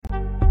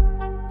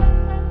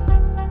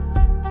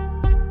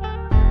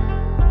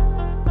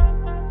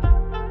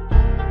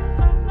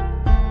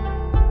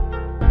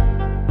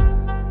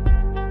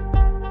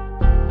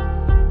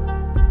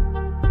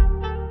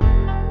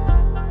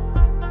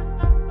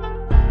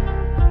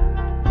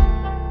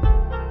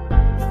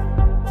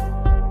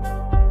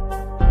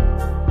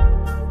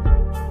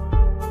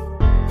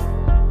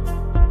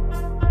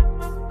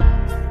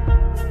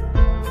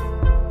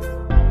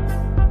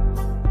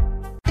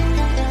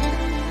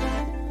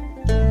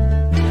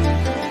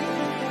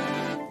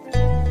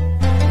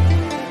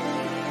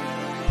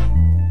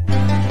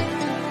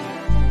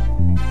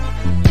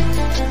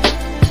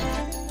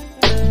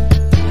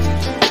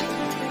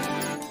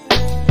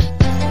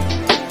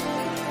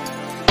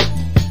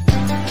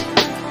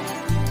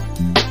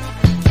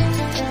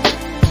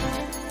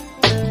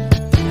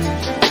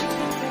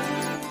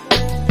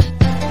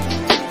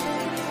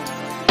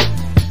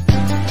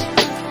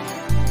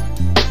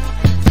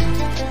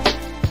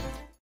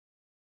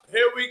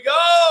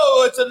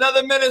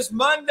another Menace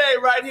Monday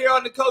right here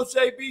on the Coach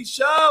JB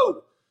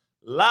Show.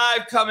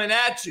 Live coming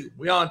at you.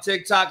 We on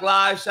TikTok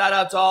Live. Shout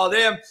out to all of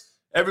them.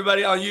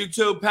 Everybody on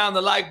YouTube, pound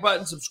the like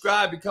button,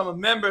 subscribe, become a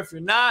member. If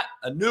you're not,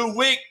 a new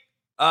week,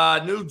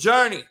 new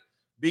journey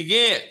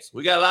begins.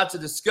 We got a lot to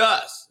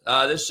discuss.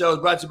 This show is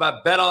brought to you by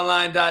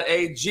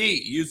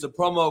betonline.ag. Use the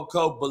promo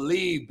code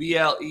BELIEVE,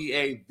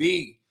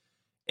 B-L-E-A-V,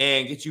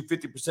 and get you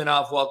 50%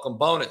 off welcome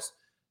bonus.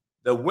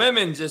 The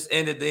women just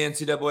ended the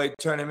NCAA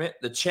tournament,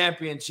 the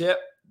championship.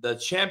 The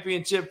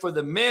championship for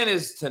the men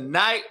is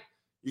tonight.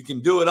 You can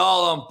do it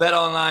all on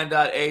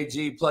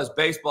betonline.ag, plus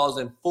baseball's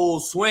in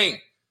full swing.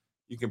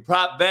 You can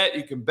prop bet.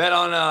 You can bet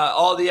on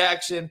all the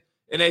action.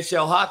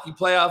 NHL hockey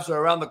playoffs are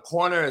around the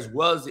corner, as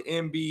well as the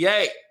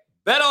NBA.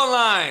 Bet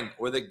online,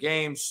 where the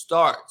game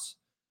starts.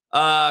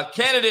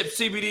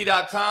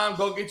 CandidateCBD.com.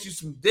 Go get you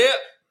some dip.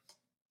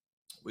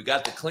 We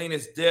got the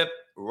cleanest dip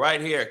right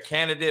here.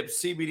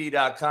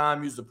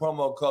 CandidateCBD.com. Use the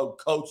promo code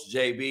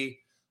CoachJB,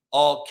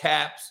 all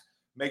caps.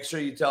 Make sure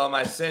you tell them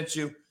I sent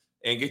you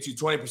and get you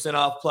 20%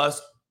 off plus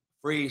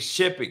free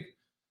shipping.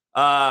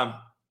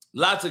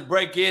 Lots to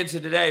break into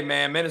today,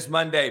 man. Menace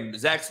Monday.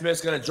 Zach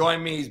Smith's going to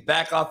join me. He's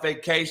back off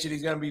vacation.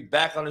 He's going to be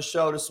back on the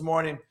show this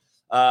morning.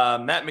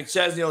 Matt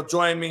McChesney will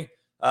join me.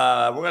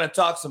 We're going to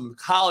talk some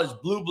college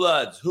blue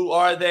bloods. Who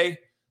are they?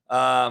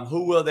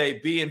 Who will they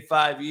be in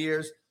 5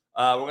 years?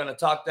 We're going to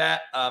talk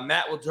that.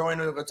 Matt will join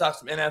me. We're going to talk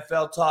some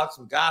NFL talk,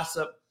 some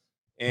gossip,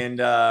 and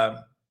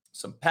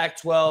some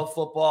Pac-12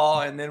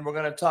 football. And then we're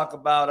going to talk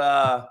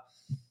about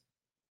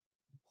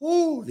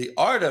the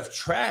art of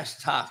trash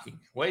talking.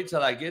 Wait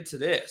till I get to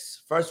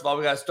this. First of all,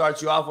 we got to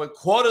start you off with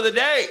quote of the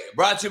day,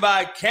 brought to you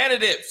by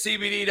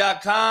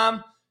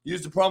CandidateCBD.com.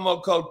 Use the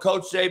promo code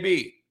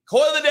CoachJB.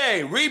 Quote of the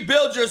day: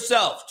 rebuild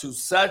yourself to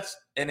such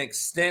an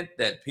extent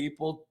that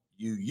people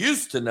you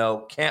used to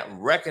know can't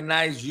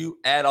recognize you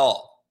at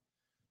all.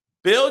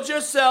 Build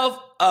yourself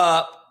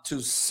up to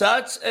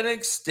such an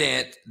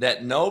extent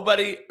that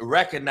nobody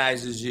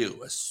recognizes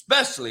you,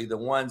 especially the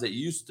ones that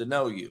used to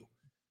know you.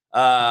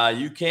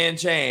 You can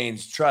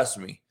change, trust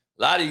me.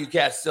 A lot of you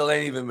cats still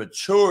ain't even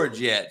matured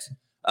yet,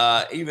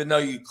 even though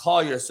you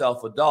call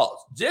yourself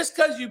adults. Just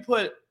because you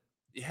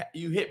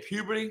hit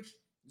puberty,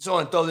 just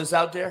want to throw this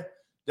out there,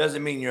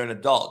 doesn't mean you're an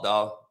adult,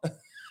 dog.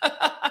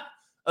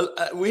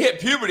 We hit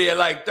puberty at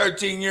like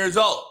 13 years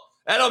old.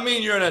 That don't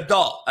mean you're an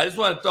adult. I just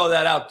want to throw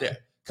that out there,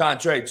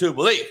 contrary to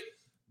belief.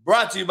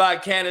 Brought to you by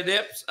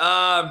Candidates.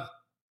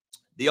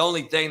 The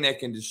only thing that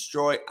can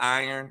destroy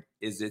iron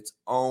is its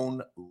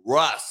own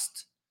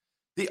rust.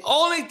 The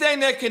only thing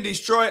that can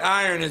destroy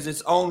iron is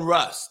its own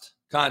rust,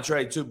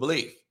 contrary to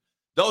belief.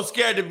 Don't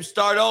scared to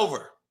start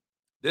over.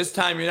 This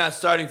time you're not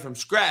starting from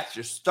scratch.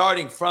 You're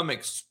starting from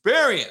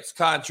experience,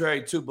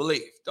 contrary to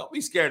belief. Don't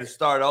be scared to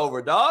start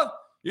over, dog.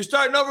 You're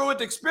starting over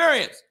with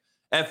experience.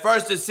 At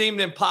first it seemed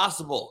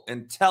impossible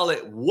until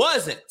it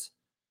wasn't,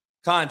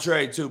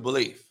 contrary to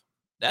belief.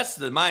 That's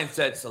the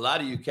mindsets a lot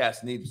of you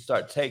cats need to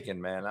start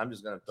taking, man. I'm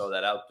just going to throw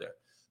that out there.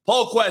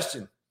 Poll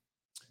question.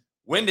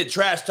 When did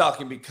trash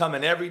talking become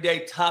an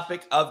everyday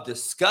topic of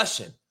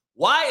discussion?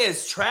 Why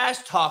is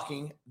trash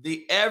talking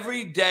the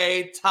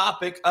everyday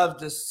topic of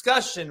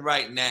discussion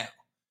right now?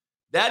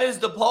 That is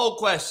the poll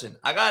question.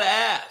 I got to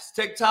ask.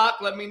 TikTok,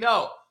 let me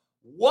know.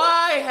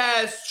 Why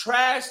has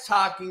trash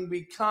talking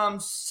become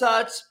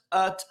such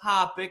a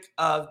topic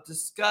of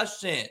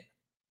discussion?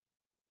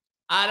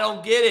 I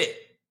don't get it.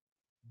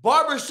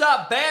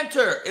 Barbershop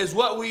banter is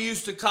what we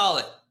used to call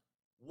it.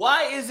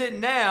 Why is it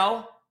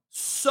now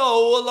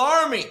so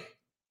alarming?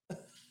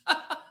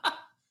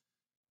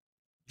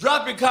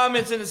 Drop your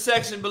comments in the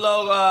section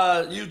below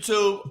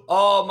YouTube.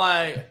 All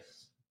my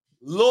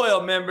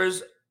loyal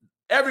members,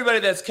 everybody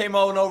that's came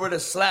on over to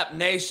Slap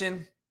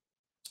Nation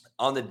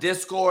on the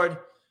Discord.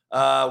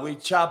 We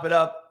chop it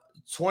up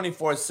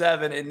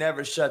 24/7. It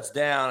never shuts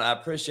down. I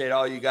appreciate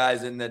all you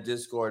guys in the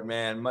Discord,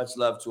 man. Much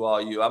love to all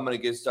you. I'm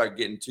going to start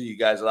getting to you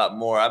guys a lot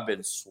more. I've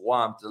been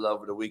swamped all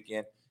over the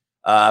weekend.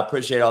 I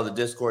appreciate all the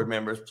Discord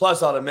members,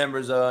 plus all the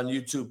members on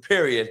YouTube,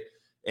 period.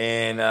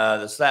 And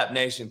the Slap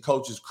Nation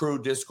Coaches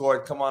Crew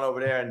Discord. Come on over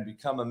there and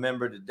become a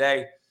member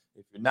today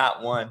if you're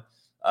not one.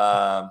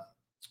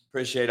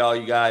 Appreciate all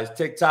you guys.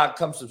 TikTok,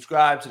 come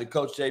subscribe to the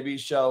Coach JB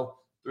Show.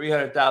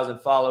 300,000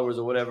 followers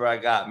or whatever I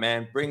got,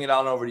 man. Bring it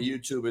on over to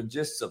YouTube and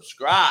just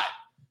subscribe.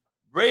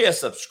 Be a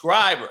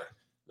subscriber.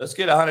 Let's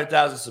get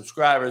 100,000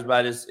 subscribers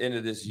by this end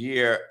of this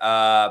year.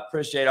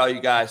 Appreciate all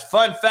you guys.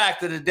 Fun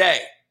fact of the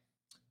day.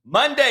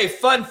 Monday,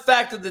 fun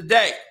fact of the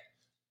day.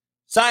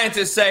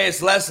 Scientists say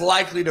it's less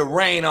likely to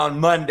rain on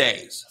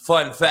Mondays.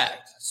 Fun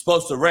fact. It's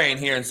supposed to rain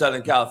here in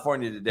Southern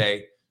California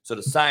today, so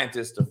the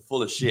scientists are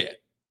full of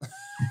shit.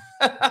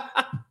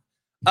 I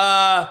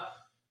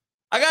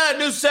got a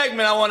new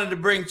segment I wanted to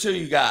bring to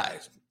you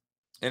guys,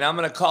 and I'm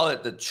going to call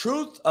it The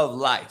Truth of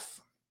Life.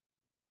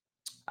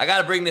 I got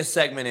to bring this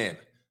segment in.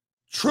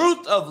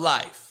 Truth of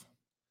Life.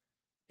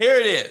 Here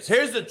it is.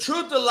 Here's the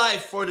truth of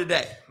life for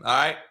today, all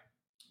right?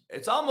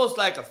 It's almost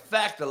like a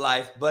fact of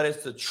life, but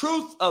it's the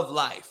truth of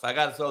life. I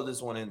got to throw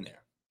this one in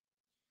there.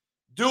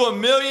 Do a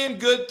million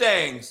good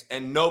things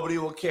and nobody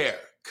will care.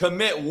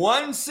 Commit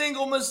one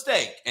single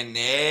mistake and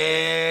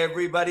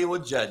everybody will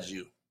judge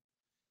you.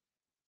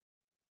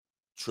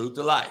 Truth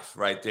of life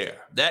right there.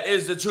 That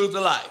is the truth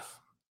of life.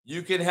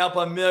 You can help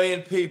a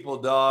million people,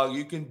 dog.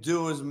 You can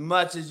do as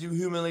much as you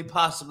humanly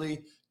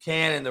possibly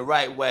can in the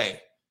right way.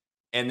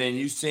 And then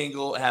you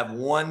have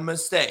one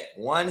mistake,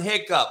 one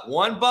hiccup,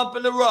 one bump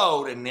in the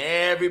road, and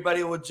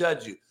everybody will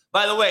judge you.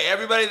 By the way,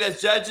 everybody that's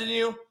judging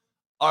you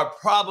are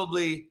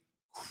probably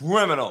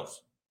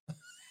criminals.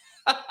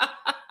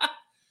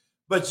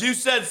 But you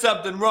said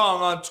something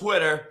wrong on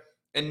Twitter,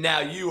 and now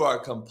you are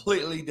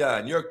completely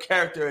done. Your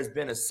character has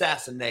been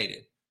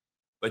assassinated.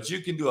 But you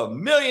can do a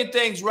million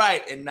things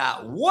right, and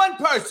not one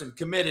person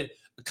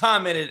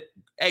commented,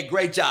 hey,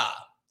 great job.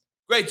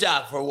 Great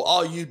job for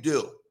all you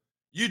do.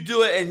 You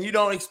do it, and you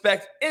don't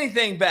expect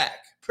anything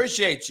back.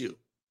 Appreciate you.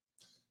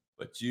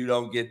 But you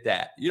don't get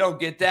that. You don't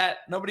get that.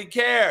 Nobody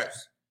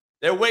cares.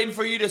 They're waiting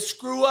for you to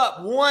screw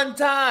up one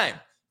time.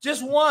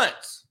 Just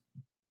once.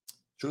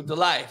 Truth to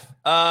life.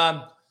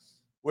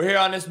 We're here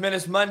on this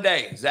Menace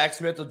Monday. Zach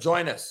Smith will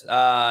join us.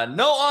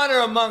 No honor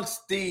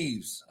amongst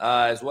thieves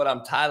is what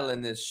I'm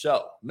titling this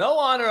show. No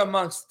honor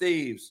amongst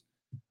thieves.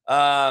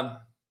 The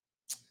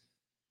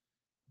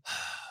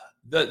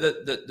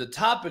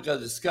topic of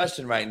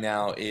discussion right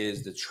now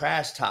is the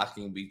trash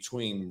talking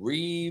between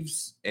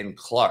Reeves and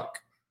Clark.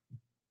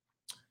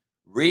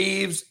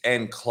 Reeves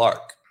and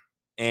Clark.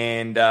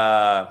 And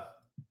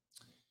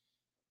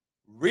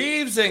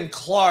Reeves and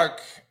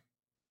Clark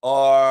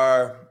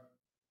are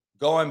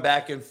going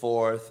back and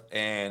forth,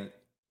 and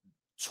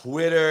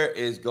Twitter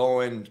is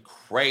going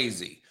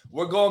crazy.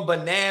 We're going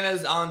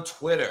bananas on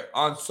Twitter,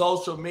 on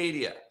social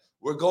media.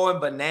 We're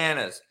going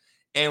bananas.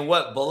 And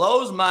what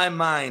blows my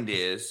mind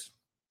is,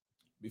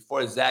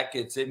 before Zach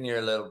gets in here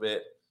a little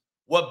bit,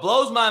 what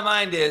blows my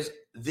mind is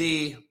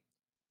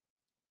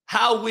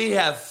how we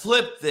have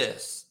flipped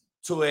this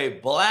to a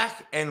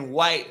black and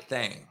white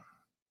thing.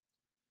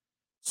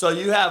 So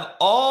you have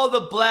all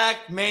the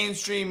black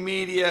mainstream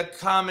media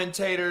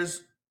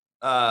commentators,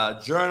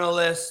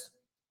 journalists,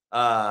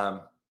 from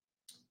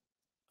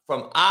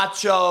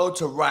Acho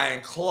to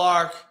Ryan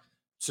Clark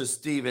to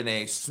Stephen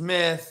A.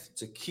 Smith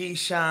to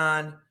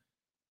Keyshawn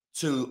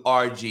to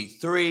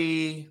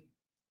RG3.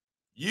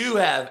 You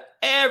have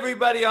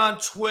everybody on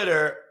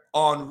Twitter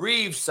on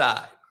Reeves'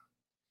 side.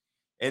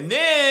 And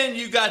then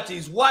you got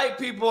these white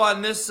people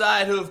on this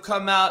side who have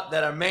come out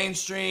that are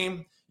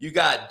mainstream. You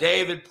got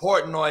David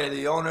Portnoy,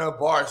 the owner of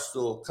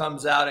Barstool,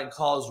 comes out and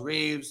calls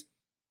Reeves,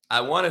 I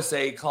want to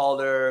say he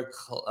called her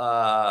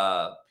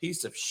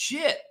piece of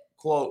shit,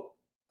 quote,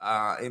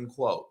 end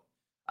quote.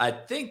 I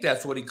think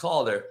that's what he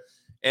called her.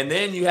 And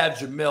then you have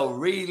Jamel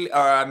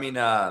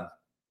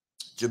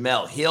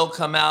Hill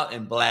come out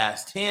and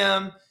blast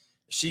him.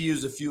 She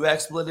used a few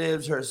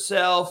expletives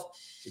herself.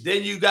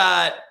 Then you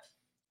got,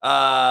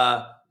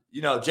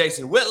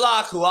 Jason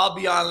Whitlock, who I'll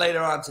be on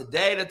later on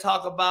today to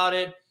talk about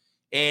it.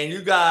 And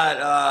you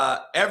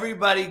got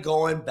everybody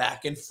going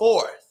back and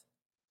forth.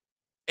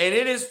 And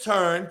it is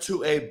turned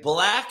to a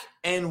black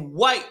and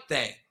white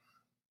thing.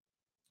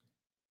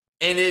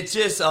 And it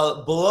just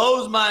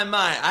blows my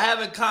mind. I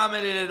haven't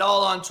commented at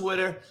all on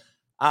Twitter.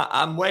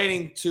 I'm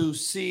waiting to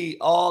see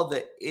all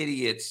the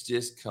idiots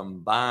just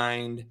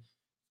combined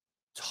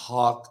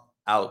talk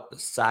out the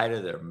side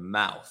of their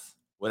mouth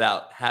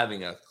without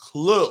having a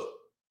clue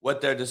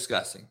what they're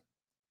discussing.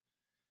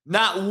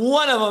 Not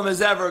one of them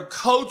has ever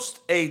coached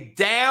a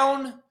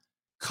down,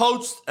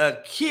 coached a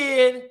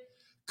kid,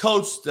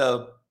 coached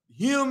a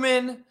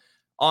human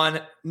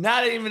on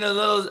not even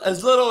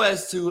as little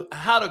as to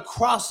how to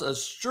cross a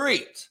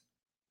street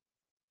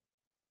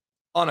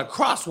on a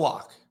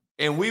crosswalk.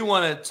 And we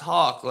want to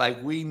talk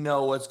like we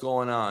know what's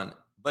going on.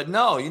 But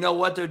no, you know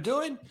what they're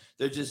doing?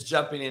 They're just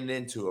jumping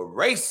into a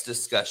race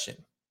discussion.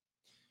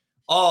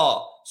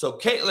 Oh, so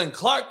Caitlin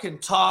Clark can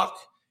talk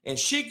and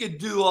she could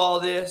do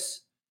all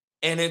this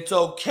and it's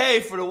okay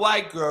for the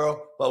white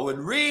girl. But when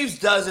Reeves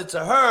does it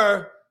to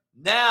her,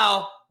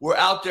 now we're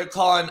out there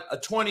calling a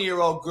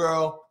 20-year-old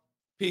girl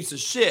piece of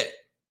shit.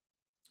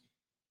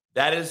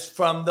 That is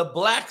from the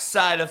black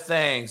side of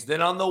things.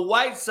 Then on the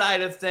white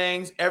side of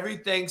things,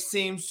 everything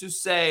seems to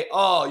say,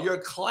 oh, you're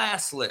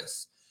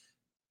classless.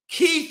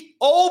 Keith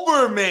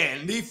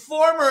Olbermann, the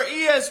former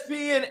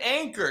ESPN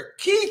anchor,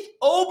 Keith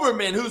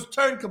Olbermann, who's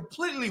turned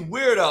completely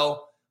weirdo,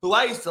 who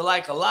I used to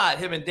like a lot,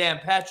 him and Dan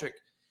Patrick,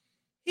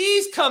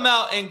 he's come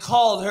out and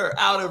called her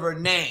out of her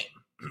name,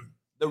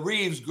 the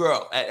Reeves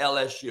girl at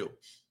LSU.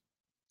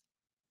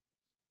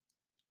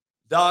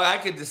 Dog, I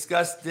could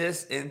discuss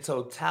this in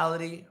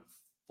totality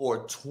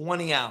for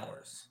 20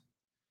 hours.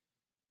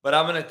 But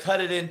I'm going to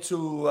cut it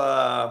into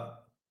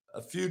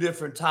a few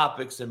different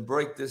topics and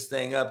break this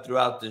thing up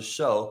throughout this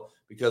show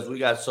because we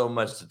got so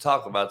much to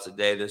talk about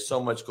today. There's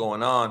so much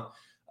going on.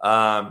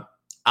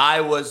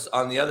 Iowa's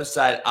on the other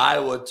side.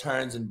 Iowa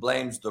turns and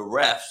blames the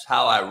refs.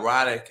 How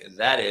ironic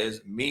that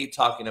is, me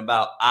talking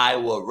about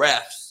Iowa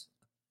refs.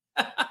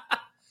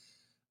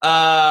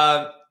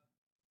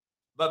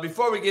 But But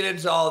before we get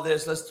into all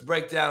this, let's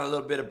break down a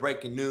little bit of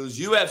breaking news.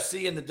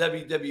 UFC and the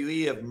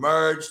WWE have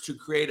merged to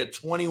create a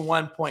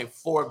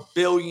 $21.4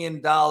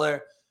 billion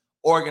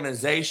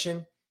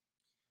organization.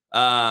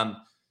 The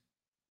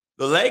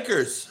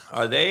Lakers,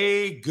 are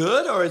they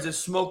good or is it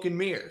smoke and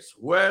mirrors?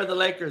 Where are the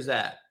Lakers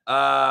at?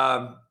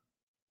 Tiger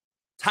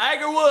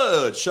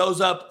Woods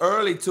shows up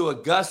early to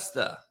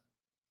Augusta.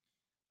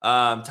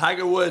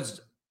 Tiger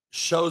Woods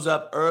shows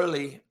up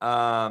early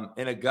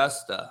in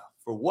Augusta.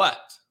 For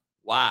what?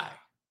 Why?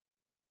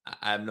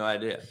 I have no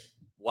idea.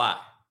 Why?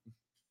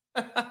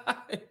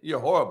 You're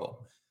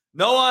horrible.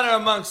 No honor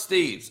amongst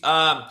thieves.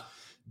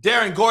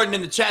 Darren Gordon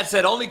in the chat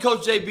said only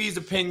Coach JB's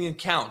opinion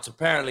counts.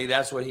 Apparently,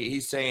 that's what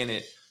he's saying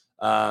it,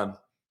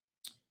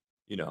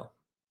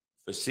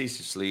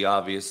 facetiously,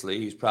 obviously.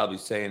 He's probably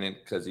saying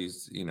it because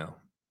he's,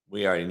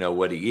 we already know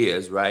what he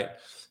is, right?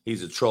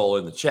 He's a troll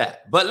in the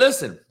chat. But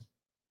listen,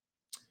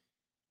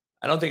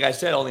 I don't think I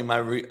said only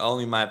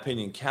my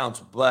opinion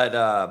counts,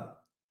 but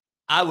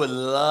I would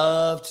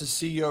love to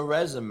see your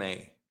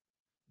resume,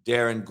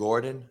 Darren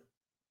Gordon.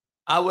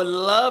 I would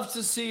love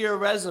to see your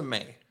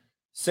resume.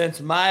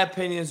 Since my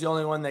opinion is the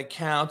only one that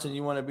counts and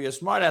you want to be a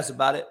smartass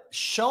about it,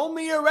 show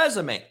me your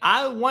resume.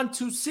 I want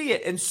to see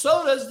it. And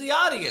so does the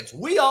audience.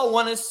 We all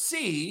want to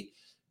see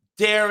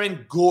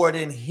Darren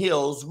Gordon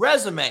Hill's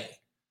resume.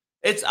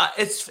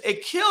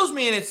 It kills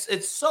me, and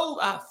it's so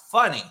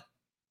funny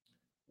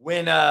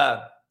when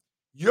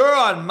you're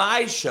on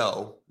my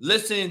show,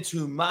 listening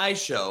to my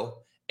show,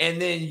 and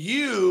then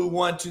you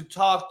want to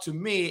talk to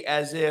me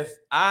as if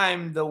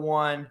I'm the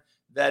one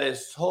that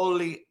is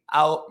totally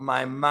out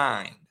my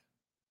mind.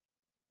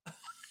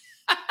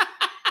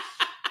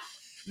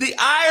 The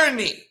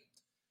irony.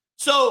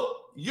 So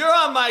you're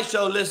on my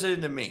show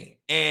listening to me,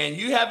 and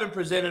you haven't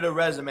presented a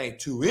resume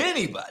to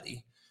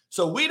anybody.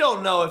 So we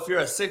don't know if you're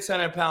a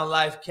 600-pound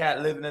life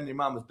cat living in your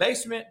mama's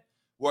basement,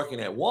 working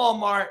at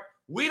Walmart.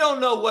 We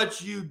don't know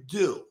what you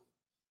do.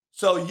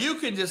 So you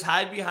can just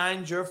hide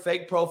behind your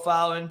fake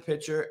profile and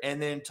picture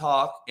and then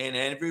talk, and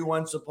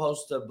everyone's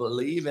supposed to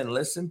believe and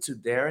listen to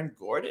Darren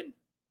Gordon?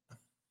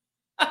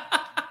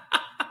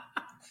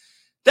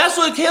 That's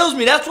what kills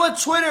me. That's what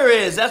Twitter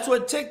is. That's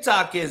what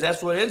TikTok is.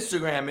 That's what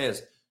Instagram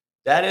is.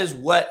 That is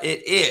what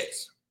it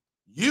is.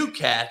 You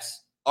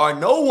cats are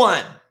no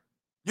one.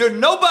 You're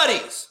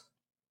nobodies.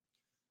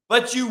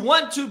 But you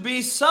want to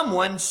be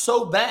someone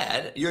so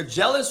bad, your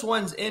jealous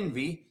ones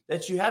envy,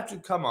 that you have to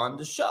come on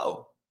the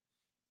show.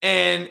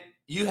 And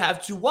you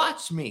have to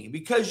watch me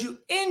because you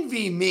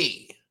envy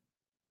me.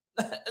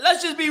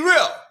 Let's just be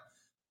real.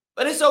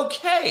 But it's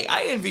okay.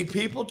 I envy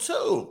people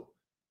too.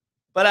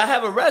 But I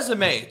have a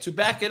resume to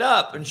back it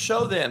up and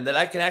show them that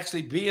I can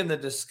actually be in the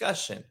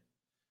discussion.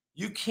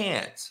 You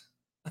can't.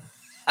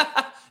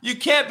 You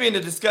can't be in the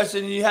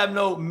discussion, and you have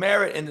no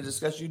merit in the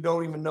discussion. You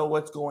don't even know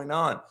what's going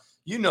on.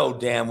 You know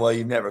damn well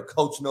you never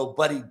coached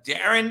nobody,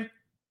 Darren.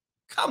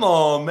 Come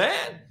on,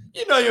 man.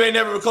 You know you ain't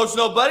never coached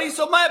nobody,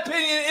 so my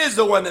opinion is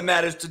the one that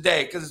matters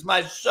today because it's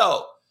my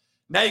show.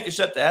 Now you can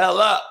shut the hell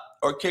up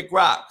or kick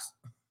rocks.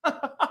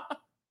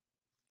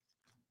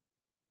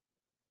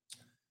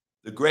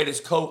 The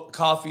greatest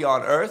coffee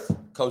on earth,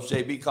 Coach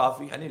JB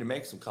coffee. I need to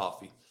make some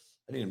coffee.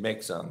 I need to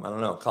make some. I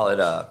don't know. Call it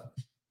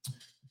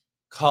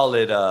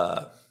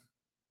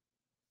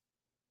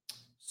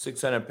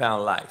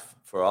 600-pound life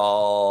for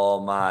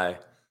all my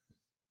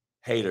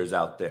haters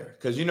out there.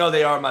 Because you know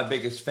they are my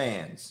biggest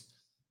fans.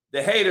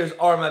 The haters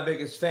are my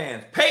biggest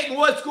fans. Peyton,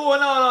 what's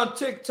going on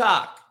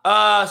TikTok?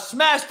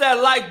 Smash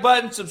that like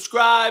button,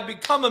 subscribe,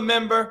 become a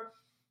member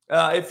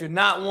if you're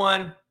not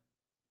one.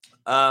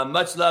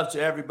 Much love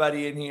to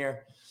everybody in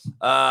here.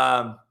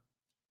 Got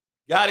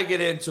to get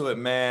into it,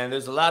 man.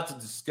 There's a lot to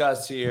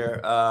discuss here.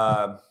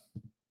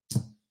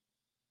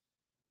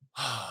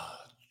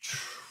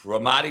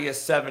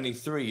 Ramadius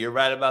 73. You're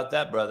right about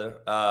that, brother.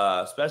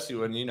 Especially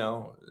when,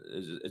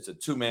 it's a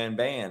two-man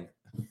band.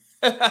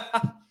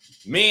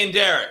 Me and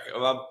Derek.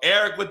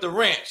 Eric with the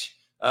wrench.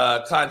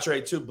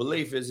 Contrary to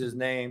belief is his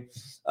name.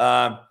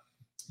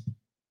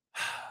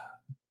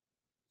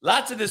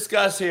 Lots to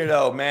discuss here,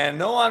 though, man.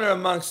 No honor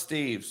amongst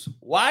thieves.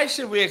 Why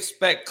should we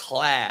expect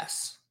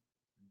class,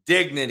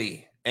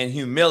 dignity, and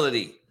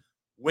humility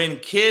when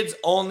kids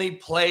only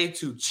play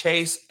to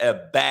chase a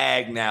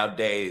bag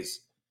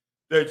nowadays?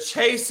 They're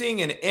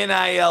chasing an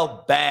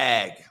NIL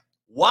bag.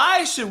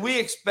 Why should we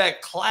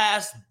expect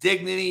class,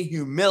 dignity,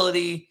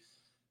 humility?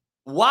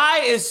 Why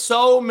is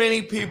so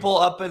many people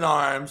up in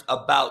arms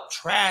about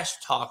trash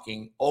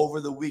talking over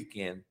the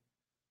weekend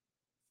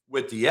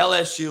with the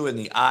LSU and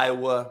the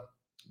Iowa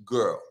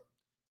girl?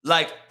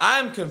 Like,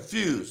 I'm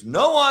confused.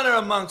 No honor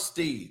amongst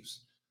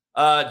thieves.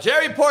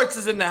 Jerry Ports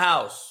is in the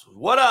house.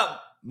 What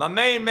up? My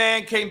main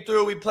man came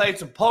through. We played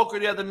some poker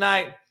the other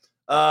night.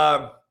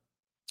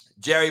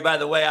 Jerry, by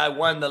the way, I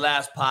won the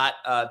last pot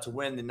to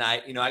win the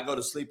night. I go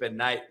to sleep at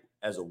night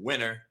as a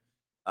winner.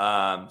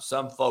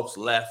 Some folks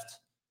left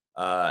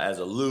as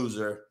a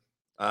loser.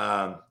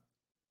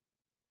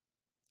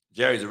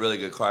 Jerry's a really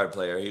good card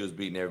player. He was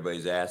beating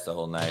everybody's ass the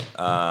whole night.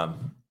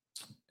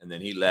 And then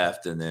he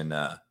left, and then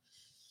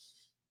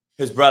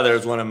his brother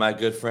is one of my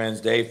good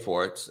friends, Dave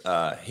Forts.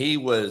 He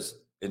was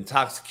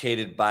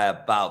intoxicated by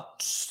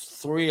about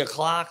 3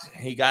 o'clock.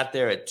 He got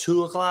there at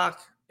 2 o'clock,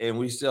 and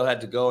we still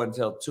had to go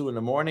until 2 in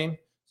the morning.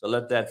 So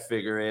let that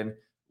figure in,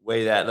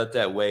 let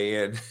that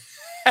weigh in.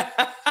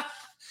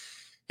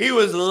 He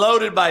was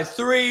loaded by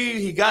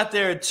 3. He got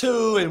there at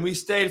 2, and we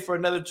stayed for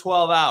another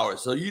 12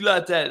 hours. So you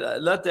let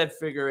that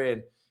figure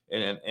in,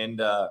 and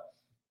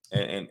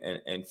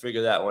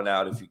figure that one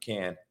out if you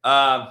can.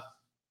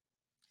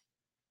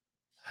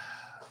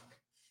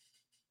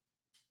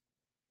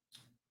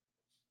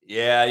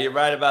 Yeah, you're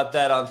right about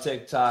that on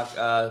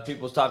TikTok.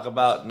 People talk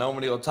about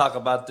nobody will talk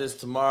about this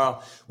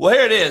tomorrow. Well,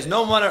 here it is.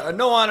 No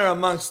honor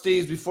amongst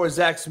thieves before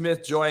Zach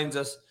Smith joins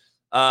us.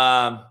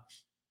 I'm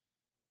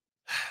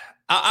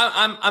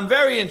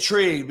very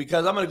intrigued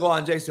because I'm going to go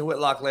on Jason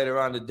Whitlock later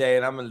on today,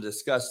 and I'm going to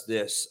discuss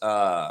this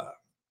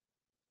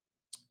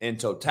in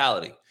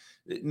totality.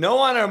 No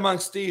honor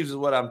amongst thieves is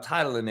what I'm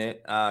titling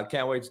it.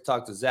 Can't wait to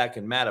talk to Zach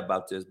and Matt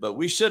about this, but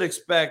we shouldn't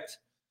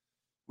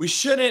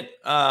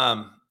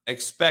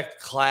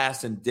expect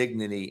class and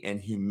dignity and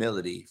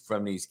humility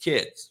from these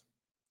kids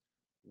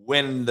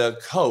when the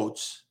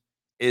coach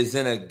is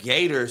in a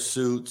gator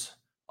suit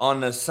on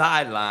the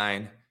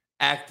sideline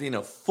acting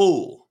a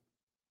fool.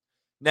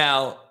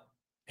 Now,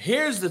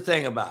 here's the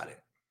thing about it.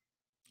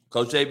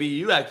 Coach AB,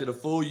 you acted a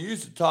fool. You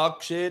used to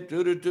talk shit.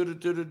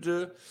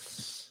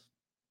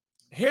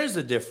 Here's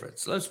the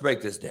difference. Let's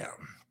break this down.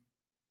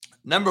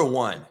 Number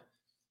one,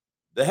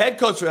 the head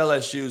coach for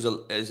LSU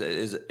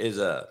is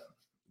a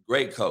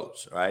great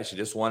coach, right? She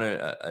just won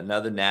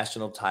another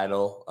national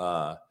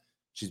title.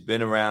 She's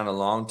been around a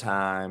long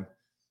time.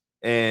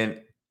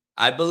 And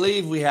I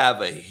believe we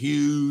have a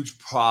huge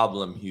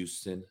problem,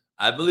 Houston.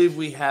 I believe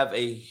we have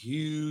a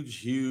huge,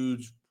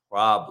 huge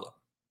problem.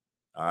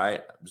 All right?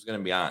 I'm just going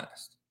to be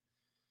honest.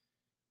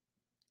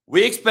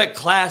 We expect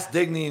class,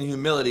 dignity, and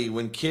humility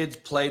when kids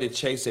play to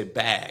chase a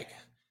bag.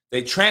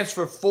 They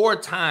transfer 4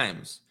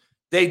 times.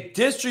 They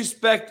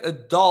disrespect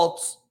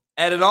adults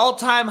at an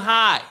all-time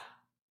high.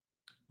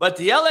 But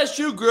the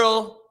LSU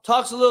girl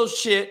talks a little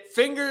shit,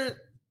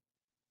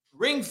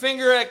 ring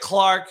finger at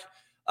Clark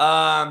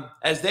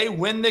as they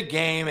win the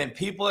game, and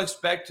people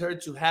expect her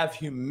to have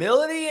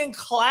humility in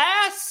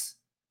class.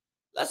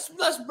 Let's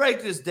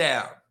break this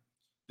down.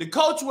 The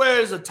coach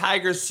wears a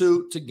tiger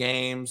suit to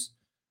games.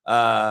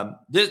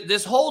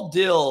 This whole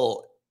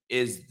deal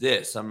is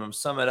this. I'm going to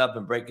sum it up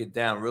and break it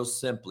down real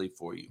simply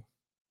for you.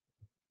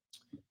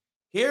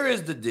 Here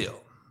is the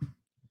deal.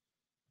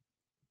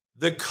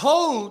 The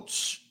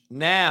coach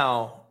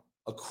now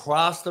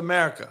across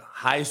America,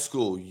 high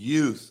school,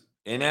 youth,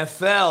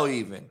 NFL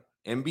even,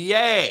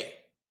 NBA,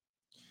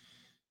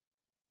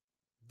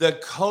 the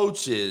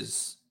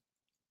coaches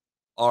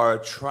are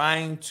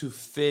trying to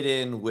fit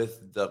in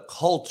with the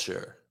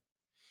culture,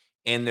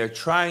 and they're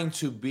trying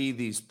to be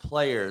these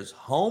players'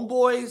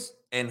 homeboys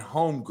and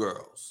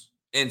homegirls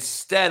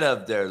instead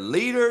of their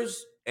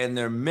leaders and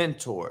their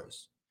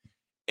mentors.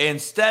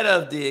 Instead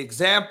of the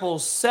example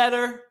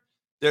setter,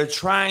 they're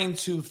trying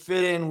to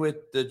fit in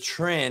with the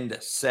trend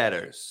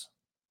setters.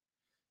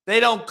 They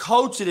don't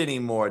coach it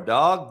anymore,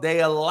 dog.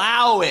 They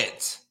allow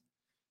it.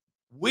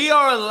 We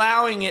are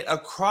allowing it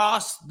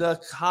across the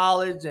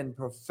college and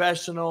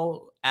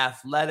professional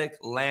athletic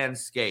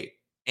landscape.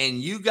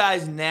 And you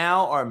guys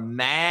now are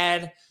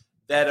mad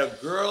that a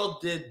girl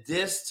did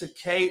this to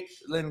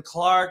Caitlin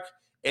Clark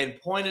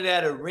and pointed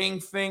at a ring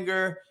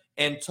finger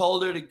and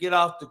told her to get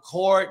off the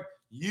court.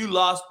 You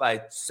lost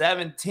by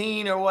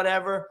 17 or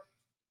whatever.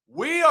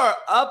 We are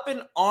up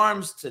in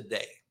arms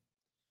today.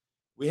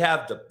 We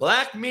have the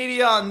black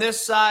media on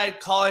this side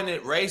calling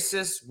it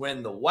racist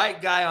when the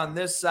white guy on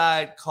this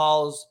side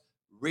calls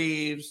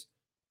Reeves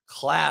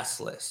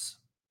classless.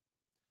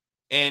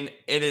 And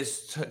it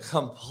is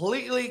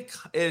comical.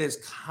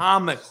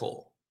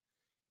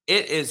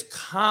 It is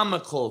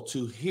comical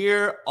to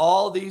hear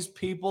all these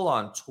people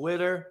on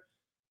Twitter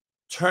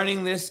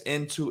turning this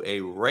into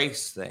a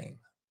race thing,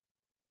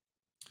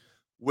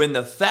 when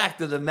the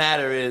fact of the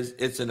matter is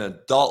it's an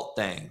adult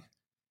thing.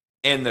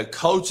 And the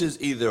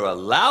coaches either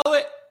allow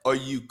it or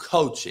you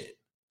coach it.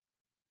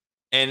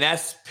 And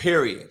that's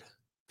period.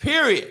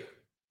 Period.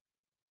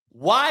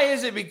 Why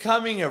is it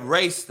becoming a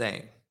race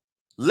thing?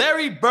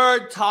 Larry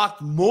Bird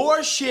talked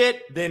more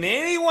shit than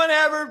anyone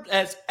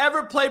has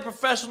ever played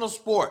professional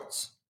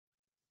sports.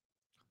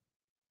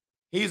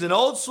 He's an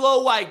old,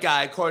 slow white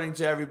guy, according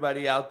to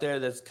everybody out there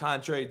that's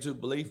contrary to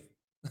belief.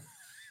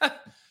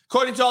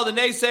 According to all the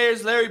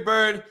naysayers, Larry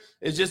Bird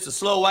is just a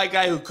slow white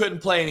guy who couldn't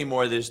play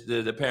anymore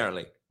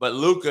apparently. But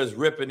Luka's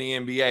ripping the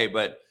NBA,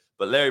 but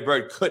Larry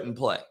Bird couldn't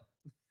play.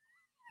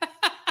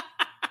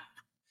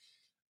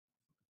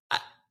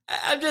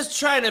 I'm just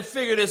trying to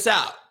figure this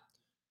out.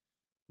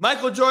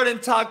 Michael Jordan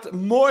talked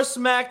more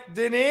smack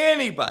than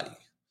anybody.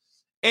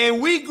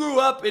 And we grew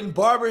up in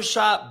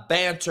barbershop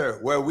banter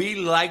where we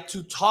like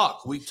to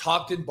talk. We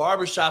talked in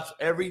barbershops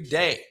every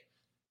day.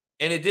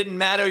 And it didn't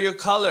matter your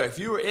color. If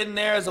you were in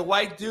there as a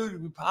white dude, you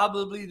were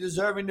probably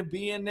deserving to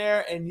be in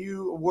there, and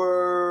you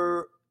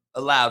were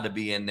allowed to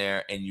be in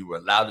there, and you were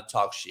allowed to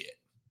talk shit.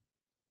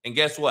 And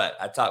guess what?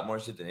 I talk more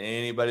shit than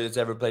anybody that's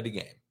ever played the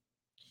game.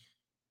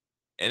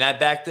 And I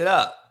backed it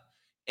up.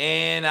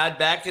 And I'd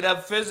back it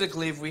up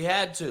physically if we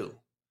had to.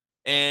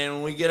 And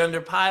when we get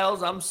under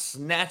piles, I'm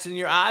snatching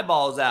your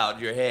eyeballs out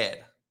of your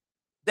head.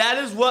 That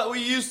is what we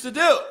used to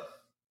do.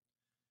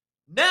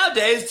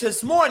 Nowadays,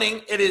 this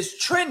morning, it is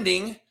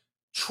trending.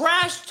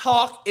 Trash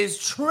talk is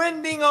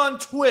trending on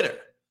Twitter.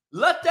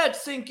 Let that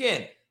sink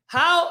in.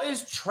 How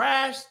is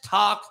trash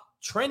talk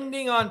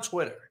trending on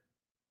Twitter?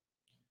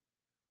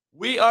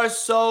 We are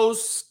so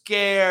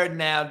scared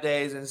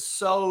nowadays and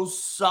so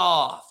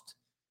soft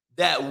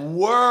that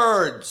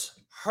words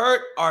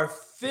hurt our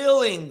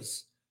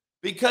feelings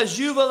because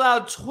you've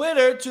allowed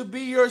Twitter to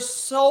be your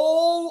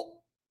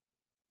sole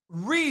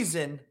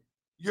reason,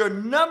 your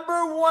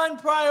number one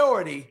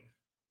priority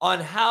on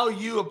how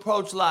you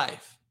approach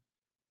life.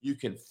 You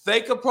can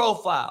fake a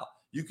profile.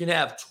 You can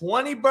have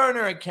 20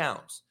 burner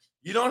accounts.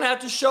 You don't have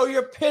to show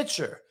your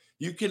picture.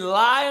 You can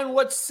lie on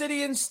what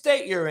city and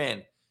state you're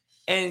in.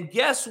 And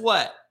guess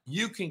what?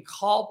 You can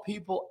call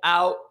people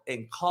out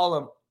and call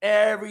them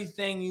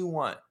everything you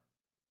want.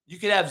 You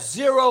could have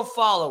 0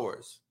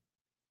 followers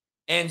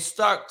and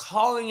start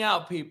calling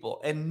out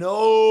people, and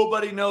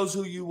nobody knows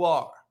who you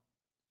are.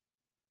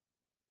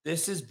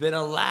 This has been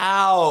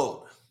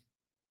allowed.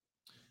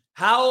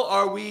 How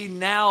are we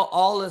now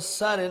all of a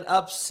sudden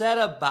upset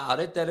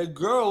about it that a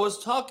girl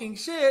was talking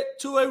shit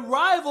to a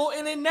rival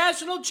in a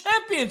national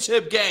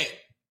championship game?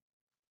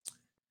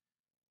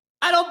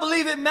 I don't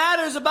believe it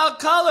matters about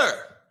color.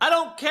 I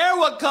don't care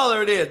what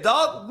color it is,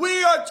 dog.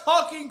 We are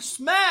talking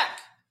smack.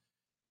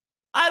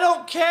 I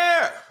don't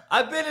care.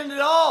 I've been in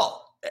it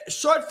all.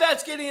 Short, fat,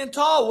 skinny, and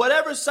tall,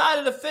 whatever side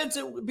of the fence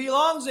it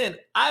belongs in,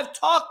 I've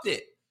talked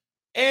it.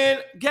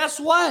 And guess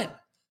what?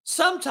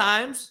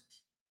 Sometimes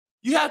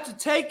you have to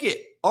take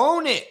it,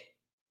 own it,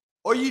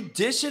 or you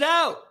dish it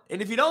out.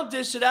 And if you don't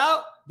dish it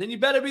out, then you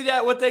better be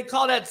that what they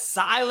call that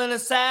silent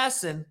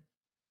assassin.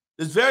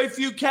 There's very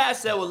few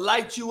cats that will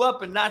light you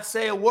up and not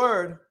say a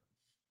word.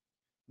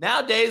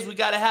 Nowadays, we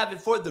got to have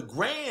it for the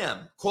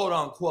gram, quote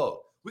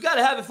unquote. We got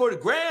to have it for the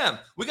gram.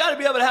 We got to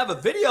be able to have a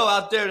video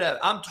out there that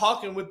I'm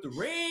talking with the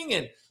ring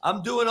and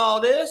I'm doing all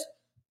this.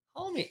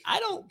 Homie, I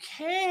don't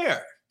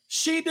care.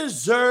 She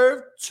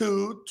deserved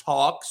to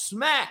talk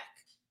smack.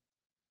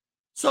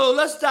 So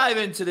let's dive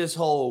into this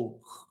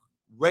whole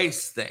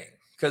race thing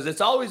because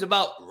it's always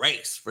about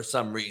race for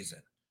some reason.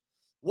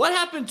 What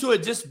happened to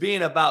it just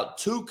being about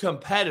 2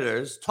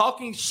 competitors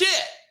talking shit?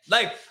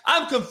 Like,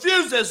 I'm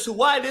confused as to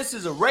why this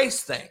is a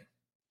race thing.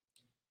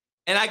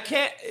 And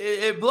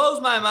it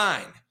blows my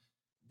mind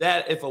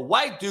that if a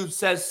white dude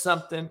says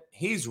something,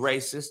 he's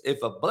racist.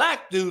 If a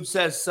black dude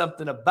says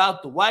something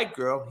about the white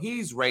girl,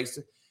 he's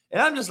racist.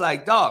 And I'm just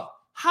like, dog,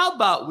 how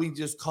about we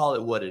just call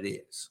it what it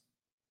is?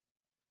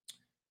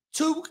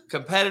 2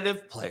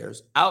 competitive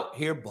players out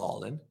here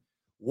balling.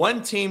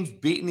 One team's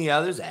beating the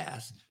other's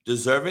ass,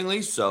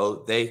 deservingly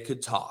so. They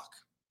could talk.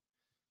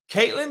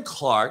 Caitlin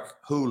Clark,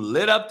 who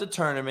lit up the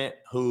tournament,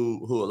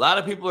 who a lot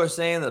of people are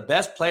saying the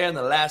best player in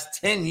the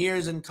last 10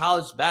 years in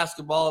college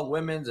basketball,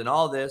 women's, and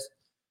all this.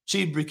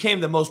 She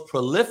became the most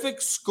prolific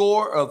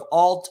scorer of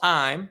all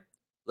time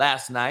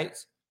last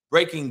night,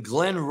 breaking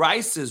Glenn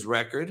Rice's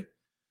record.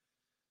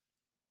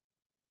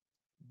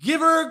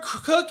 Give her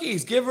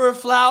cookies, give her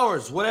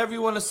flowers, whatever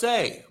you want to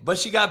say. But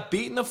she got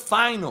beat in the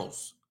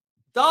finals.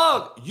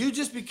 Dog, you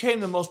just became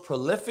the most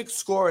prolific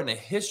scorer in the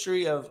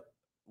history of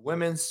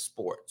women's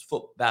sports,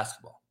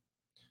 basketball.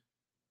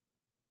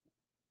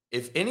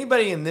 If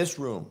anybody in this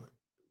room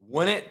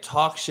wouldn't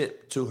talk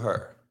shit to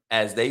her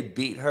as they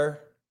beat her,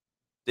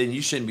 then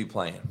you shouldn't be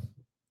playing.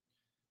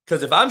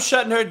 Because if I'm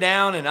shutting her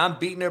down and I'm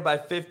beating her by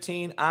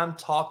 15, I'm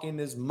talking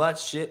as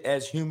much shit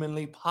as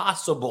humanly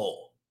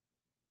possible.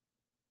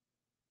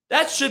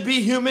 That should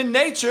be human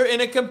nature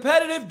in a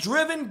competitive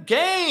driven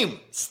game,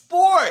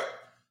 sport,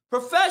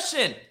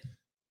 profession.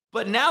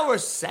 But now we're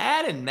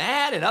sad and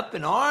mad and up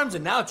in arms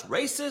and now it's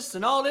racist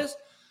and all this.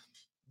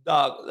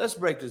 Dog, let's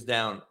break this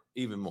down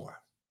even more.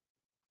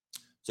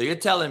 So you're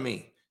telling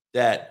me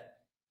that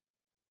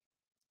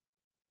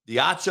the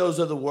Achos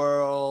of the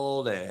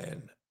world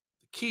and the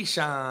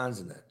Keishans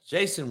and the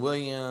Jason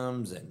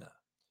Williams and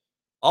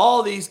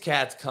all these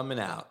cats coming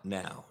out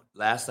now,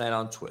 last night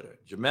on Twitter,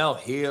 Jamel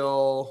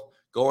Hill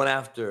going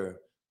after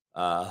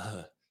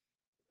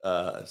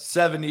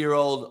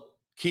 70-year-old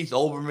Keith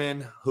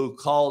Olbermann, who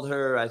called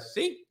her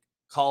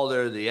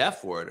the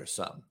F word or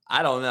something.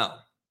 I don't know.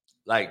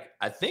 Like,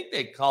 I think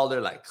they called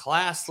her like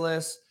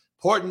classless.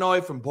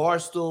 Portnoy from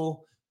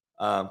Barstool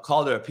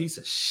called her a piece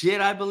of shit,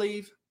 I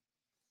believe.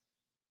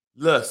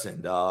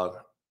 Listen, dog,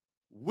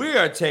 we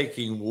are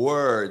taking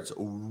words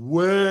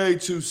way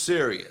too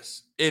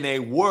serious in a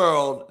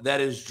world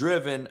that is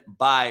driven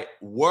by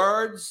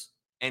words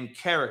and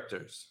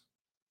characters.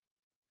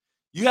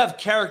 You have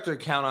character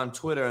count on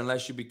Twitter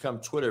unless you become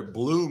Twitter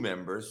Blue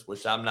members,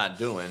 which I'm not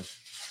doing.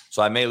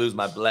 So I may lose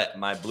my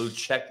blue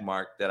check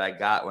mark that I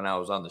got when I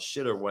was on the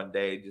shitter one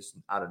day, just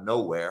out of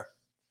nowhere.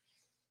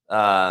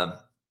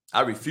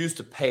 I refuse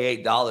to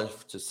pay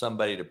 $8 to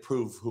somebody to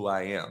prove who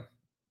I am.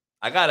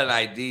 I got an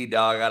ID,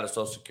 dog. I got a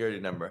social security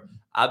number.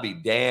 I'd be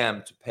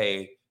damned to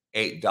pay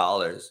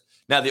 $8.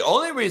 Now, the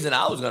only reason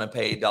I was going to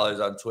pay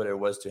 $8 on Twitter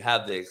was to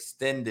have the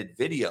extended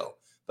video,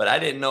 but I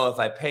didn't know if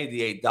I paid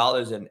the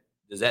 $8 and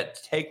does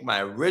that take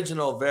my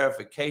original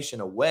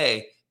verification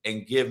away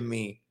and give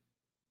me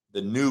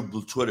the new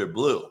Twitter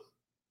Blue?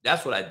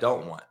 That's what I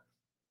don't want,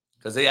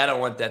 because I don't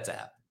want that to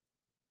happen.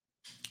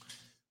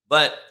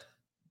 But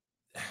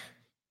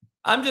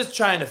I'm just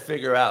trying to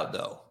figure out,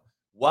 though,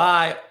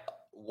 why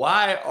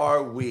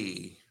are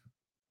we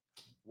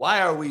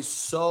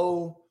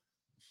so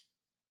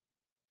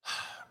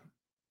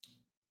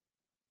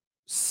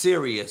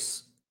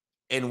serious,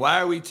 and why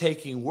are we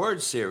taking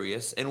words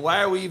serious, and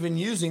why are we even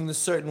using the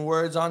certain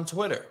words on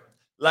Twitter?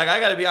 Like, I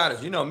got to be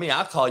honest, you know me,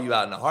 I'll call you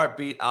out in a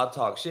heartbeat. I'll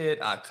talk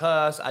shit. I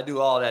cuss. I do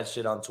all that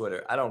shit on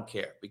Twitter. I don't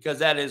care, because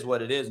that is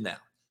what it is now.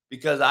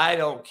 Because I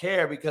don't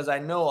care, because I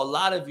know a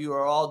lot of you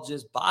are all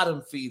just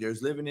bottom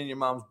feeders living in your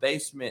mom's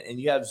basement, and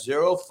you have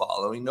zero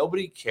following.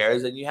 Nobody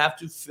cares, and you have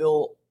to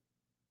feel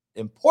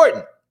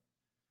important.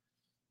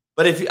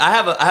 But if I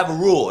have a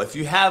rule. If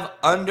you have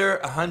under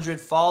 100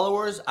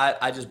 followers,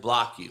 I just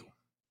block you.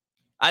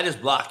 I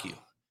just block you.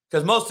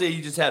 Because mostly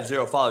you just have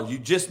zero followers. You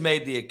just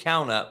made the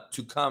account up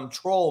to come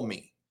troll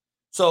me.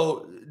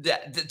 So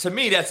to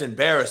me, that's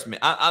embarrassment.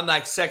 I'm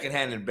like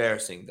secondhand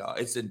embarrassing, dog.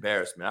 It's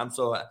embarrassment.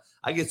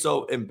 I get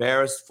so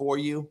embarrassed for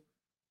you.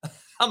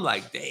 I'm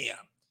like, damn,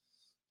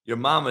 your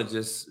mama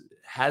just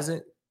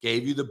hasn't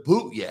gave you the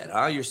boot yet,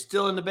 huh? You're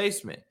still in the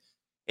basement.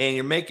 And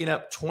you're making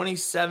up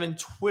 27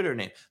 Twitter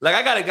names. Like,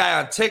 I got a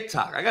guy on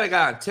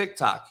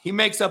TikTok. He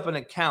makes up an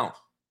account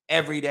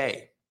every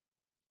day.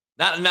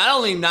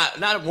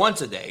 Not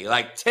once a day,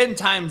 like 10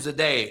 times a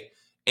day.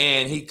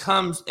 And he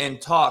comes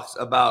and talks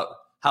about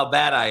how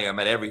bad I am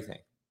at everything.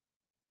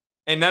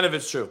 And none of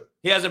it's true.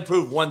 He hasn't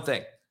proved one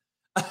thing.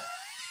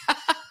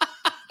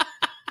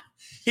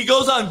 He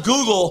goes on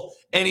Google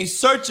and he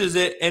searches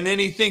it, and then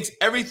he thinks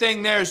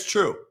everything there is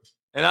true.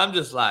 And I'm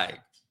just like,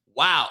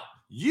 wow,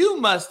 you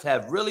must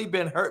have really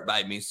been hurt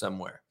by me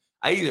somewhere.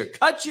 I either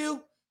cut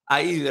you,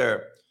 I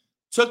either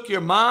took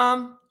your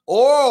mom,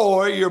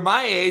 or you're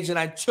my age and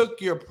I took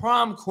your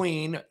prom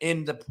queen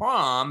in the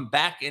prom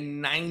back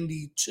in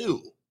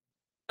 92.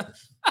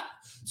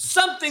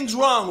 Something's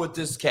wrong with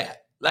this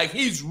cat. Like,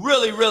 he's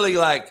really, really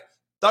like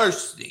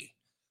thirsty.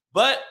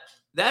 But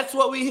that's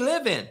what we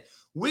live in.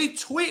 We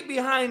tweet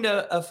behind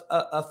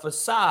a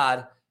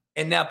facade,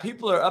 and now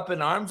people are up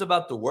in arms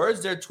about the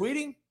words they're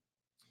tweeting.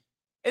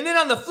 And then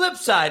on the flip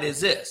side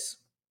is this.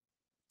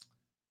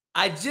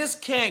 I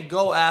just can't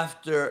go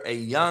after a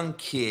young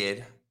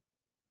kid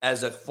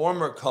as a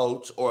former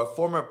coach or a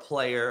former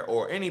player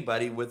or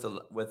anybody with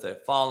a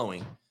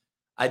following.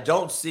 I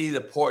don't see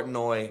the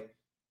Portnoy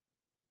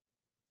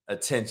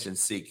attention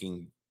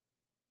seeking,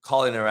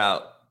 calling her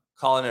out,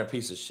 calling her a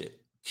piece of shit.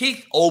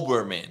 Keith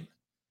Olbermann.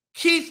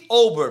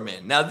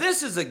 Now,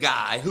 this is a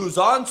guy who's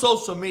on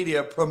social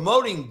media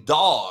promoting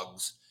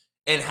dogs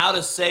and how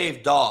to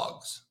save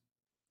dogs.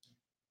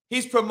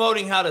 He's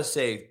promoting how to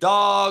save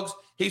dogs.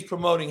 He's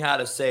promoting how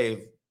to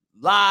save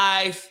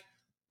life.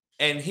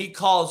 And he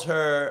called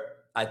her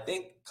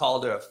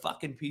a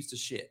fucking piece of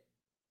shit.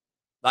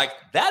 Like,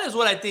 that is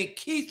what I think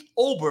Keith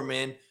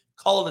Olbermann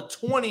called a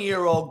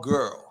 20-year-old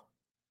girl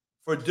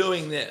for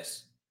doing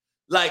this.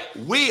 Like,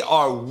 we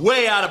are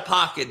way out of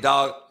pocket,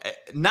 dog.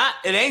 It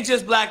ain't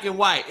just black and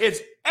white. It's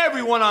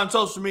everyone on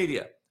social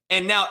media.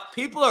 And now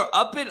people are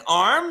up in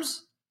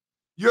arms.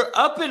 You're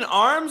up in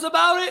arms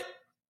about it.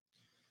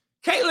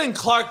 Caitlin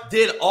Clark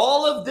did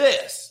all of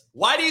this.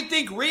 Why do you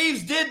think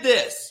Reeves did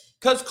this?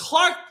 Because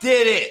Clark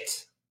did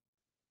it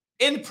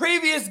in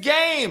previous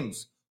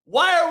games.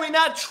 Why are we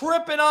not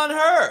tripping on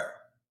her?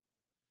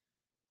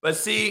 But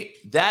see,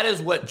 that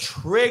is what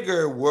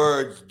trigger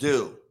words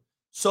do.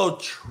 So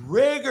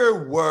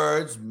trigger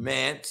words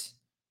meant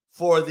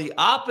for the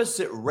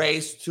opposite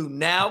race to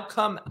now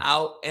come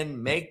out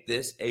and make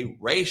this a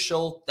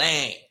racial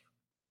thing.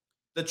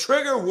 The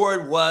trigger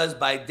word was,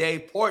 by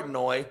Dave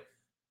Portnoy,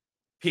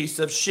 piece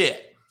of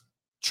shit.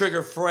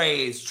 Trigger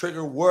phrase,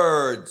 trigger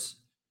words.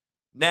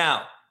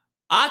 Now,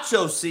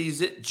 Acho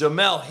sees it,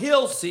 Jamel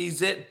Hill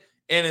sees it,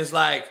 and is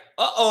like,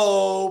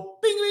 uh-oh,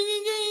 bing, bing,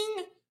 bing,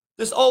 bing.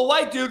 This old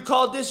white dude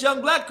called this young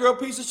black girl a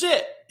piece of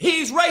shit.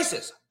 He's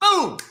racist.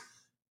 Boom.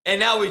 And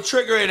now we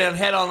trigger it and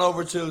head on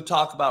over to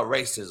talk about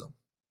racism.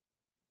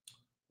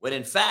 When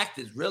in fact,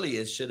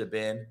 it should have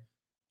been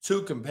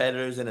two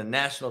competitors in a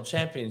national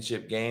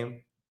championship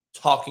game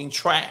talking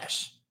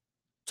trash,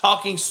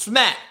 talking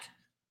smack.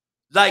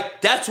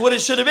 Like, that's what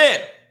it should have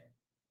been.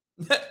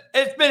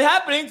 It's been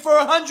happening for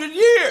 100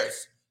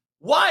 years.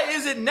 Why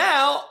is it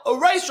now a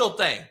racial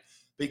thing?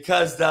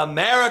 Because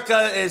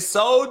America is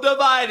so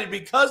divided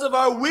because of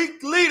our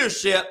weak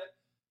leadership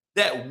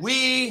that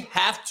we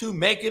have to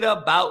make it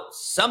about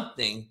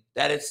something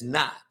that it's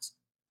not.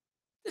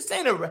 This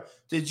ain't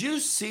Did you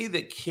see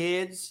the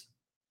kids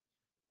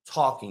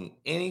talking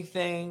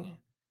anything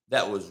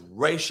that was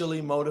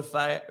racially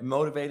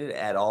motivated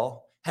at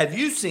all? Have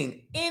you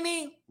seen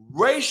any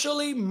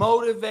racially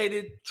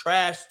motivated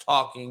trash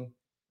talking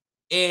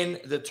in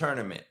the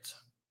tournament?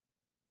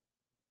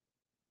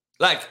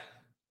 Like,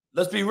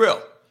 let's be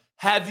real.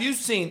 Have you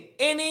seen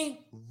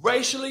any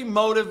racially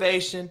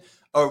motivated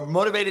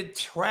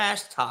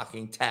trash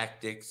talking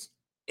tactics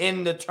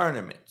in the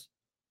tournament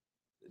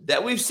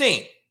that we've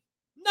seen?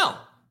 No,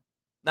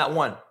 not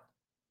one.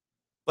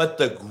 But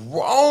the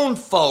grown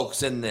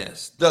folks in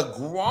this, the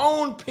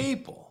grown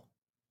people,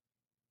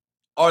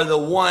 are the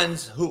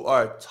ones who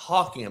are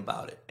talking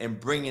about it and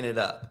bringing it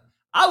up.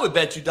 I would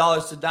bet you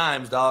dollars to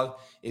dimes, dog,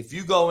 if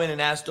you go in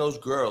and ask those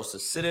girls to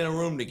sit in a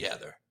room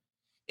together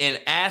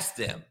and ask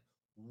them,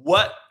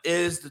 what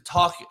is the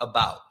talk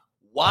about?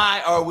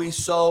 Why are we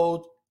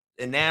so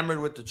enamored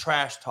with the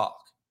trash talk?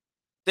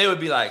 They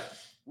would be like,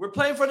 we're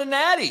playing for the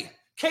Natty.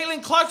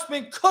 Caitlin Clark's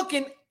been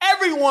cooking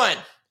everyone.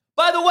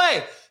 By the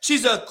way,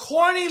 she's a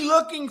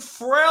corny-looking,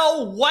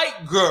 frail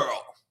white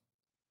girl.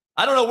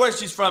 I don't know where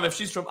she's from, if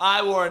she's from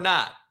Iowa or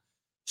not.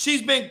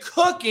 She's been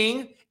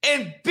cooking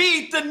and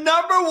beat the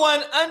number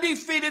 1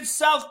 undefeated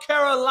South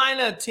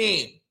Carolina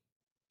team,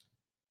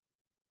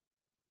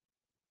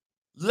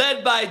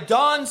 led by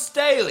Dawn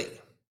Staley,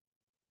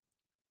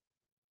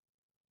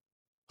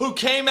 who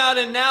came out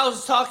and now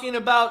is talking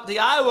about the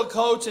Iowa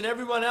coach and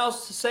everyone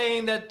else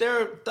saying that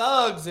they're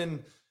thugs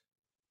and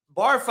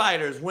bar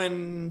fighters,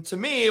 when to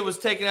me it was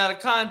taken out of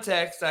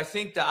context. I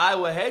think the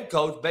Iowa head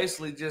coach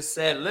basically just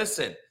said,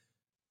 listen,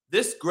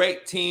 this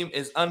great team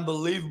is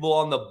unbelievable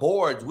on the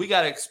boards. We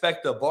got to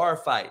expect a bar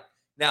fight.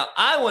 Now,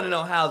 I want to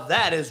know how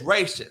that is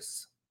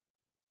racist.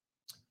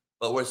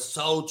 But we're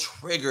so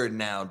triggered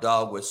now,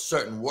 dog, with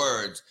certain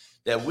words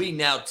that we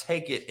now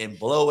take it and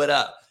blow it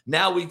up.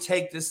 Now we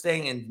take this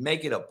thing and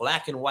make it a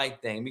black and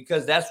white thing,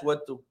 because that's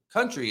what the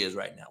country is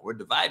right now. We're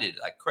divided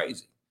like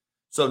crazy.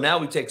 So now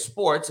we take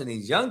sports and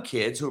these young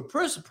kids who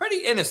are pretty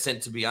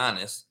innocent, to be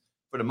honest,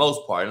 for the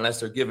most part, unless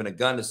they're giving a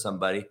gun to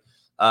somebody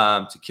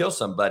to kill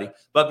somebody.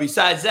 But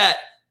besides that,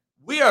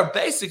 we are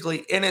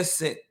basically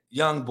innocent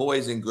young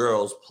boys and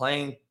girls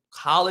playing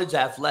college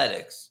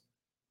athletics,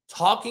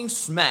 talking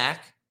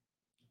smack,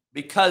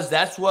 because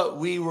that's what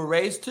we were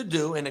raised to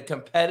do in a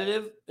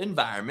competitive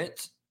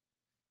environment.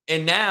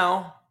 And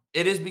now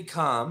it has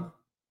become,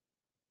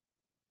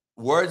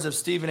 words of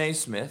Stephen A.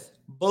 Smith,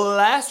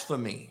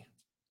 blasphemy.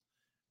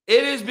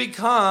 It has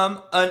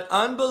become an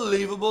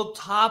unbelievable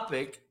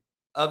topic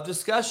of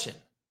discussion.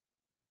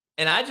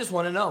 And I just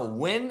want to know,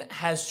 when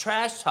has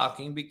trash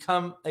talking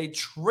become a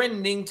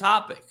trending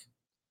topic?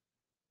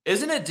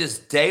 Isn't it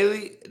just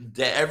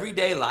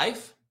everyday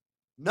life?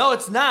 No,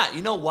 it's not.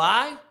 You know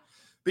why?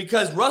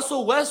 Because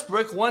Russell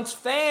Westbrook wants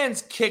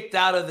fans kicked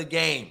out of the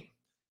game.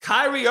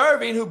 Kyrie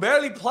Irving, who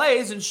barely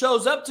plays and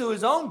shows up to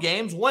his own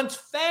games, wants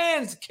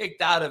fans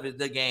kicked out of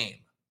the game.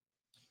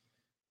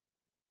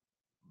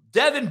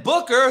 Devin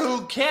Booker,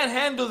 who can't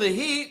handle the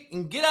heat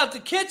and get out the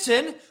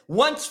kitchen,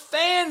 wants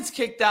fans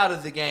kicked out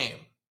of the game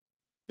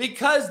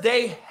because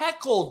they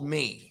heckled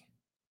me.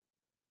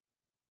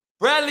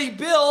 Bradley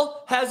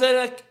Beal has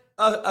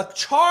a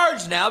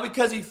charge now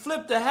because he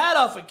flipped the hat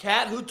off a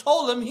cat who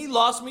told him he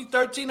lost me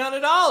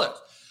 $1,300.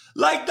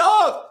 Like,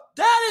 dog,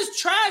 that is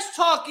trash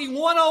talking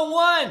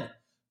 101.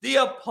 The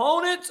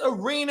opponent's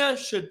arena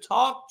should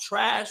talk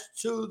trash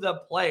to the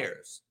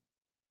players.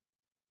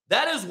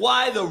 That is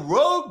why the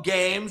road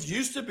games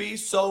used to be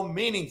so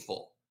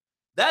meaningful.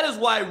 That is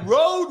why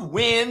road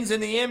wins in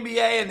the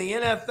NBA and the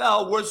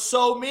NFL were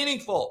so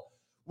meaningful.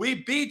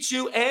 We beat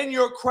you and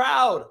your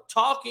crowd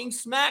talking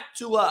smack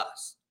to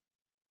us.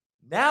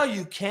 Now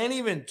you can't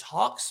even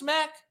talk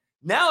smack?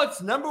 Now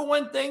it's number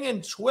 1 thing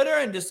in Twitter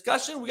and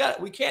discussion.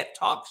 We can't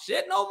talk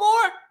shit no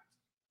more?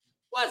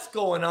 What's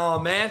going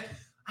on, man?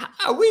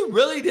 Are we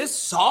really this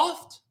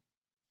soft?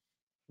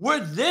 We're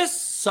this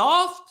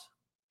soft?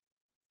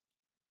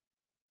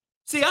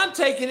 See, I'm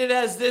taking it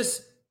as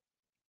this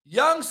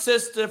young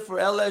sister for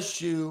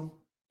LSU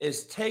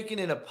is taking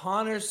it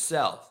upon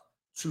herself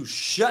to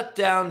shut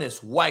down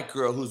this white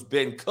girl who's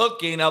been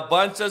cooking a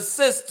bunch of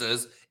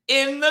sisters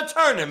in the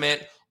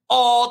tournament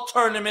all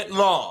tournament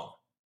long.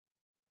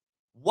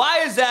 Why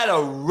is that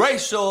a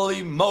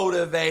racially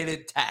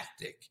motivated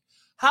tactic?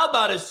 How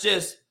about it's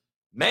just,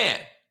 man,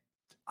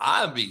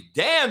 I'd be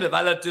damned if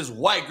I let this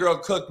white girl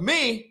cook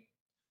me.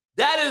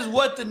 That is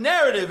what the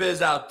narrative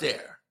is out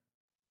there.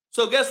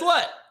 So guess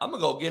what? I'm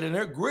going to go get in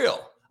her grill.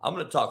 I'm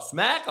going to talk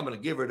smack. I'm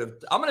going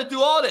to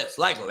do all this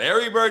like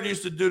Larry Bird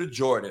used to do to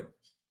Jordan.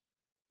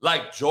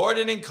 Like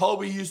Jordan and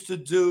Kobe used to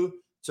do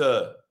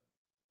to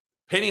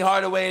Penny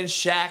Hardaway and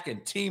Shaq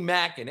and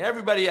T-Mac and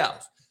everybody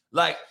else.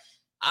 Like,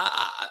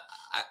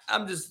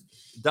 I'm just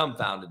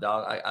dumbfounded,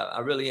 dog. I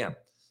really am.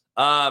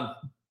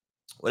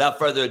 Without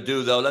further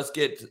ado, though, let's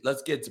get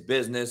to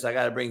business. I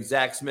got to bring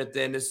Zach Smith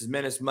in. This is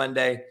Menace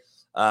Monday.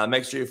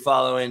 Make sure you're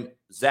following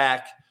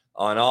Zach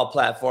on all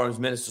platforms,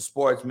 Menace to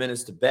Sports,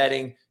 Menace to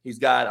Betting. He's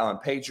got on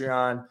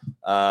Patreon.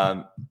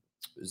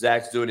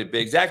 Zach's doing it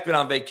big. Zach's been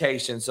on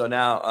vacation, so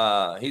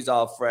now he's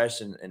all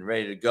fresh and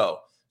ready to go.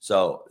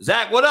 So,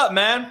 Zach, what up,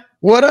 man?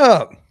 What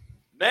up?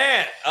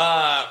 Man,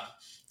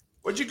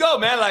 Where'd you go,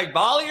 man? Like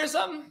Bali or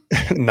something?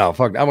 No,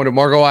 fuck. I went to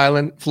Margot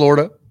Island,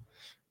 Florida.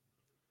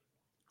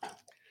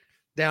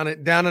 Down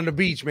on the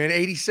beach, man.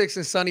 86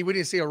 and sunny. We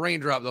didn't see a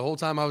raindrop the whole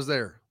time I was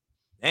there.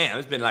 Damn,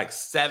 it's been like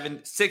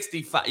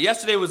 65.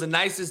 Yesterday was the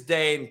nicest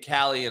day in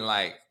Cali in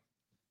like,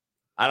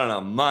 I don't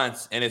know,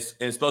 months, and it's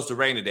supposed to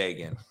rain today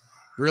again.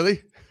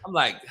 Really? I'm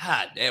like,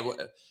 God damn.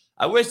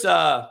 I wish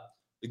the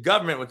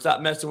government would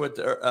stop messing with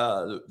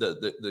the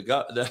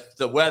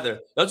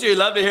weather. Don't you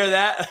love to hear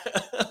that?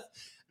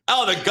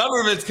 Oh, the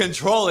government's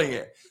controlling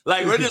it.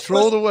 Like we're just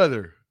control the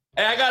weather.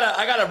 Hey, I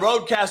got a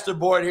roadcaster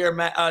board here,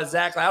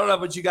 Zach. I don't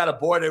know if you got a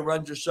board that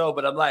runs your show,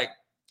 but I'm like,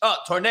 oh,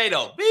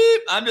 tornado,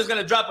 beep. I'm just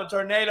gonna drop a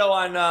tornado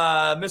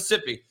on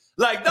Mississippi.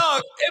 Like,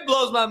 dog, it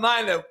blows my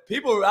mind that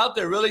people are out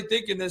there really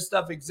thinking this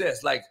stuff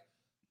exists. Like,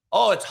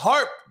 oh, it's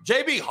HARP.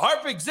 JB,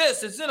 HARP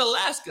exists. It's in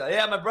Alaska.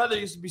 Yeah, my brother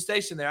used to be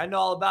stationed there. I know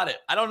all about it.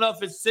 I don't know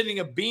if it's sending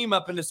a beam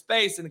up into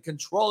space and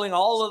controlling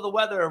all of the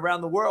weather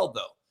around the world,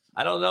 though.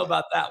 I don't know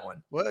about that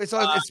one. Well,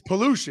 it's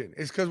pollution.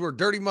 It's because we're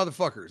dirty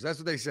motherfuckers. That's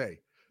what they say.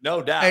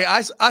 No doubt. Hey,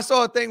 I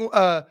saw a thing.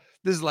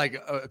 This is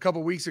like a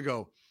couple weeks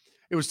ago.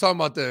 It was talking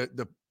about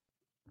the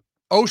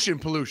ocean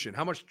pollution.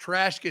 How much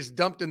trash gets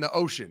dumped in the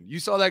ocean? You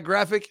saw that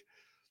graphic?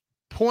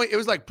 It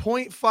was like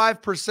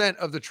 0.5%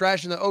 of the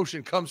trash in the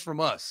ocean comes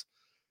from us.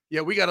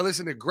 Yeah, we got to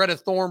listen to Greta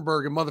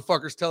Thunberg and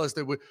motherfuckers tell us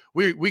that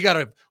we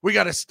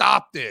gotta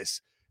stop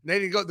this. And they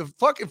didn't go. The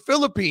fucking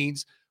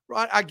Philippines.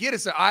 Right, I get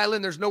it's an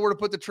island. There's nowhere to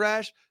put the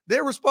trash.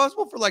 They're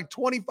responsible for like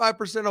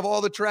 25% of all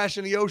the trash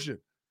in the ocean.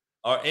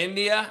 Or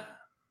India?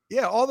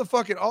 Yeah, all the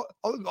fucking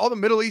all the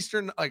Middle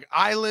Eastern like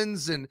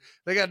islands, and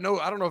they got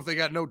I don't know if they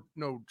got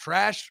no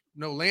trash,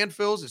 no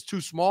landfills. It's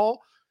too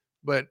small.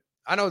 But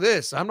I know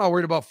this. I'm not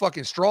worried about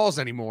fucking straws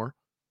anymore.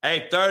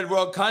 Hey, third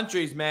world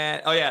countries,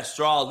 man. Oh yeah,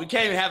 straws. We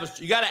can't even have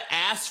you got to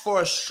ask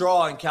for a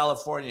straw in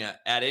California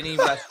at any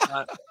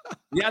restaurant.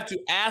 You have to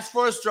ask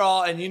for a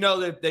straw, and you know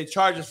that they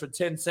charge us for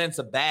 10 cents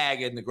a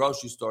bag in the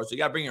grocery store. So you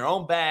got to bring your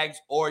own bags,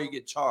 or you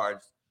get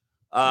charged.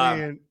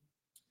 Man,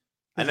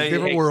 I know a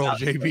different world,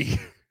 JB.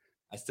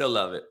 I still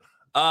love it.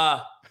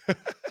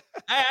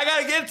 Hey, I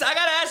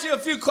gotta ask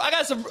you I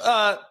got some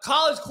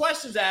college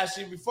questions to ask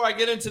you before I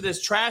get into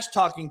this trash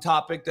talking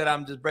topic that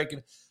I'm just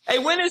breaking. Hey,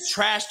 when has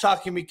trash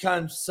talking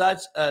become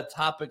such a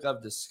topic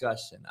of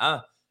discussion?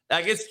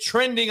 Like it's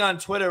trending on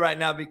Twitter right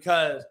now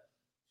because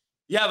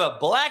you have a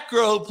black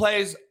girl who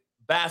plays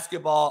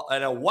basketball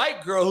and a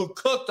white girl who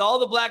cooked all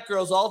the black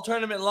girls all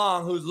tournament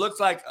long, who looks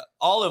like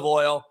olive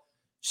oil.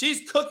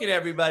 She's cooking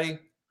everybody.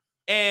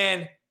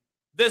 And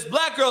this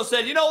black girl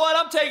said, you know what?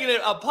 I'm taking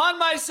it upon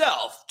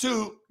myself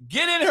to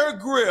get in her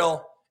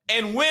grill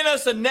and win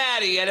us a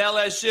natty at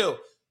LSU.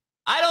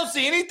 I don't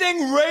see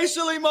anything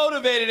racially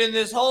motivated in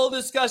this whole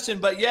discussion,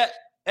 but yet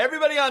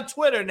everybody on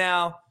Twitter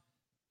now,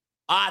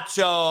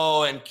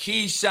 Acho and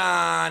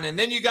Keyshawn, and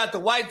then you got the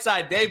white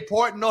side, Dave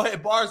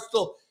Portnoy,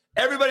 Barstool.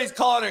 Everybody's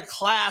calling her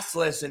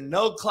classless and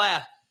no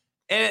class.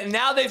 And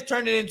now they've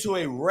turned it into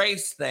a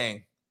race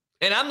thing.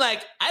 And I'm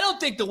like, I don't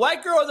think the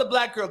white girl or the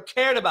black girl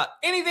cared about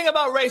anything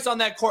about race on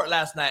that court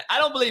last night. I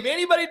don't believe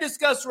anybody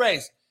discussed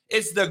race.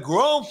 It's the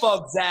grown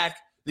folks, Zach,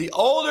 the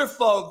older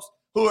folks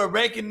who are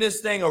making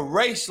this thing a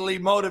racially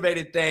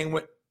motivated thing.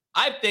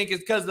 I think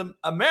it's because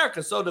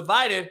America's so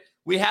divided,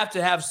 we have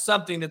to have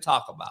something to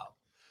talk about.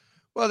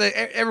 Well,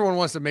 everyone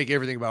wants to make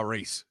everything about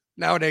race.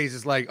 Nowadays,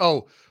 it's like,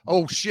 oh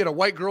shit, a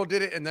white girl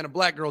did it and then a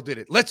black girl did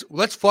it.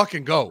 Let's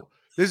fucking go.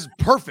 This is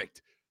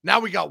perfect. Now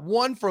we got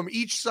one from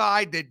each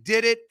side that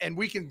did it, and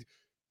we can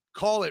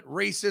call it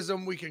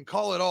racism. We can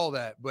call it all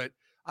that. But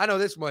I know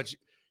this much.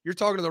 You're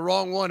talking to the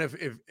wrong one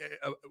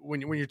when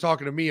you're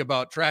talking to me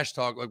about trash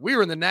talk. Like, we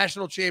were in the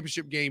national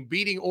championship game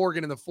beating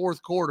Oregon in the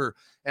fourth quarter,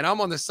 and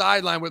I'm on the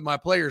sideline with my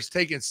players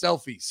taking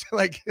selfies.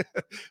 Like,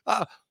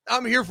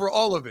 I'm here for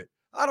all of it.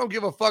 I don't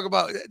give a fuck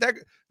about that.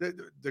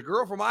 The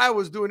girl from Iowa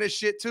was doing this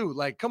shit too.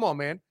 Like, come on,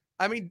 man.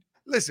 I mean,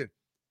 listen,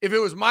 if it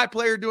was my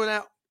player doing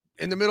that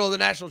in the middle of the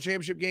national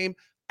championship game,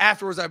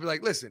 afterwards, I'd be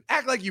like, listen,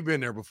 act like you've been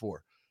there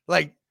before.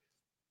 Like,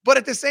 but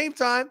at the same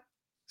time,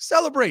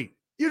 celebrate.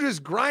 You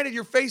just grinded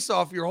your face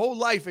off your whole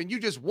life and you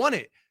just won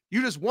it.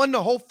 You just won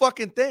the whole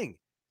fucking thing.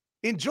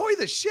 Enjoy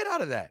the shit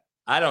out of that.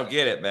 I don't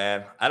get it,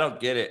 man. I don't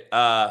get it.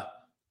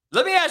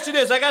 Let me ask you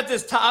this. I got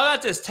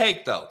this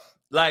take, though.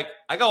 Like,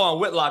 I go on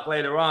Whitlock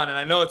later on, and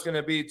I know it's going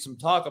to be some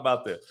talk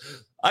about this.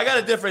 I got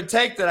a different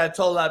take that I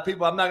told a lot of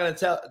people. I'm not going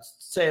to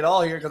say it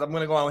all here because I'm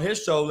going to go on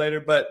his show later,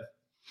 but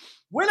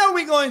when are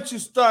we going to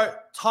start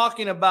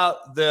talking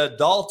about the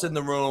adults in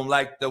the room,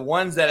 like the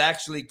ones that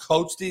actually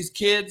coach these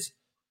kids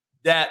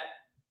that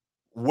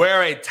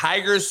wear a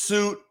tiger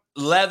suit,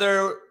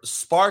 leather,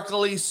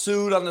 sparkly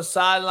suit on the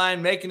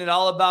sideline, making it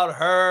all about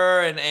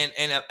her,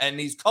 and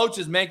these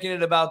coaches making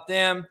it about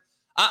them?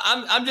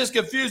 I'm just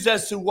confused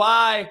as to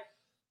why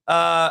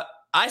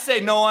I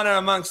say no honor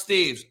amongst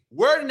thieves.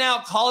 We're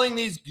now calling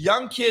these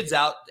young kids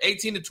out,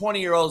 18 to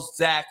 20-year-olds,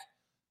 Zach,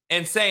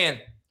 and saying,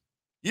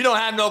 you don't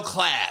have no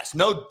class,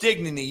 no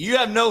dignity. You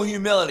have no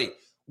humility.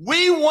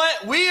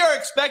 We are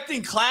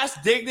expecting class,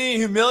 dignity,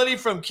 and humility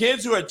from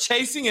kids who are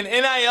chasing an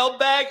NIL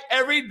bag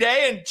every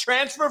day and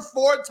transfer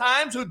 4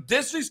 times, who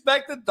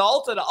disrespect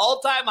adults at an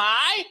all-time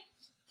high?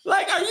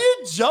 Like, are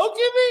you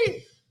joking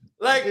me?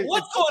 Like,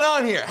 what's going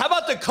on here? How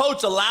about the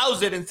coach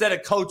allows it instead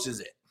of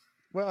coaches it?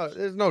 Well,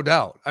 there's no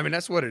doubt. I mean,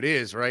 that's what it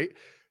is, right?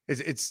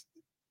 That's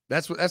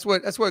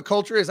what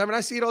culture is. I mean,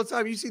 I see it all the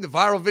time. You see the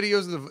viral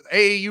videos of the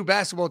AAU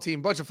basketball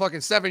team, bunch of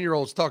fucking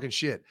 7-year-olds talking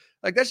shit.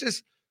 Like, that's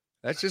just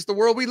the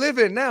world we live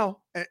in now.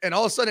 And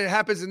all of a sudden it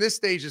happens in this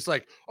stage. It's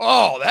like,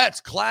 oh,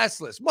 that's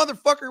classless.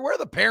 Motherfucker, where are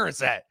the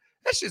parents at?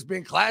 That's just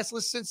been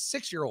classless since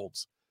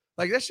 6-year-olds.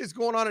 Like, that's just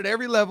going on at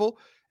every level.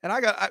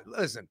 And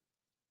listen,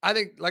 I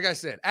think, like I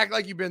said, act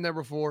like you've been there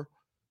before.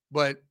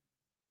 But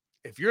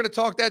if you're going to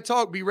talk that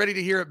talk, be ready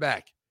to hear it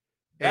back.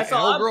 That's and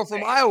all. Old girl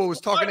from Iowa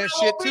was talking that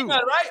shit too.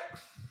 Right?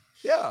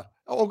 Yeah.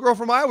 Old girl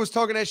from Iowa was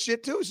talking that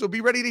shit too. So be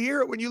ready to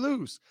hear it when you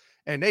lose.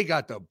 And they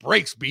got the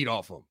brakes beat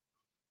off them.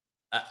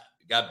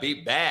 Got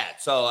beat bad.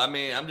 So, I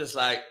mean, I'm just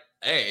like,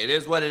 hey, it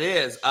is what it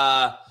is.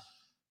 I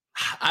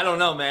don't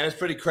know, man. It's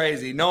pretty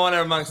crazy. No one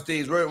amongst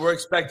these. We're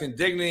expecting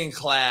dignity and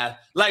class.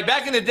 Like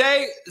back in the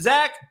day,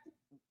 Zach,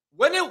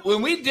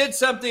 when we did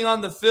something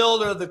on the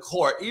field or the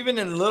court, even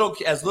as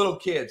little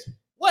kids,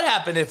 what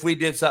happened if we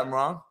did something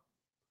wrong?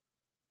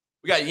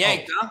 We got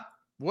yanked, huh?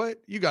 What?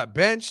 You got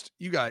benched?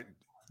 You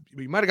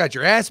might have got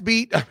your ass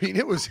beat. I mean,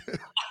 it was.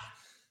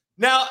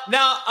 Now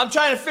I'm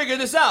trying to figure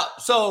this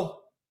out. So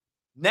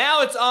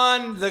now it's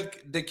on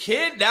the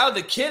kid. Now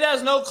the kid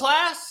has no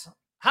class.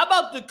 How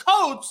about the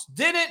coach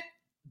didn't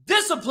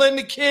discipline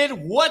the kid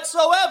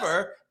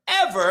whatsoever,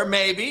 ever,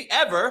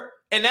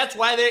 and that's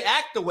why they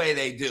act the way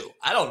they do.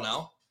 I don't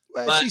know.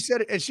 Well, she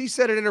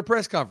said it in her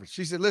press conference.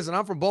 She said, "Listen,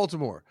 I'm from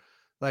Baltimore.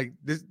 Like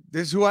this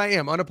is who I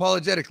am,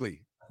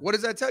 unapologetically." What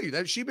does that tell you?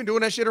 That she's been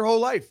doing that shit her whole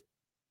life.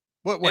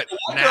 What?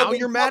 Now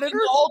you're mad at her?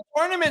 The whole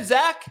tournament,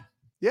 Zach.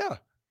 Yeah.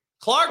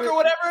 Clark or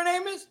whatever her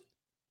name is.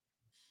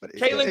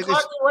 Caitlin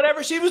Clark or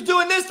whatever. She was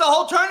doing this the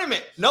whole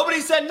tournament.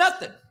 Nobody said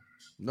nothing.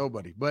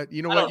 Nobody. But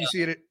you know what? You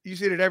see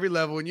it at every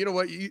level. And you know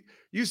what?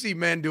 You see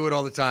men do it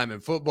all the time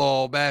in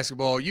football,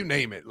 basketball, you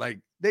name it. Like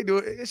they do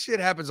it. This shit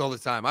happens all the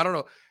time. I don't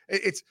know.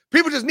 It's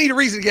people just need a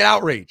reason to get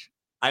outraged.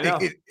 I know.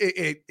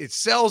 It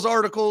sells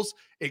articles.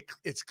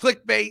 It's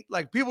clickbait.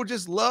 Like people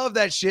just love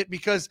that shit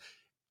because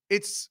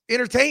it's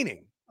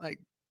entertaining. Like,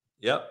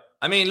 yep.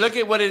 I mean, look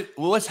at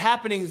what's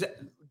happening.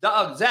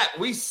 Zach,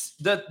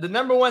 the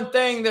number one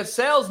thing that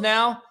sells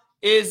now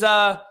is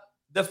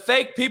the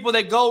fake people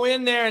that go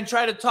in there and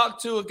try to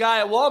talk to a guy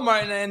at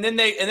Walmart, and then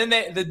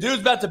the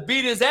dude's about to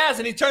beat his ass,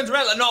 and he turns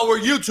around like, "No, we're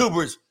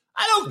YouTubers.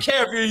 I don't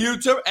care if you're a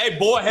YouTuber. Hey,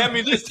 boy, hand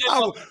me this.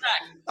 I'll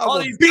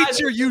beat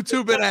your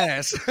YouTubing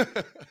ass."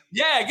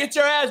 Yeah, get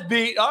your ass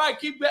beat. All right,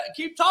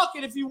 keep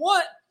talking if you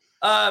want.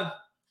 I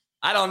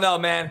don't know,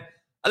 man.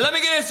 Let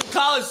me get into some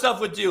college stuff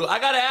with you. I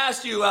got to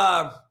ask you,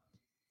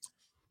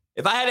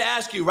 if I had to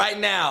ask you right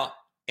now,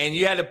 and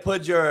you had to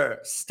put your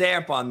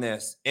stamp on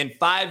this, in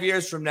 5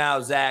 years from now,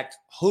 Zach,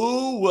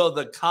 who will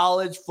the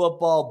college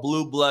football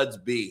blue bloods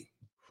be?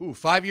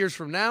 5 years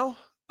from now?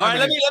 All right,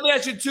 let me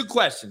ask you 2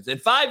 questions. In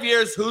 5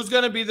 years, who's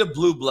going to be the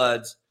blue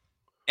bloods?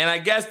 And I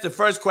guess the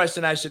first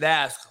question I should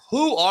ask,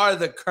 who are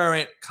the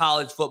current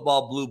college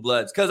football blue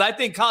bloods? Because I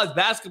think college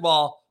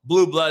basketball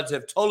blue bloods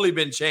have totally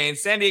been changed.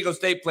 San Diego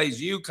State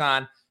plays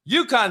UConn.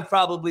 UConn's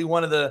probably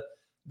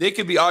they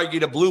could be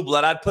argued a blue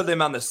blood. I'd put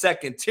them on the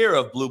second tier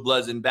of blue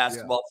bloods in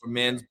basketball for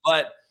men's.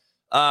 But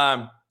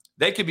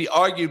they could be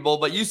arguable.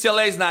 But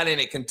UCLA's not in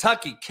it.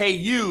 Kentucky,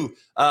 KU,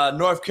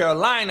 North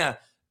Carolina,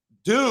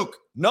 Duke.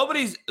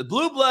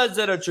 Blue bloods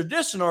that are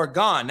traditional are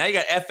gone. Now you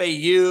got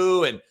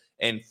FAU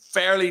and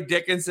Fairleigh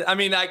Dickinson. I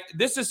mean, like,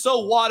 this is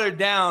so watered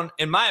down,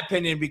 in my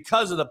opinion,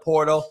 because of the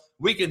portal.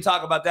 We can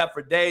talk about that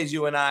for days,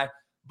 you and I.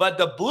 But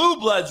the blue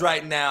bloods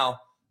right now,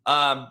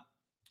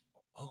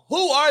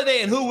 who are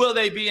they and who will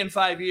they be in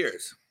 5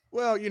 years?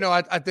 Well,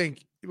 I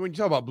think when you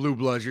talk about blue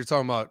bloods, you're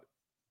talking about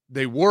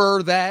they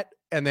were that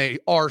and they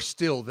are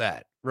still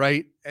that,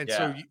 right? And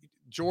so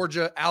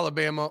Georgia,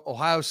 Alabama,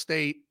 Ohio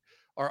State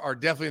are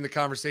definitely in the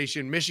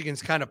conversation.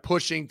 Michigan's kind of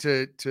pushing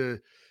to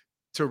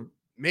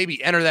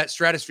maybe enter that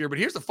stratosphere. But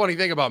here's the funny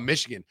thing about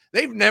Michigan.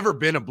 They've never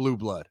been a blue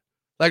blood.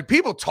 Like,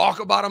 people talk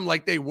about them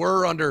like they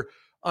were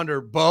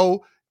under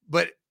Bo,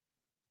 but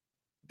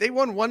they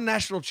won one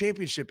national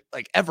championship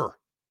like ever.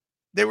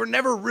 They were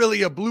never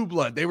really a blue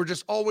blood. They were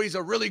just always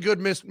a really good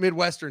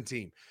Midwestern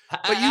team.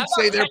 But you'd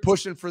say they're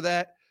pushing for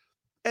that.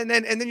 And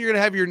then you're going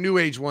to have your new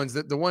age ones,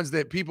 the ones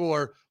that people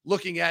are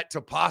looking at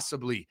to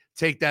possibly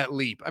take that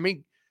leap. I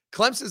mean,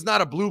 Clemson's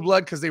not a blue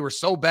blood because they were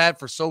so bad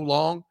for so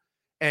long,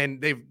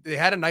 and they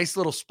had a nice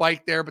little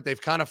spike there, but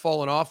they've kind of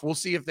fallen off. We'll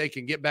see if they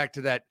can get back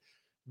to that,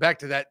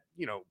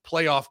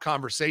 playoff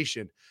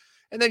conversation.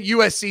 And then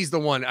USC's the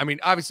one. I mean,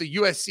 obviously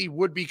USC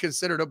would be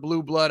considered a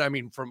blue blood. I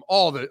mean, from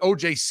all the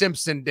O.J.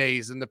 Simpson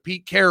days and the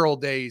Pete Carroll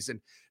days. And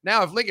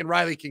now if Lincoln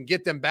Riley can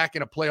get them back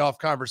in a playoff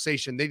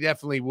conversation, they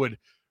definitely would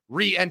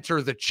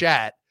re-enter the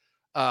chat.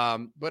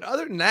 But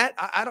other than that,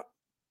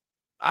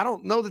 I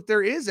don't know that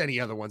there is any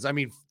other ones. I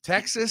mean,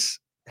 Texas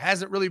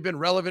hasn't really been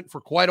relevant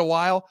for quite a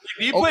while.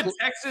 Do you put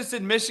Texas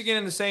and Michigan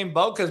in the same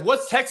boat? Because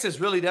what's Texas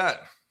really done?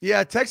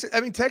 Yeah, Texas.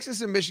 I mean,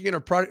 Texas and Michigan are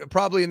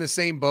probably in the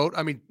same boat.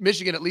 I mean,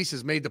 Michigan at least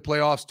has made the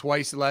playoffs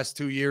twice the last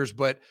 2 years,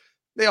 but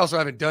they also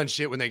haven't done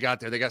shit when they got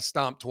there. They got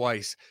stomped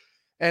twice.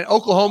 And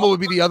Oklahoma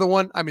would be the other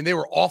one. I mean, they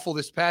were awful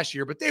this past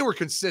year, but they were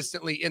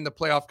consistently in the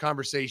playoff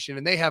conversation,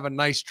 and they have a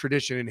nice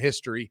tradition in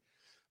history.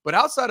 But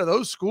outside of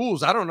those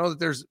schools, I don't know that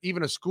there's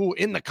even a school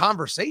in the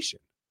conversation.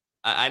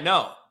 I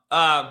know.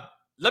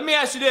 Let me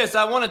ask you this.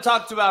 I want to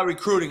talk about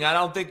recruiting. I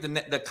don't think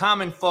the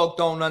common folk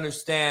don't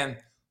understand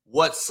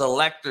what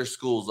selector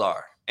schools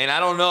are. And I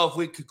don't know if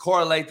we could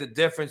correlate the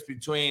difference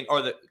between,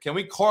 can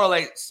we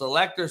correlate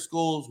selector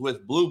schools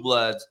with blue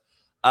bloods?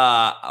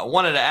 I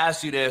wanted to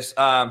ask you this.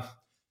 I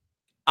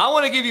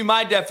want to give you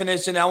my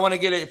definition. I want to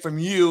get it from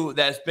you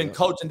that's been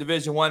coaching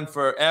Division I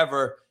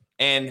forever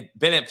and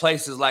been at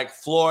places like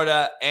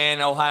Florida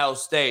and Ohio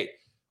State.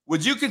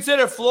 Would you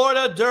consider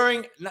Florida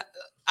during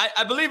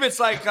I believe it's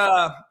like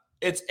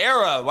it's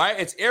era, right?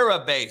 It's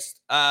era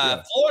based.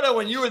 Florida,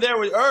 when you were there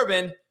with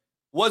Urban,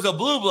 was a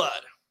blue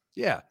blood.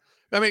 Yeah.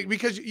 I mean,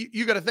 because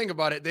you got to think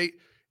about it.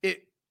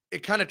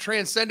 It kind of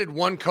transcended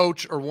one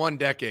coach or one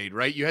decade,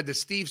 right? You had the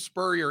Steve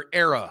Spurrier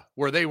era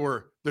where they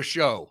were the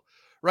show,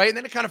 right? And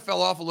then it kind of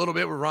fell off a little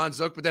bit with Ron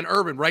Zook, but then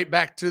Urban right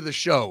back to the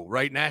show,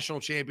 right? National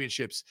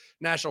championships,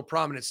 national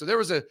prominence. So there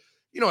was a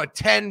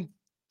 10,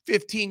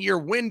 15-year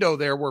window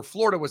there where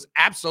Florida was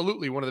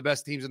absolutely one of the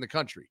best teams in the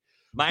country.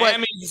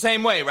 Miami's the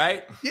same way,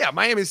 right? Yeah,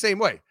 Miami's the same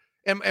way.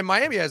 And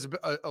Miami has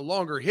a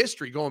longer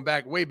history going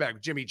way back,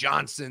 Jimmy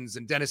Johnson's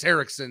and Dennis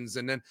Erickson's,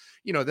 and then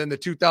the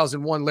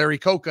 2001 Larry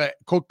Coker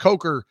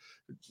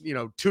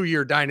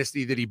 2-year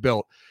dynasty that he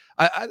built.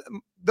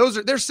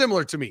 They're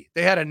similar to me.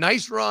 They had a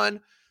nice run,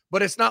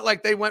 but it's not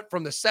like they went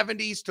from the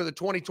 70s to the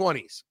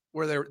 2020s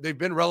where they've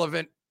been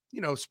relevant,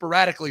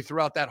 sporadically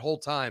throughout that whole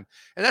time.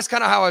 And that's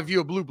kind of how I view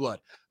a blue blood.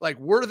 Like,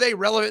 were they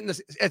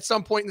relevant at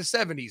some point in the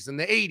 70s and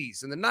the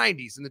 80s and the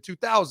 90s and the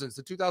 2000s,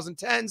 the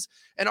 2010s?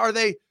 And are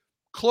they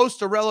close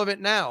to relevant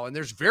now? And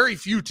there's very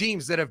few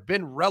teams that have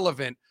been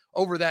relevant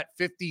over that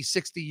 50,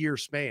 60-year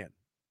span.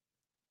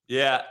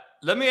 Yeah.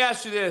 Let me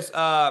ask you this.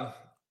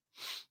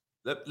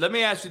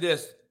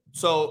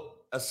 So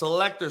a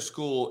selector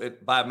school,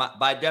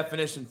 by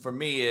definition for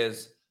me,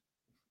 is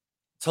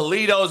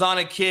Toledo's on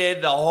a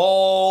kid the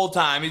whole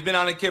time. He's been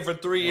on a kid for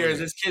 3 years.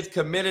 This kid's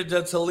committed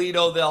to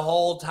Toledo the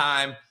whole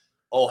time.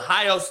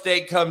 Ohio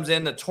State comes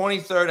in the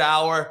 23rd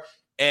hour,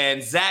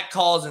 and Zach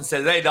calls and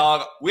says, "Hey,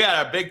 dog, we had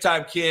our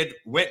big-time kid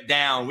went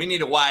down. We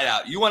need a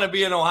wideout. You want to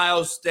be in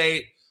Ohio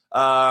State,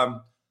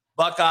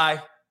 Buckeye?"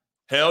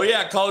 Hell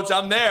yeah, coach,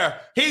 I'm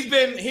there. He's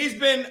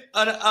been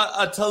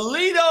a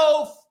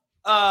Toledo.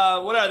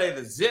 What are they?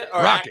 The Zip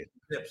or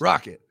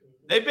Rocket.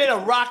 They've been a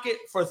Rocket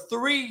for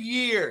 3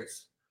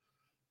 years.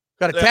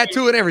 Got a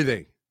tattoo and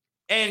everything.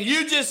 And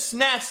you just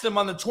snatched them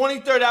on the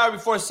 23rd hour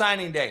before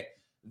signing day.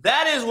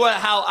 That is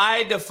how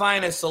I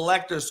define a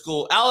selector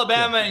school.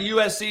 Alabama and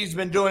USC's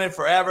been doing it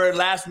forever.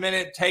 Last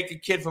minute, take a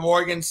kid from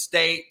Oregon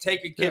State,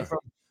 take a kid from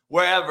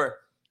wherever.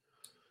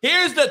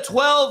 Here's the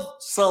 12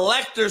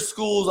 selector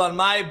schools on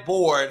my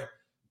board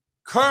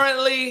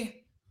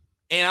currently,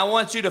 and I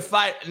want you to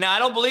fight. Now, I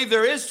don't believe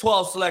there is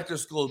 12 selector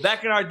schools.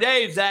 Back in our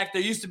day, Zach,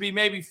 there used to be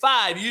maybe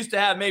 5. You used to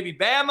have maybe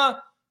Bama,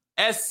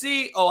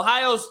 SC,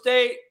 Ohio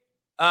State,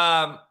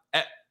 for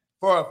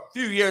a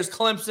few years,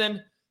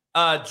 Clemson,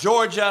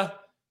 Georgia,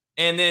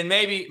 and then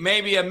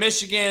maybe a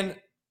Michigan,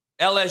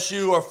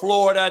 LSU, or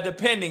Florida,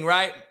 depending,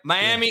 right?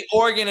 Miami,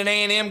 Oregon, and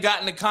A&M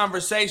got in the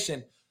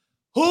conversation.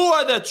 Who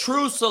are the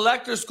true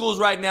selector schools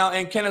right now,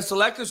 and can a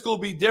selector school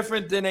be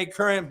different than a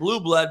current blue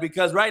blood?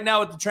 Because right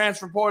now with the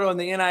transfer portal and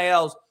the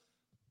NILs,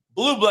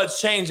 blue bloods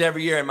change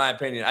every year, in my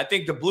opinion. I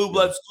think the blue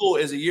blood school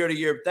is a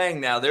year-to-year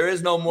thing now. There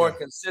is no more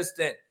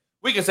consistent.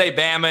 We can say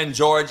Bama and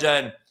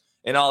Georgia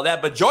and all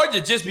that, but Georgia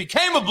just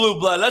became a blue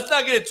blood. Let's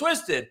not get it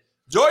twisted.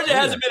 Georgia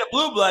hasn't been a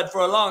blue blood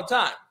for a long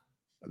time.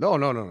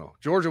 No.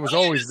 Georgia was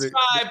always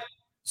describe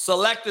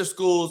selector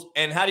schools,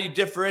 and how do you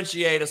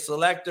differentiate a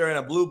selector and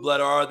a blue blood,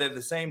 or are they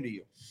the same to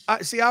you? I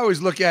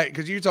always look at,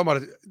 because you're talking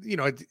about,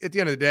 at the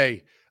end of the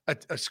day,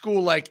 a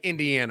school like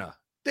Indiana,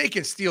 they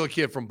can steal a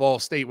kid from Ball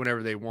State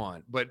whenever they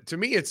want. But to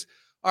me, it's,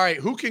 all right,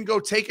 who can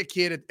go take a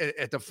kid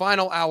at the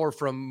final hour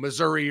from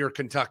Missouri or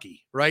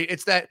Kentucky, right?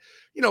 It's that,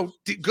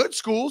 good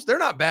schools, they're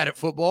not bad at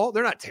football.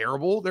 They're not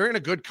terrible. They're in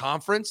a good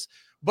conference.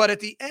 But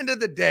at the end of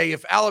the day,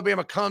 if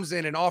Alabama comes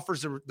in and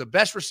offers the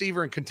best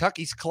receiver in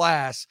Kentucky's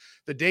class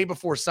the day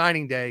before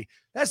signing day,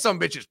 that some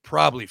bitch is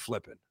probably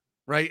flipping,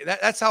 right?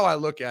 That's how I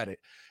look at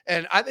it.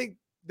 And I think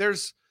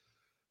there's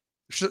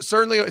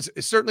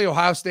certainly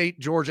Ohio State,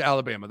 Georgia,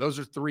 Alabama. Those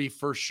are 3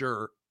 for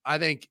sure. I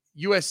think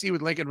USC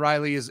with Lincoln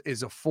Riley is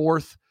a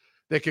 4th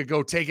that could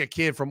go take a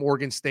kid from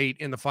Oregon State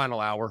in the final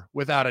hour,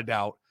 without a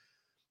doubt.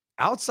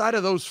 Outside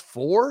of those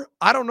 4,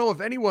 I don't know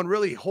if anyone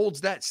really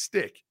holds that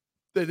stick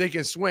that they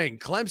can swing.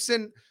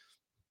 Clemson,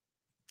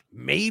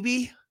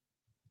 maybe.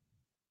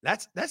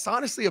 That's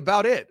honestly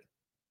about it.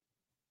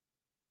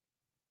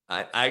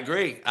 I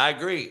agree. I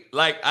agree.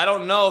 Like, I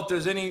don't know if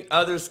there's any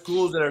other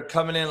schools that are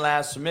coming in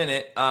last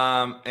minute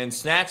and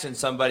snatching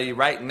somebody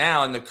right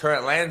now in the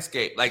current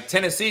landscape. Like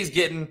Tennessee's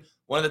getting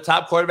one of the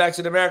top quarterbacks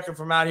in America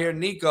from out here,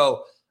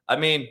 Nico. I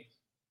mean,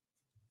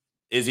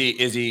 is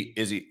he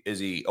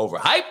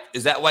overhyped?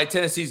 Is that why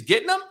Tennessee's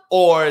getting him?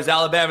 Or is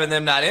Alabama and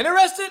them not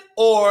interested?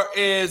 Or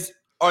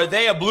are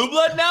they a blue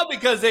blood now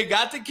because they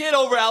got the kid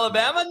over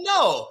Alabama?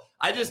 No.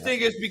 I just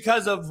think it's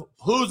because of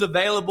who's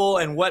available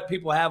and what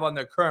people have on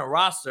their current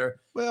roster.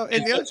 Well,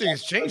 and the other thing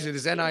that's changed it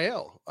is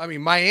NIL. I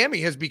mean,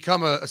 Miami has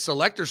become a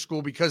selector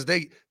school because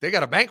they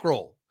got a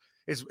bankroll.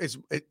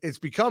 It's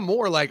become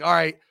more like, all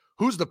right,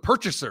 who's the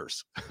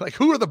purchasers? Like,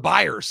 who are the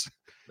buyers?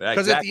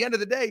 Because at the end of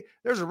the day,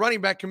 there's a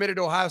running back committed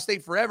to Ohio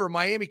State forever.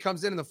 Miami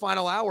comes in the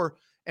final hour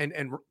and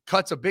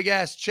cuts a big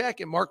ass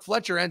check, and Mark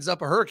Fletcher ends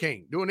up a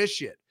hurricane doing this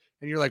shit.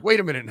 And you're like, wait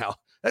a minute now.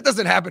 That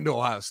doesn't happen to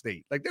Ohio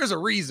State. Like, there's a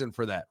reason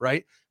for that,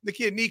 right? The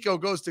kid Nico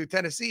goes to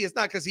Tennessee. It's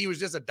not because he was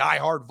just a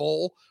diehard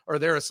Vol or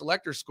they're a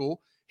selector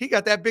school. He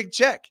got that big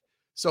check.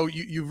 So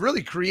you've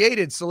really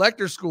created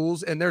selector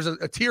schools, and there's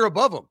a tier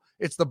above them.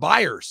 It's the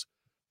buyers,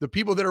 the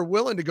people that are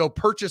willing to go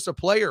purchase a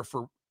player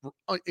for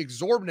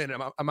exorbitant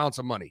amounts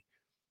of money.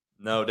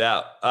 No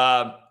doubt.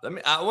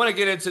 I want to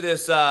get into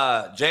this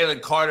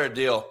Jalen Carter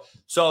deal.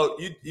 So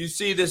you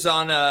see this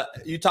on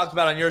you talked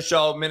about on your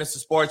show, Minister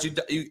Sports.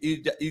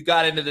 You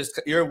got into this.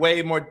 You're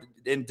way more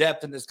in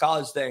depth in this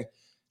college thing.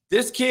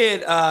 This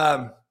kid.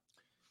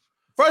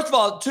 First of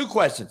all, two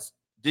questions.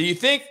 Do you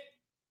think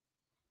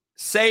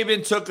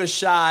Saban took a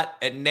shot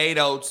at Nate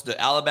Oates, the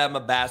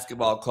Alabama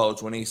basketball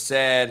coach, when he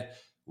said,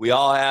 "We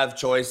all have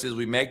choices.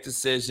 We make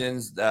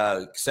decisions,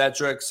 et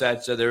cetera, et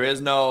cetera. There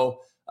is no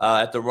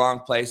at the wrong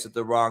place at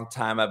the wrong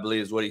time," I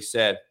believe is what he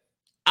said.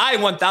 I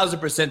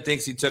 1,000%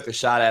 thinks he took a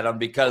shot at him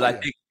because I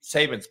think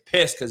Saban's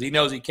pissed because he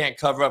knows he can't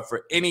cover up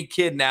for any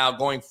kid now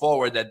going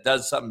forward that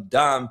does something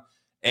dumb.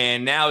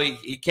 And now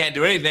he can't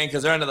do anything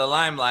because they're under the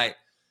limelight.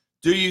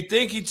 Do you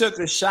think he took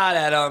a shot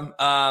at him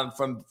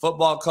from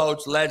football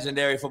coach,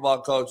 legendary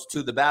football coach,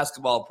 to the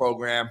basketball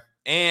program?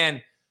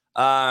 And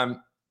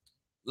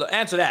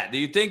answer that. Do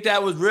you think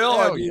that was real?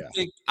 Or do you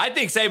think – I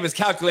think Saban's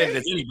calculated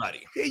as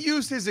anybody. He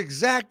used his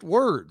exact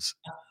words.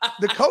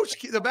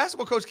 The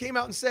basketball coach came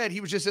out and said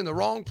he was just in the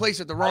wrong place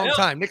at the wrong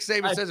time. Nick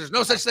Saban says there's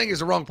no such thing as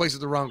the wrong place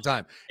at the wrong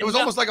time. It was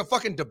almost like a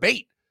fucking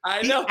debate.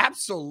 He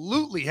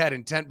absolutely had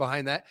intent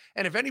behind that.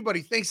 And if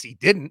anybody thinks he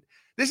didn't,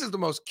 this is the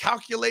most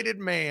calculated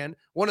man,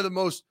 one of the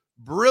most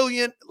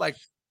brilliant, like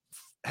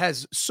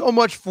has so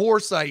much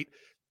foresight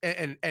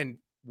and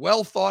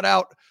well thought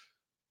out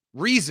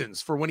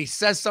reasons for when he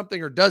says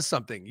something or does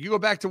something. You go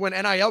back to when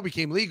NIL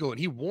became legal and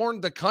he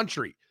warned the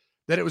country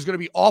that it was going to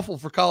be awful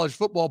for college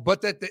football,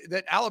 but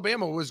that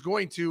Alabama was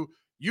going to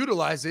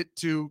utilize it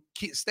to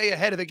stay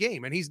ahead of the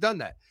game. And he's done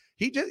that.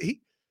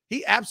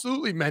 He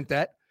absolutely meant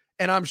that.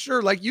 And I'm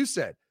sure, like you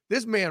said,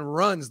 this man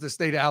runs the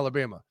state of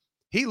Alabama.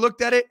 He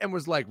looked at it and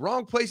was like,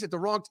 wrong place at the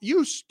wrong,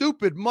 you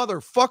stupid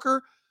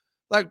motherfucker.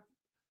 Like,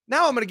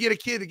 now I'm going to get a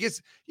kid that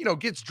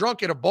gets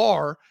drunk at a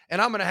bar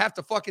and I'm going to have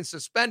to fucking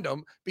suspend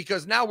him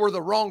because now we're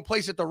the wrong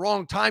place at the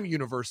wrong time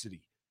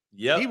university.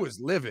 Yeah. He was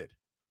livid.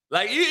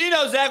 Like, you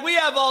know, Zach,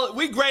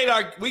 we grade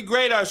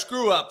our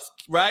screw ups,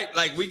 right?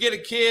 Like we get a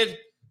kid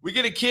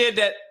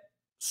that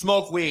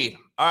smoked weed.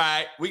 All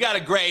right. We got a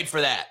grade for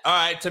that. All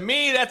right. To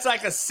me, that's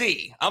like a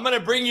C. I'm going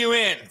to bring you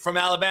in from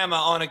Alabama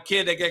on a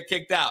kid that got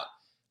kicked out.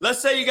 Let's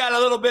say you got a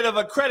little bit of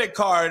a credit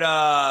card.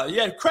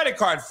 You had credit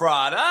card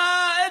fraud.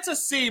 It's a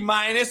C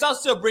minus. I'll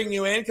still bring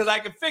you in because I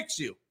can fix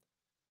you.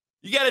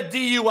 You got a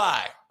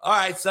DUI. All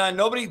right, son.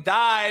 Nobody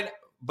died,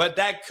 but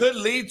that could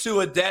lead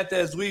to a death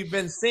as we've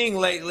been seeing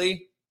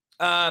lately.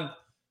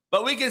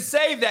 But we can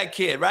save that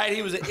kid, right?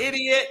 He was an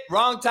idiot,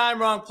 wrong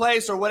time, wrong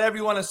place, or whatever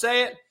you want to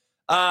say it.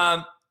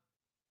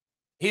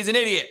 He's an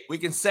idiot. We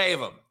can save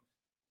him.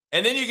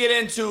 And then you get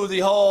into the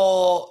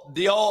whole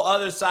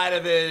other side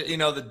of it, you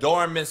know, the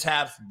dorm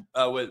mishaps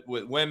with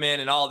women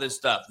and all this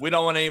stuff. We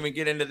don't want to even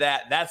get into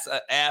that. That's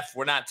an F.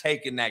 We're not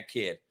taking that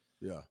kid.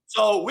 Yeah.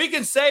 So we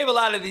can save a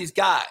lot of these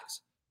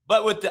guys.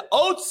 But with the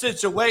Oates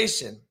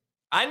situation,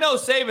 I know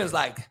Saban's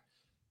like,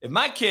 if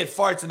my kid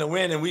farts in the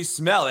wind and we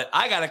smell it,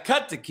 I got to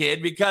cut the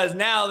kid because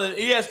now the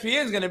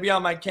ESPN is going to be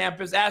on my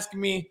campus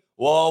asking me,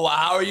 well,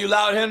 how are you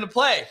allowing him to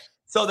play?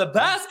 So the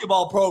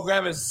basketball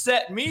program has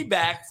set me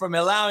back from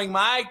allowing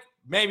my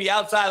maybe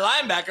outside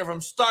linebacker from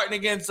starting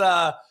against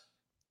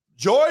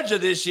Georgia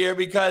this year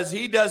because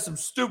he does some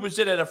stupid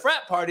shit at a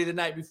frat party the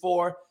night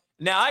before.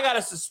 Now I got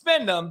to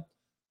suspend him,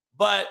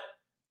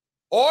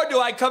 or do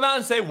I come out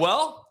and say,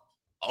 well,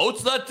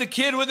 Oates let the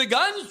kid with the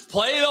guns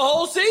play the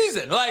whole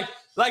season? Like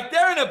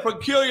they're in a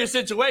peculiar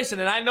situation,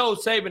 and I know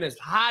Saban is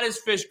hot as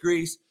fish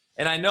grease,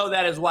 and I know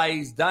that is why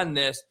he's done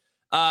this.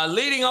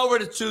 Leading over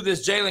to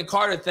this Jalen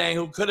Carter thing,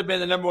 who could have been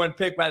the number one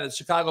pick by the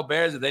Chicago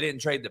Bears if they didn't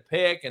trade the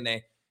pick, and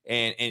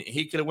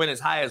he could have went as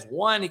high as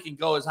 1. He can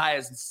go as high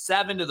as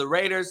 7 to the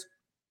Raiders.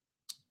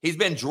 He's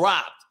been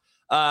dropped.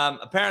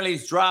 Apparently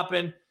he's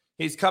dropping.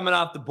 He's coming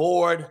off the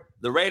board.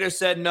 The Raiders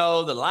said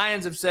no. The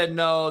Lions have said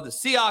no. The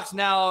Seahawks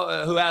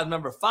now, who have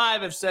number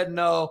 5, have said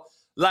no.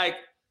 Like,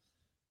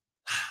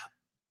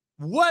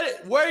 what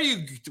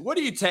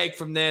do you take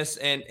from this?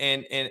 And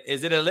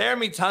is it a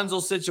Laramie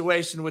Tunsil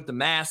situation with the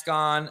mask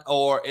on,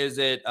 or is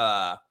it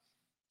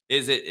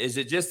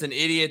just an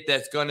idiot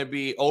that's going to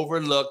be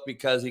overlooked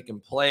because he can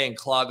play and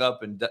clog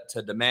up and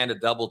to demand a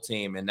double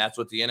team? And that's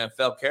what the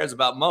NFL cares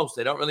about most.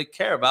 They don't really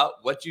care about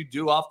what you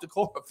do off the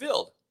court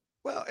field.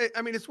 Well,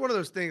 I mean, it's one of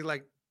those things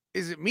like,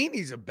 does it mean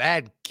he's a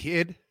bad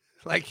kid?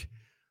 Like,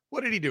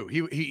 what did he do?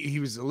 He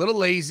was a little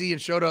lazy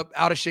and showed up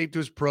out of shape to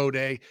his pro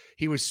day.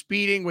 He was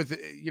speeding with,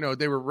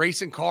 they were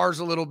racing cars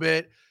a little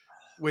bit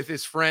with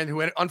his friend who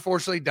had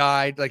unfortunately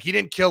died. Like, he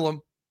didn't kill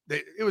him.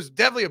 It was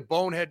definitely a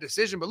bonehead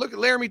decision. But look at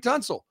Laramie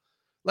Tunsil.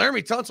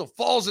 Laramie Tunsil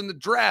falls in the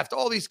draft.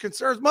 All these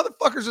concerns.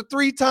 Motherfucker's a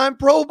 3-time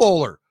Pro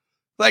Bowler.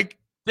 Like,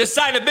 just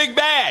signed a big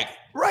bag.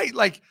 Right.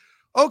 Like,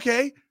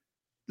 okay,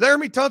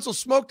 Laramie Tunsil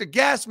smoked a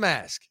gas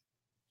mask.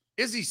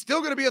 Is he still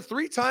going to be a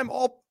 3-time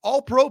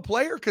all-pro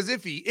player? Because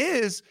if he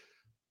is,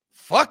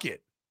 fuck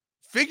it.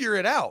 Figure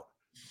it out.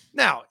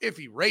 Now, if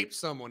he raped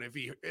someone, if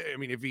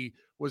he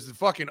was the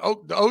fucking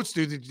the Oates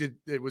dude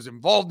that was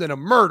involved in a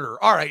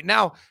murder, all right,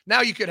 now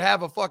you could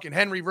have a fucking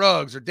Henry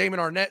Ruggs or Damon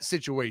Arnett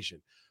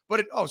situation.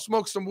 But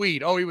smoke some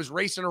weed. Oh, he was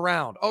racing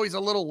around. Oh, he's a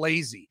little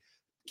lazy.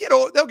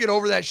 They'll get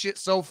over that shit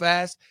so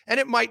fast, and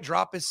it might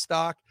drop his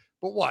stock.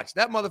 But watch,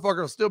 that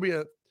motherfucker will still be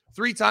a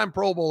 3-time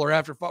Pro Bowler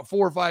after 4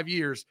 or 5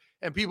 years,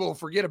 and people will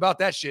forget about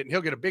that shit, and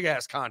he'll get a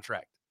big-ass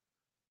contract.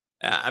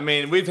 I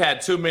mean, we've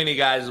had too many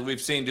guys that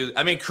we've seen do.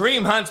 I mean,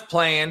 Kareem Hunt's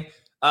playing.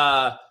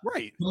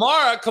 Right.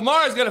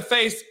 Kamara's going to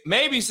face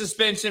maybe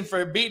suspension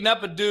for beating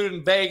up a dude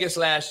in Vegas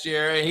last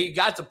year. He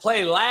got to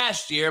play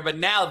last year, but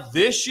now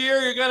this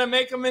year you're going to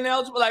make him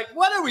ineligible? Like,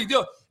 what are we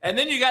doing? And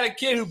then you got a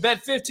kid who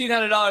bet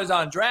 $1,500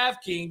 on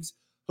DraftKings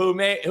who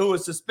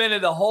was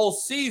suspended the whole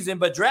season,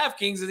 but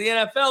DraftKings is the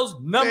NFL's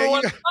number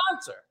one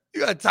sponsor.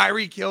 You got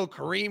Tyreek Hill,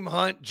 Kareem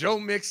Hunt, Joe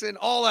Mixon,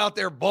 all out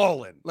there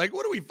balling. Like,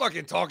 what are we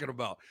fucking talking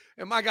about?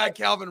 And my guy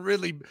Calvin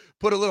Ridley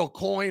put a little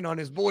coin on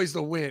his boys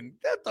to win.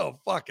 Get the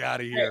fuck out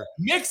of here.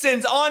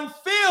 Mixon's on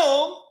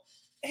film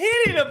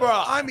hitting a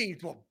bro. I mean,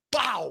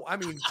 wow. I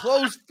mean,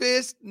 closed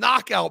fist,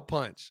 knockout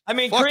punch. I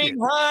mean, Kareem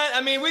Hunt.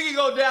 I mean, we could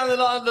go down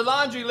the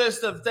laundry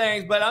list of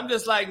things, but I'm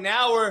just like,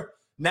 now we're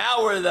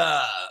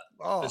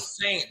the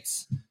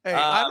Saints. Hey,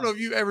 I don't know if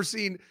you've ever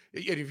seen,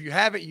 and if you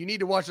haven't, you need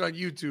to watch it on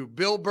YouTube.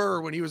 Bill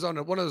Burr, when he was on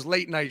one of those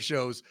late night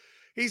shows,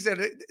 he said,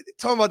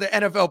 talking about the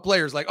NFL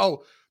players, like,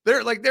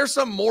 there's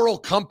some moral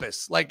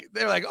compass. Like,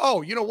 they're like,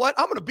 oh, you know what?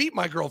 I'm going to beat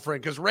my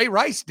girlfriend because Ray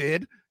Rice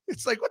did.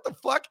 It's like, what the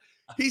fuck?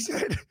 He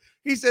said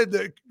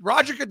that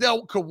Roger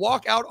Goodell could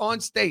walk out on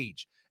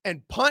stage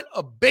and punt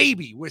a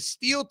baby with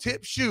steel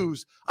tip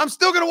shoes. I'm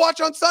still going to watch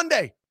on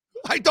Sunday.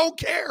 I don't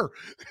care.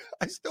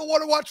 I still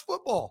want to watch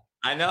football.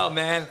 I know,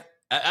 man.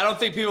 I don't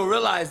think people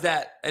realize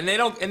that. And they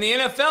don't, and the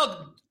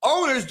NFL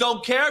owners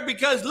don't care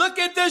because look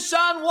at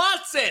Deshaun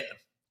Watson.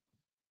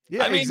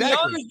 Yeah, I mean, exactly.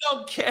 The owners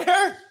don't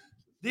care.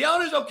 The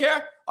owners don't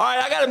care. All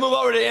right, I got to move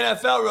over to the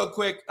NFL real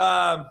quick.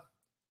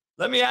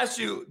 Let me ask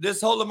you this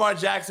whole Lamar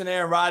Jackson,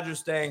 Aaron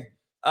Rodgers thing.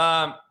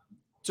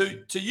 To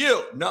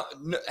you,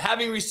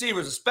 having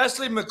receivers,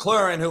 especially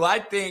McLaurin, who I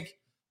think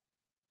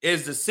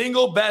is the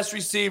single best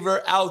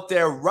receiver out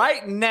there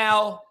right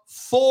now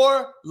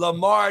for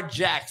Lamar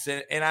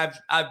Jackson, and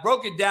I've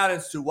broken down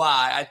as to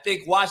why. I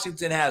think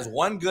Washington has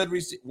one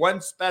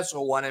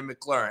special one in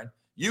McLaurin.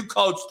 You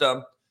coached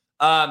them.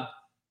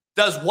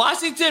 Does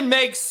Washington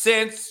make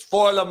sense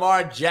for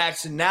Lamar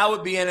Jackson now with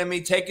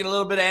Bieniemy taking a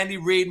little bit of Andy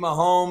Reid,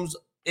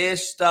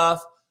 Mahomes-ish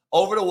stuff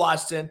over to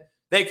Washington?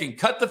 They can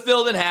cut the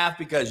field in half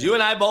because you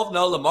and I both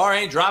know Lamar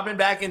ain't dropping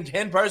back in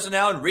 10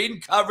 personnel and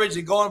reading coverage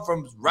and going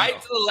from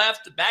right to the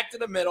left to back to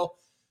the middle.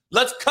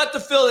 Let's cut the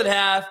field in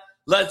half.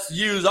 Let's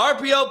use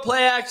RPO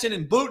play action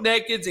and boot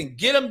nakeds and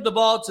get him the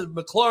ball to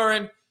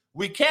McLaurin.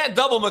 We can't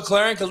double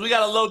McLaurin because we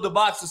got to load the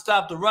box to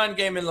stop the run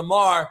game in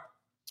Lamar.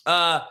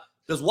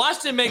 Does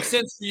Washington make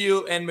sense for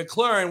you and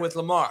McLaurin with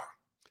Lamar?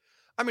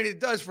 I mean,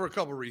 it does for a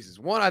couple of reasons.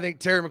 One, I think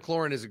Terry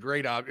McLaurin is a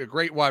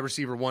great wide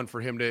receiver one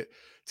for him to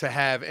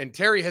have. And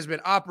Terry has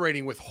been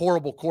operating with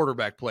horrible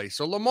quarterback play.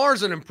 So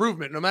Lamar's an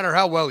improvement no matter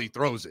how well he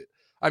throws it.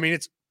 I mean,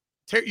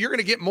 you're going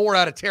to get more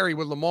out of Terry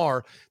with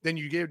Lamar than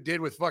you did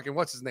with fucking,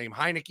 what's his name,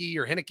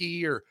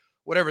 Heineke or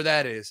whatever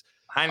that is.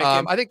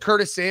 I think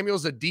Curtis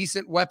Samuel's a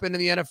decent weapon in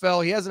the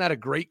NFL. He hasn't had a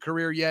great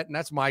career yet, and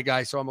that's my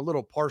guy, so I'm a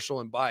little partial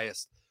and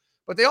biased.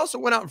 But they also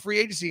went out in free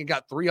agency and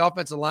got 3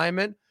 offensive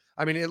linemen.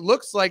 I mean, it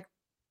looks like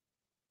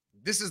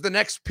this is the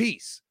next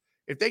piece.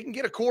 If they can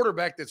get a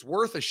quarterback that's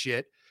worth a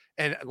shit,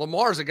 and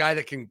Lamar's a guy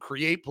that can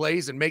create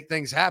plays and make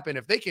things happen,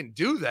 if they can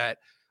do that,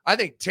 I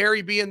think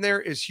Terry being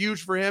there is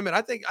huge for him, and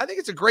I think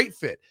it's a great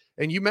fit.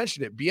 And you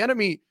mentioned it.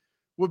 Bieniemy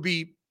would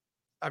be,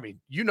 I mean,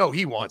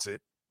 he wants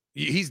it.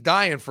 He's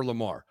dying for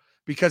Lamar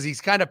because he's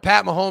kind of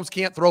Pat Mahomes,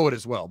 can't throw it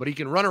as well, but he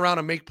can run around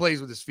and make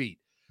plays with his feet.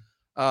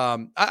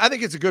 I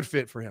think it's a good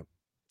fit for him,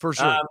 for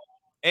sure.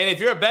 And if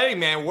you're a betting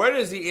man, where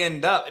does he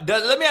end up?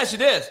 Let me ask you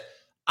this.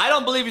 I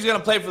don't believe he's going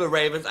to play for the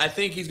Ravens. I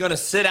think he's going to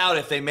sit out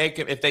if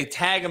they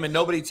tag him and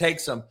nobody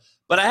takes him.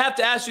 But I have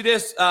to ask you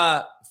this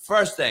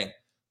first thing.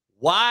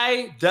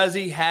 Why does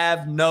he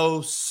have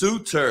no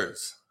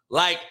suitors?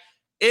 Like,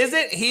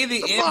 isn't he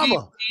the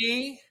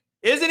MVP?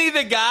 Isn't he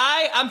the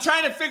guy? I'm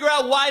trying to figure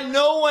out why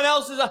no one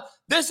else is.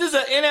 This is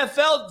an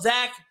NFL,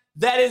 Zach,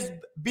 that is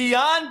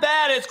beyond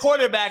bad as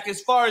quarterback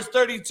as far as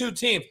 32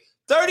 teams.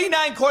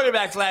 39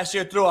 quarterbacks last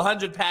year threw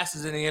 100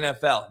 passes in the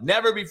NFL.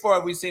 Never before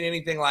have we seen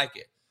anything like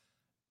it.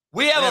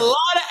 We have a lot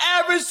of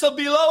average to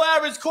below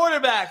average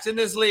quarterbacks in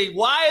this league.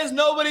 Why is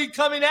nobody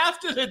coming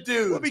after the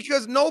dude? Well,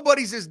 because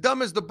nobody's as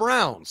dumb as the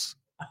Browns.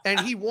 And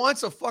he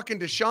wants a fucking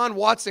Deshaun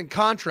Watson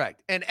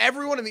contract. And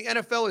everyone in the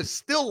NFL is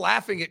still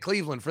laughing at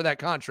Cleveland for that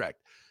contract.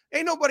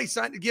 Ain't nobody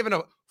given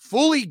a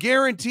fully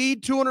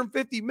guaranteed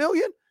 $250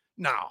 million?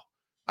 No.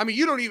 I mean,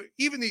 you don't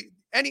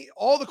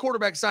all the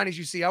quarterback signings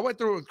you see. I went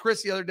through it with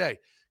Chris the other day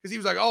because he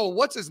was like, oh,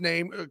 what's his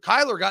name?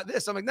 Kyler got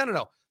this. I'm like,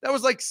 no. That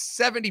was like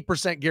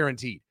 70%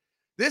 guaranteed.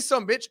 This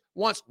sumbitch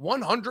wants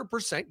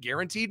 100%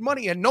 guaranteed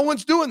money, and no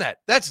one's doing that.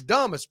 That's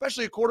dumb,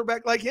 especially a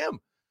quarterback like him.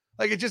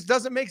 Like, it just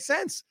doesn't make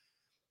sense.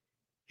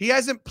 He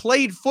hasn't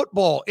played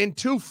football in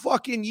 2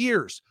 fucking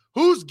years.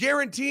 Who's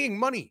guaranteeing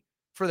money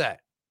for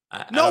that?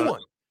 No one.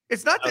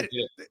 It's not that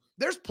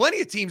there's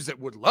plenty of teams that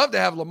would love to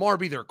have Lamar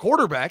be their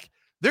quarterback.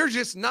 They're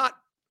just not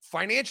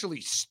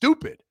financially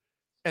stupid.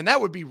 And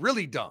that would be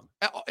really dumb.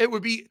 It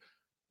would be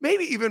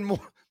maybe even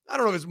more. I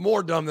don't know if it's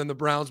more dumb than the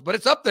Browns, but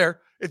it's up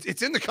there.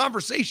 It's in the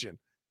conversation.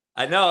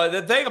 I know.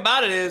 The thing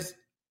about it is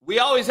we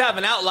always have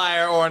an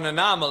outlier or an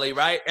anomaly,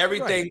 right?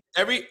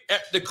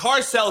 The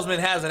car salesman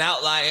has an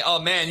outlier. Oh,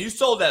 man, you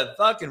sold that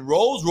fucking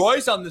Rolls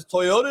Royce on this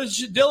Toyota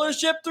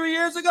dealership 3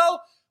 years ago?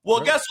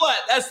 Well, guess what?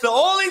 That's the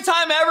only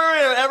time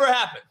ever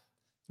happened.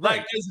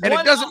 Like, and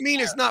it doesn't mean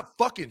it's not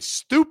fucking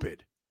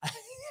stupid.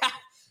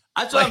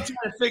 That's what I'm trying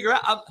to figure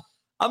out.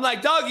 I'm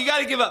like, dog, you got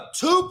to give up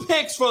 2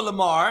 picks for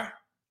Lamar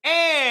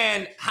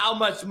and how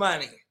much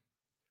money?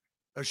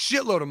 A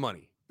shitload of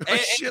money. And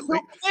 2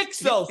 picks,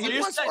 though. So he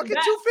you're wants saying fucking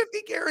that.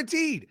 250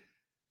 guaranteed.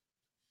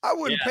 I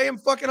wouldn't pay him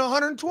fucking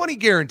 120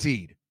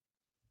 guaranteed.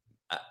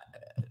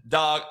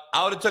 Dog,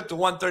 I would have took the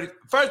 130.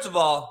 First of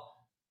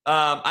all,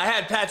 I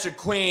had Patrick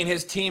Queen,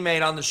 his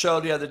teammate, on the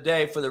show the other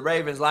day for the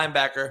Ravens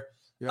linebacker.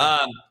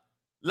 Yeah.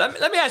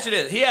 Let me ask you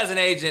this. He has an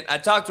agent. I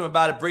talked to him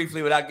about it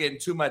briefly without getting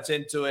too much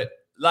into it.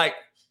 Like,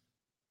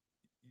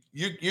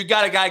 you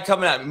got a guy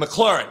coming out,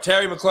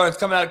 Terry McLaurin's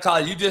coming out of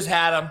college. You just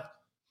had him.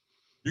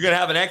 You're going to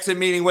have an exit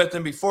meeting with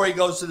him before he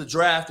goes to the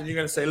draft, and you're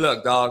going to say,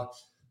 look, dog,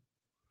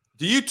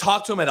 do you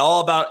talk to him at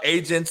all about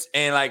agents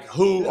and, like,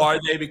 who are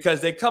they?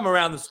 Because they come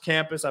around this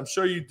campus. I'm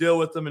sure you deal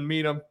with them and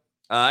meet them.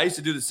 I used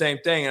to do the same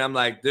thing, and I'm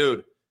like,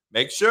 dude,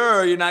 make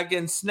sure you're not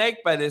getting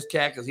snaked by this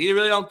cat because he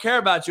really don't care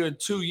about you in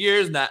 2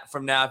 years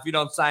from now if you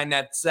don't sign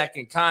that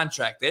second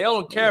contract. They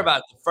don't care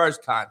about the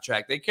first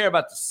contract. They care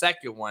about the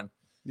second one.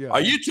 Yeah.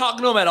 Are you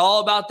talking to him at all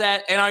about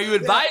that? And are you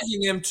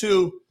advising him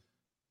to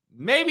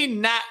maybe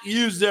not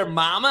use their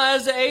mama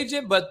as an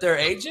agent, but their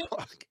agent?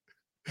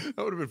 That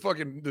would have been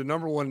fucking the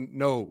number one.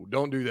 No,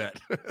 don't do that.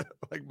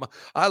 Like,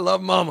 I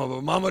love mama,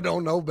 but mama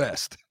don't know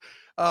best.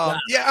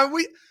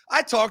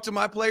 I talked to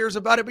my players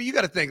about it, but you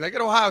got to think, like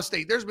at Ohio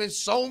State, there's been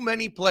so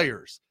many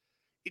players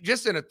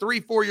just in a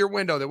 3-4 year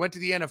window that went to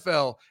the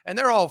NFL, and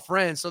they're all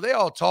friends, so they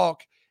all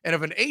talk. And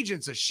if an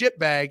agent's a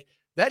shitbag,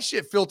 that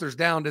shit filters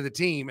down to the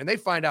team, and they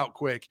find out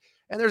quick.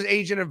 And there's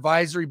agent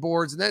advisory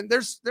boards, and then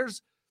there's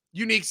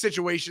unique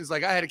situations.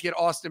 Like I had a kid,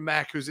 Austin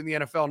Mack, who's in the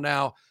NFL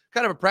now,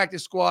 kind of a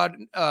practice squad,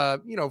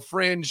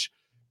 fringe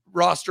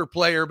roster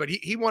player, but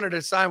he wanted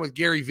to sign with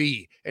Gary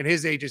Vee and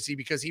his agency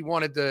because he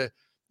wanted the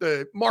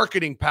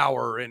marketing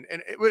power, and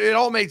it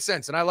all made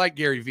sense. And I like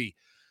Gary Vee.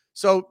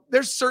 So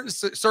there's certain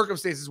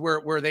circumstances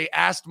where they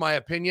asked my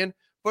opinion,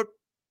 but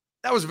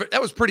that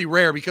was pretty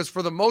rare because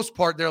for the most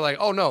part, they're like,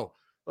 oh no,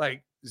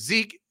 like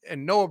Zeke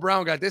and Noah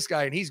Brown got this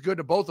guy and he's good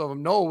to both of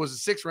them. Noah was a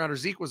 6th rounder.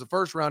 Zeke was a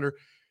 1st rounder.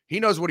 He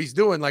knows what he's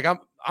doing. Like I'm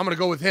going to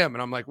go with him.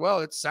 And I'm like,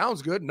 well, it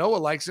sounds good. Noah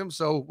likes him.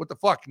 So what the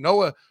fuck?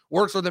 Noah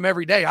works with him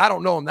every day. I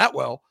don't know him that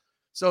well.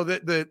 So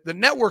the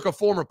network of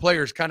former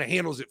players kind of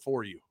handles it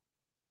for you.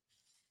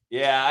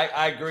 Yeah,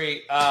 I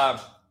agree. I'm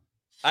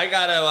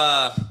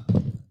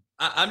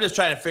just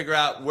trying to figure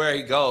out where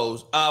he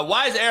goes.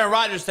 Why is Aaron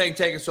Rodgers thing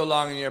taking so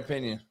long, in your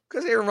opinion?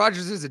 Because Aaron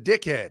Rodgers is a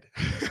dickhead.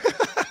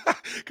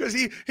 Because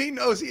he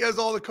knows he has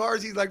all the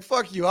cards. He's like,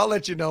 fuck you. I'll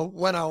let you know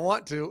when I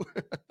want to.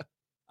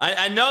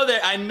 I know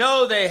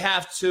they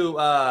have to.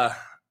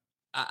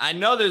 I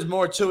know there's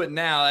more to it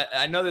now.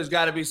 I know there's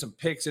got to be some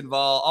picks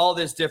involved, all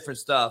this different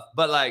stuff.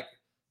 But like,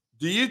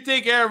 do you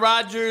think Aaron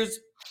Rodgers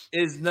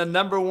is the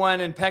number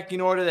one in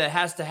pecking order that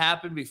has to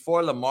happen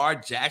before Lamar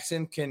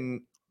Jackson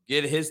can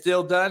get his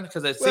deal done?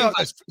 Because it seems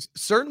like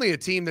certainly a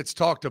team that's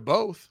talked to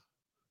both.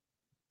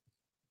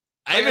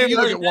 I even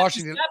look at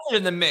Washington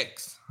in the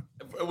mix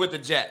with the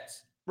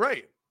Jets,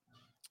 right?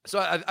 So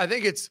I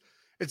think it's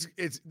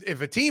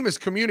if a team is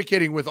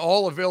communicating with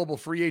all available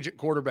free agent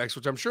quarterbacks,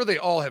 which I'm sure they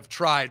all have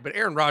tried, but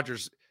Aaron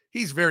Rodgers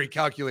he's very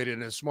calculated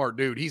and a smart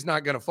dude. He's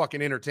not going to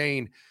fucking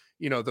entertain,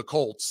 the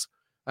Colts.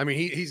 I mean,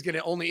 he's going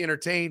to only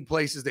entertain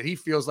places that he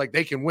feels like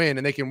they can win,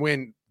 and they can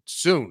win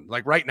soon,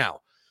 like right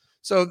now.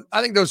 So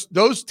I think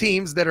those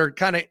teams that are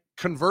kind of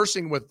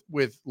conversing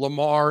with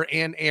Lamar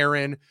and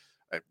Aaron,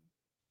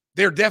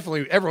 they're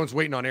definitely, everyone's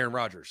waiting on Aaron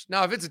Rodgers.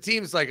 Now, if it's a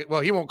team that's like,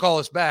 well, he won't call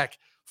us back,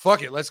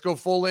 fuck it, let's go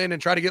full in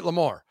and try to get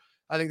Lamar.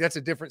 I think that's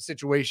a different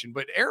situation.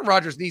 But Aaron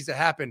Rodgers needs to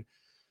happen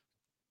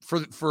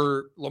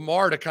for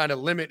Lamar to kind of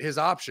limit his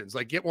options,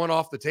 like get one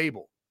off the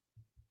table.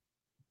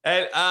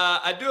 And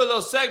I do a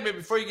little segment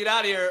before you get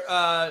out of here,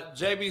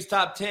 JB's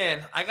top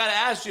 10. I got to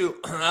ask you,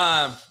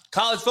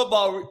 college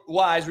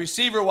football-wise,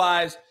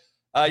 receiver-wise,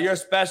 your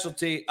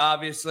specialty,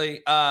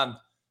 obviously.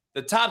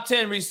 The top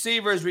 10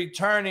 receivers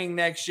returning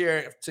next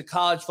year to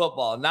college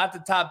football, not the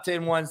top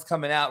 10 ones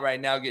coming out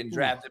right now getting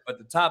drafted, but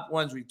the top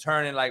ones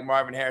returning like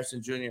Marvin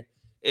Harrison Jr.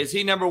 Is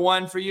he number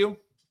one for you?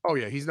 Oh,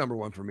 yeah, he's number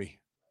one for me,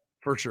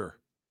 for sure.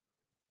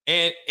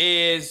 And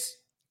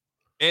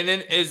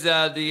then is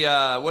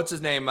what's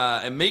his name?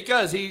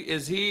 Emeka,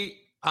 is he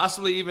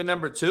possibly even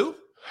number two?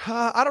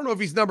 I don't know if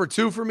he's number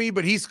two for me,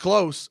 but he's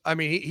close. I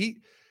mean,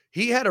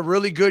 he had a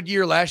really good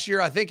year last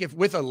year. I think if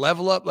with a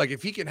level up, like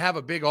if he can have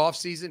a big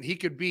offseason, he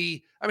could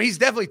be, I mean, he's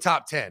definitely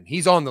top 10.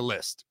 He's on the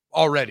list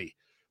already.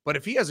 But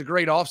if he has a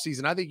great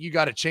offseason, I think he's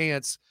got a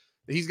chance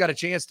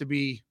to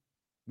be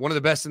one of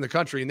the best in the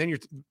country. And then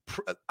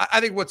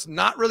I think what's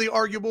not really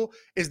arguable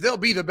is they'll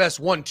be the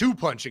best 1-2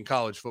 punch in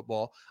college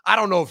football. I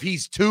don't know if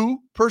he's two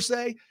per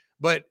se,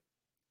 but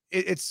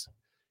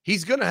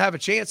he's going to have a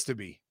chance to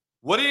be.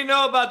 What do you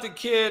know about the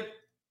kid?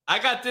 I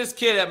got this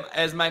kid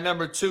as my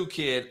number two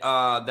kid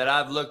that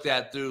I've looked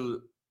at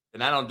through,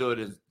 and I don't do it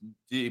as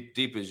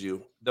deep as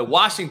you. The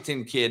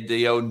Washington kid,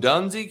 the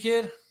Odunze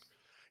kid.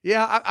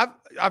 Yeah,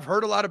 I've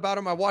heard a lot about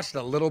him. I watched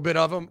a little bit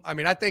of him. I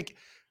mean, I think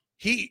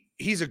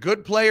he's a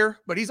good player,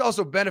 but he's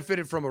also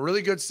benefited from a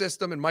really good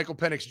system and Michael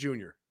Penix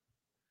Jr.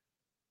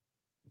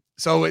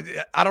 So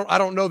I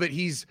don't know that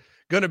he's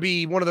going to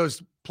be one of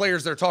those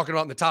players they're talking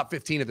about in the top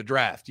 15 of the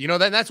draft.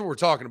 That's what we're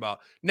talking about.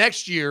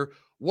 Next year,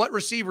 what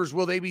receivers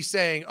will they be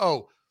saying,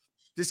 oh,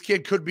 this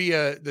kid could be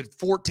the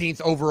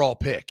 14th overall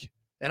pick?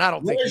 And I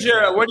don't think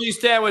where do you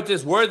stand with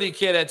this Worthy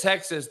kid at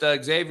Texas,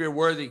 the Xavier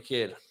Worthy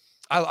kid?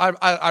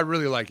 I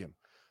really like him.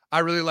 I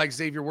really like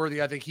Xavier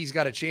Worthy. I think he's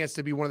got a chance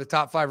to be one of the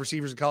top 5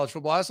 receivers in college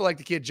football. I also like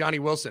the kid Johnny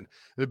Wilson,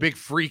 the big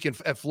freak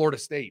at Florida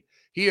State.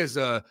 He is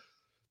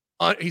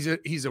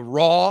he's a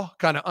raw,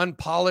 kind of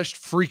unpolished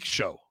freak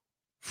show.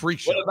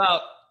 What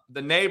about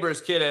the neighbor's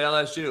kid at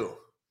LSU?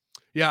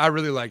 Yeah, I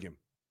really like him.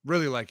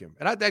 Really like him.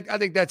 And I think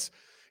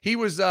he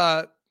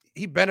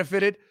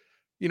benefited,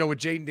 with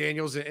Jaden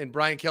Daniels and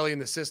Brian Kelly in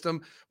the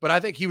system. But I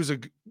think he was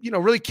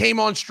really came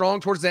on strong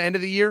towards the end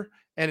of the year.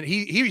 And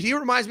he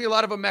reminds me a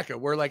lot of Emeka,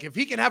 where like if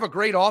he can have a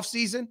great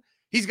offseason,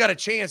 he's got a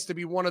chance to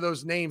be one of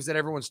those names that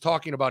everyone's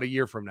talking about a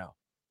year from now.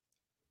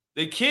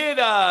 The kid,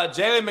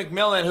 Jalen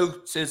McMillan,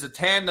 who is a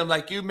tandem,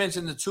 like you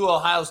mentioned, the 2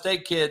 Ohio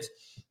State kids,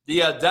 the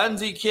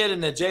Dunze kid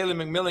and the Jalen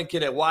McMillan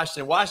kid at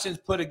Washington.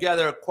 Washington's put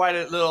together quite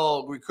a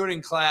little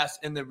recruiting class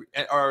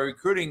or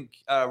recruiting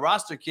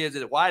roster kids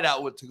at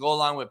wideout to go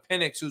along with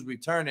Penix, who's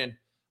returning.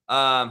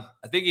 I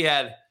think he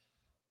had.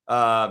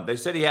 They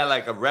said he had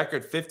like a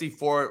record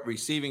 54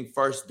 receiving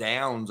first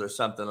downs or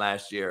something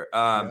last year.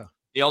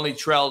 He only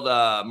trailed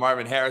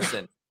Marvin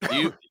Harrison.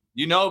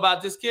 You know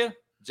about this kid,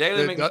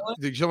 Jalen McMillan?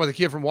 Did you know about the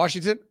kid from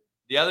Washington?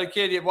 The other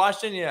kid at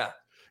Washington, yeah.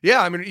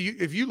 Yeah, I mean,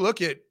 if you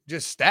look at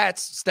just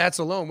stats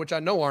alone, which I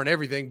know aren't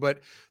everything,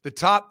 but the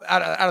top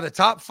out of the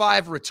top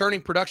 5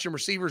 returning production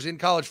receivers in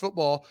college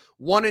football,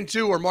 1 and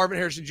 2 are Marvin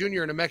Harrison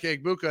Jr. and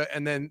Emeka Egbuka,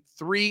 and then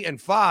 3 and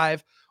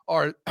 5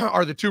 are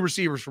the 2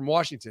 receivers from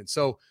Washington.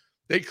 So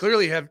they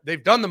clearly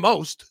they've done the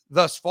most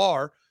thus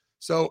far.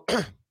 So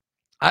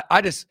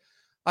I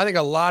think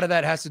a lot of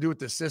that has to do with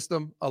the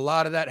system. A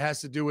lot of that has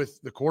to do with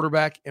the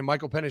quarterback and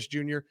Michael Penix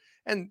Jr.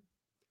 And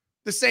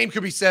the same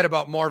could be said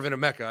about Marvin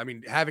Emeka. I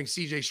mean, having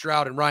CJ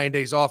Stroud and Ryan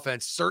Day's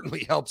offense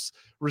certainly helps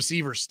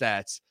receiver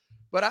stats.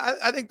 But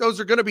I think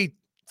those are going to be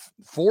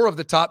 4 of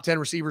the top 10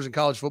 receivers in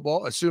college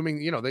football,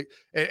 assuming,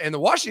 and the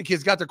Washington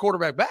kids got their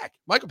quarterback back.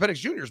 Michael Penix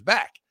Jr. is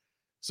back.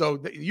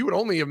 So you would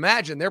only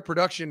imagine their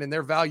production and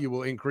their value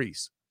will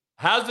increase.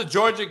 How's the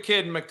Georgia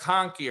kid,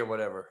 McConkey or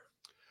whatever?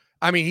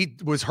 I mean, he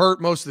was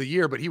hurt most of the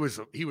year, but he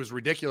was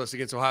ridiculous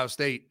against Ohio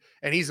State,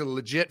 and he's a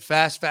legit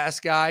fast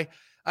guy.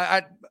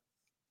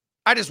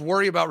 I just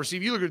worry about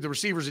receiver. You look at the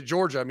receivers at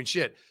Georgia. I mean,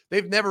 shit,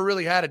 they've never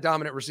really had a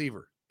dominant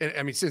receiver.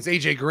 I mean, since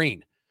AJ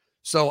Green.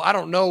 So I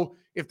don't know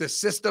if the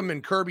system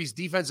and Kirby's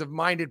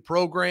defensive-minded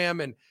program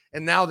and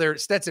now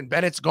Stetson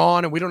Bennett's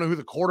gone, and we don't know who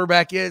the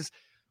quarterback is.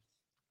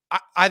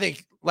 I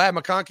think Ladd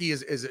McConkey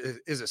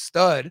is a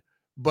stud,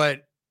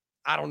 but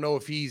I don't know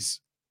if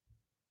he's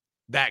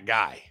that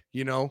guy,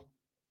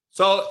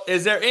 So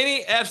is there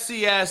any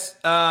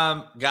FCS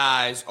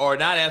guys, or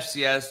not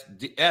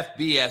FCS,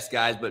 FBS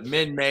guys, but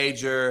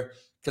mid-major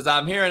because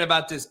I'm hearing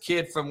about this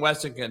kid from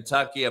Western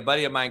Kentucky. A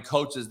buddy of mine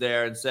coaches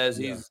there and says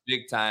he's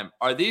big time.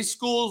 Are these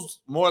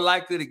schools more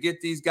likely to get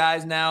these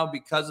guys now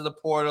because of the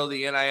portal,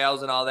 the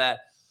NILs, and all that?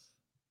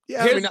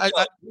 Yeah, I mean, I'm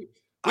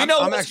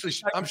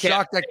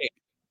shocked that.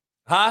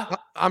 Huh?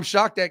 I'm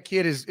shocked that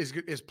kid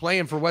is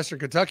playing for Western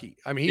Kentucky.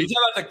 I mean, you talking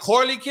about the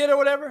Corley kid or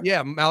whatever?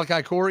 Yeah,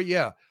 Malachi Corey.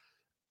 Yeah.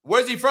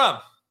 Where's he from?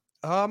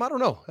 I don't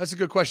know. That's a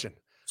good question.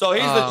 So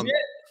he's legit.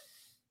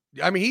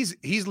 I mean,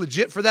 he's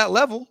legit for that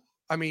level.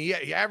 I mean, yeah,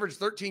 he averaged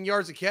 13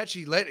 yards a catch.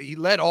 He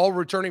led all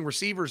returning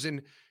receivers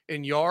in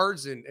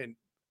yards, and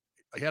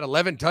he had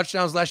 11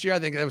 touchdowns last year. I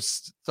think that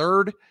was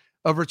third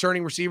of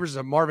returning receivers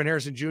of Marvin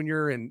Harrison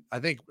Jr. and I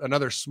think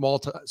another small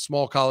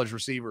college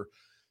receiver.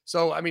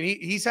 So I mean,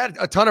 he's had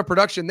a ton of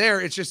production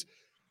there. It's just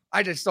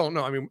I just don't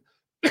know. I mean,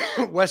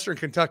 Western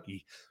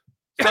Kentucky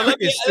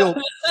is still.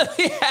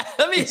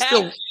 Let me ask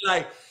you,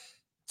 like,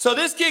 so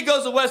this kid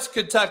goes to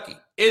Western Kentucky.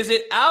 Is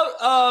it out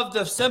of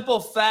the simple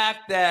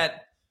fact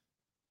that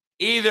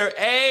either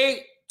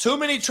A, too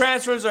many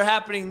transfers are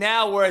happening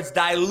now where it's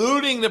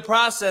diluting the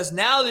process?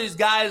 Now these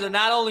guys are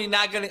not only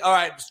not going to, all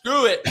right,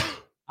 screw it.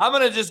 I'm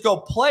going to just go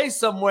play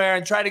somewhere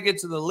and try to get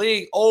to the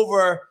league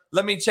over,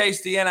 let me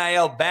chase the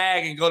NIL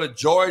bag and go to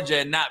Georgia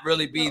and not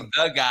really be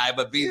the guy,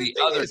 but be the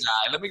other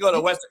guy. Let me go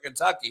to Western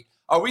Kentucky.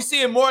 Are we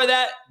seeing more of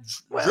that?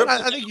 Well,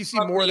 I think you see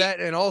more of that.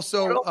 And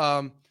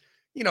also,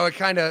 it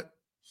kind of,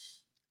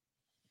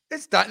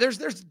 there's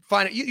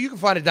you can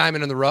find a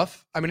diamond in the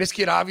rough. I mean, this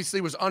kid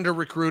obviously was under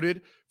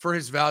recruited for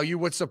his value.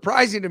 What's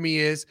surprising to me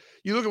is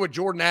you look at what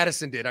Jordan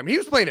Addison did. I mean, he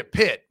was playing at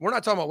Pitt. We're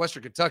not talking about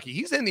Western Kentucky.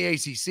 He's in the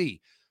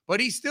ACC, but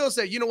he still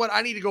said, you know what?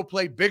 I need to go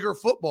play bigger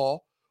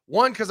football.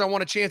 One, because I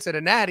want a chance at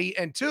a natty,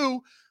 and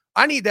two,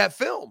 I need that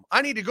film.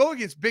 I need to go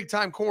against big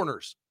time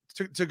corners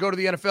to go to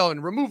the NFL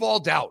and remove all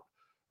doubt,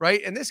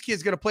 right? And this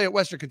kid's going to play at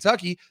Western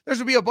Kentucky. There's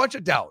going to be a bunch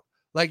of doubt.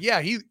 Like,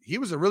 yeah, he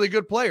was a really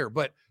good player,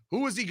 but who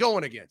was he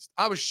going against?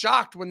 I was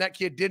shocked when that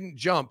kid didn't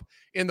jump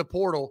in the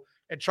portal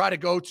and try to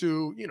go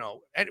to,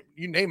 and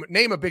you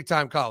name a big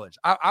time college.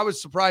 I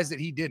was surprised that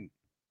he didn't.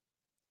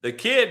 The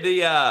kid,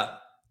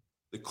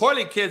 the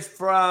Corley kid's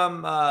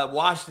from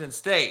Washington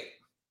State.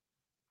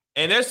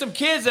 And there's some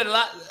kids that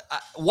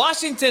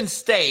Washington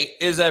State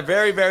is a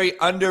very, very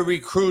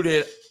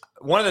under-recruited,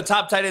 one of the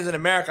top tight ends in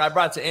America. I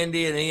brought to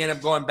Indy, and he ended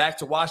up going back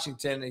to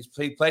Washington.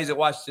 He plays at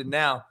Washington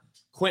now.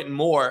 Quentin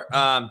Moore.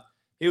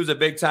 He was a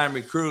big-time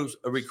recruit.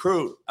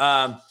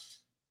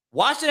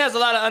 Washington has a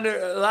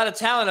lot of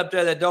talent up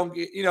there that don't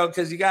get,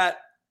 because you got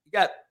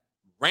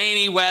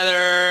rainy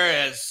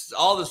weather, it's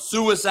all the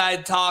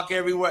suicide talk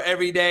everywhere,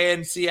 every day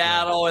in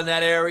Seattle and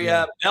that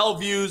area.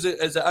 Bellevue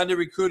is an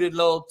under-recruited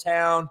little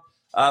town.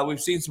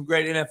 We've seen some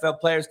great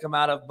NFL players come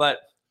out of, but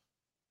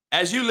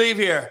as you leave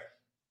here,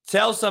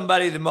 tell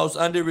somebody the most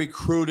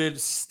under-recruited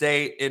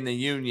state in the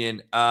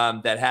union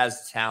that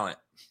has talent.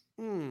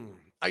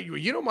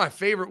 My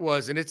favorite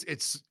was, and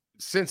it's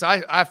since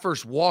I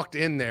first walked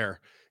in there,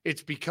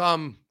 it's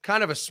become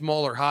kind of a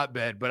smaller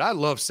hotbed, but I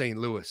love St.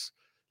 Louis.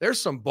 There's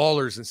some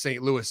ballers in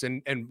St. Louis.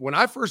 And when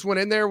I first went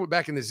in there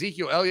back in the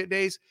Ezekiel Elliott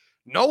days,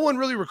 no one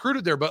really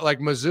recruited there but like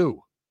Mizzou.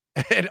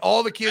 And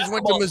all the kids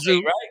went to Mizzou.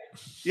 State,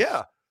 right?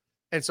 Yeah.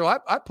 And so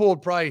I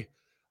pulled probably,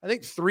 I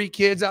think 3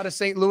 kids out of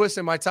St. Louis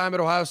in my time at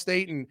Ohio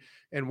State. And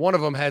one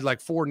of them had like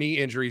 4 knee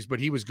injuries, but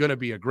he was going to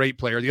be a great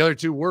player. The other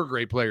 2 were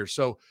great players.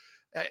 So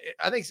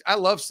I think I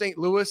love St.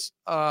 Louis.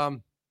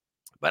 But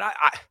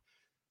I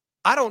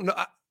don't know.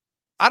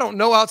 I don't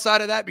know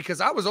outside of that because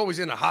I was always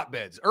in the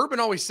hotbeds. Urban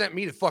always sent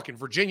me to fucking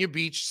Virginia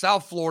Beach,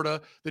 South Florida,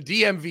 the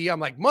DMV.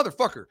 I'm like,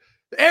 motherfucker,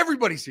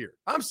 everybody's here.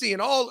 I'm seeing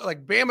all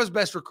like Bama's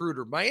best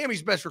recruiter,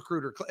 Miami's best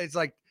recruiter. It's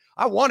like,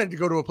 I wanted to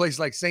go to a place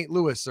like St.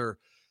 Louis or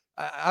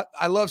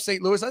I love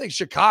St. Louis. I think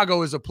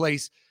Chicago is a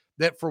place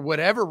that for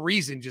whatever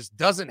reason just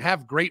doesn't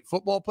have great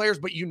football players,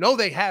 but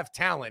they have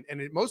talent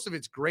and most of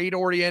it's grade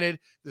oriented,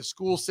 the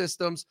school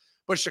systems,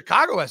 but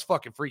Chicago has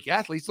fucking freak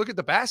athletes. Look at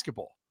the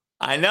basketball.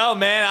 I know,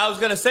 man. I was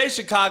going to say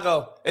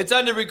Chicago. It's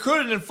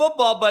under-recruited in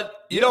football, but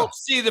you don't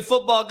see the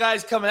football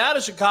guys coming out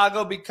of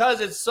Chicago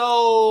because it's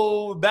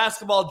so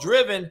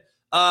basketball-driven.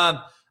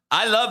 I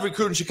love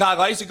recruiting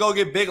Chicago. I used to go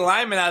get big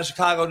linemen out of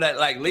Chicago that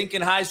like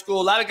Lincoln High School.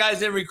 A lot of guys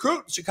didn't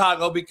recruit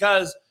Chicago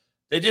because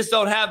they just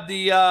don't have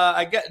the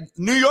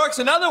New York's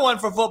another one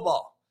for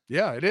football.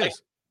 Yeah, it is. Like,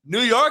 New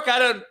York, I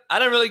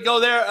don't really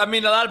go there. I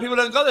mean, a lot of people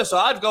don't go there, so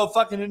I'd go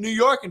fucking to New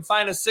York and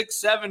find a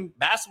 6'7"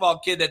 basketball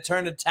kid that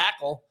turned a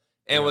tackle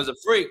and was a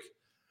freak.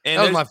 And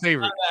that was my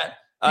favorite.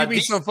 You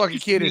meet some fucking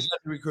kid is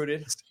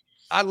recruited.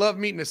 I love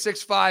meeting a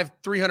 6'5",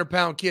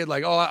 300-pound kid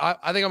like, I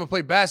think I'm going to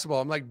play basketball.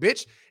 I'm like,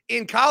 bitch,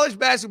 in college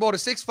basketball, the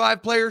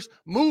 6'5" players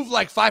move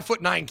like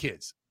 5'9"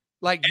 kids.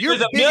 Like, your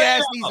big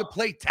ass needs to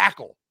play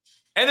tackle.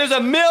 And there's a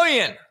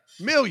million.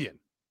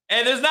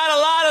 And there's not a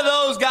lot of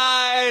those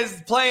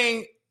guys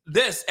playing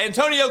this.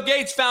 Antonio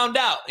Gates found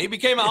out. He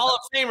became a Hall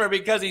of Famer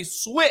because he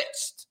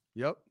switched.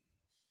 Yep.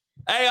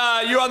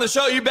 Hey, you on the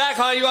show? You back,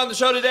 huh? You on the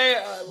show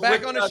today?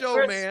 Back on the show,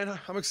 Chris? Man.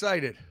 I'm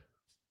excited.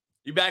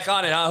 You back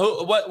on it,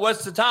 huh?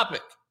 What's the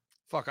topic?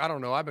 Fuck, I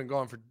don't know. I've been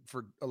gone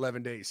for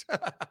 11 days.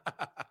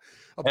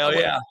 Hell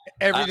yeah.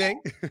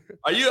 Everything.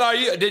 Are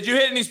you? Did you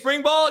hit any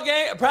spring ball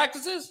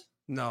practices?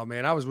 No,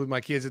 man. I was with my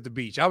kids at the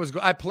beach.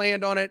 I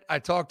planned on it. I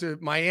talked to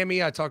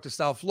Miami. I talked to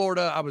South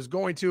Florida. I was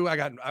going to.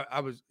 I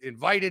was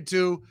invited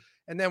to.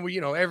 And then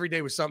every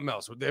day was something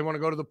else. They want to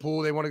go to the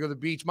pool. They want to go to the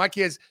beach. My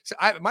kids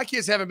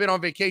haven't been on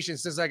vacation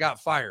since I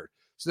got fired.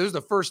 So this was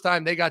the first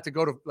time they got to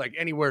go to like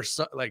anywhere,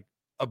 like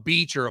a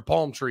beach or a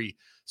palm tree.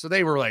 So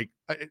they were like,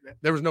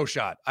 there was no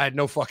shot. I had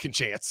no fucking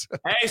chance.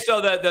 Hey, so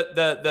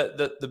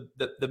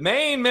the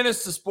main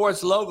Minister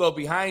Sports logo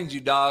behind you,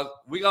 dog.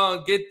 We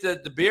gonna get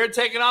the beard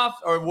taken off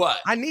or what?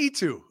 I need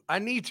to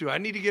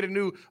get a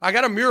new. I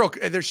got a mural.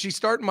 She's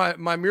starting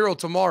my mural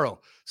tomorrow.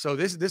 So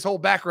this whole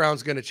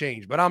background's gonna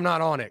change. But I'm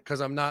not on it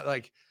because I'm not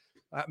like.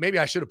 Maybe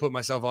I should have put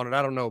myself on it.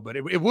 I don't know, but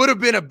it would have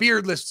been a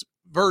beardless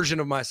version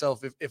of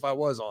myself if I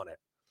was on it.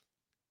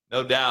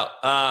 No doubt.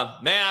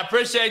 Man, I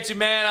appreciate you,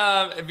 man.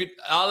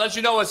 I'll let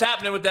you know what's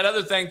happening with that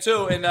other thing,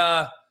 too. And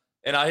I'll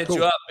hit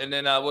you up, and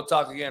then we'll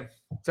talk again.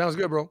 Sounds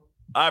good, bro.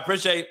 I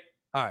appreciate it.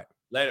 All right.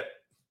 Later.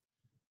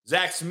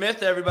 Zach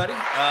Smith, everybody.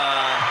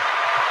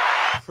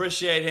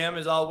 Appreciate him,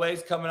 as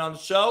always, coming on the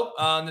show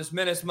on this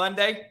Menace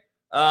Monday.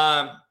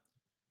 No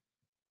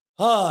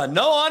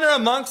honor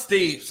amongst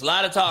thieves. A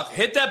lot of talk.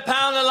 Hit that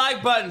pound the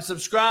like button.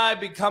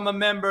 Subscribe. Become a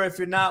member if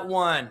you're not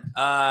one.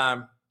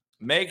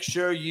 Make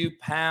sure you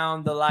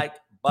pound the like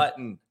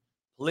button,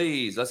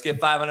 please. Let's get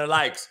 500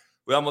 likes.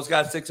 We almost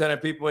got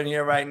 600 people in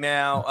here right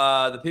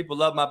now. The people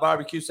love my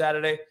barbecue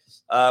Saturday.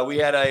 We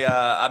had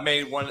I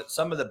made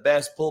some of the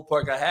best pulled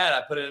pork I had.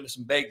 I put it into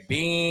some baked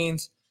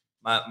beans,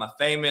 my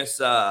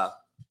famous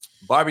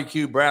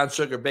barbecue brown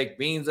sugar baked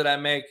beans that I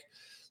make.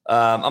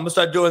 I'm gonna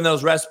start doing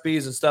those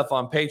recipes and stuff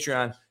on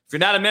Patreon. If you're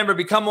not a member,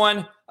 become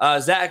one.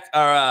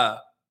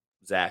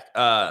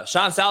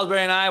 Sean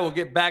Salisbury and I will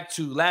get back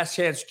to Last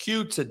Chance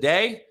Q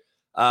today.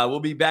 We'll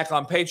be back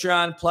on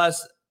Patreon,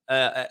 plus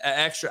an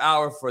extra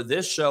hour for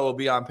this show will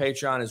be on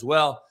Patreon as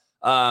well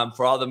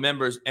for all the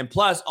members. And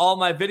plus, all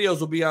my videos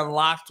will be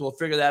unlocked. We'll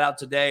figure that out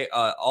today.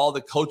 All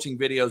the coaching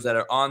videos that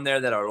are on there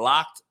that are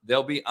locked,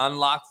 they'll be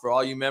unlocked for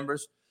all you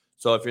members.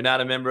 So if you're not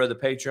a member of the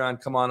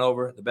Patreon, come on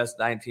over. The best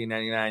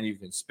 $19.99 you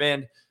can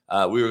spend.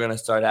 We were going to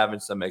start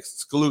having some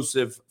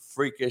exclusive,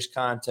 freakish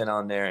content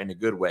on there in a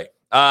good way.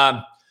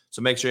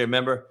 So make sure you're a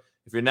member.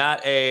 If you're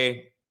not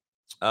a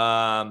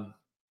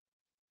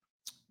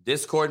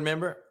Discord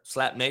member,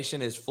 Slap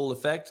Nation is full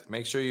effect.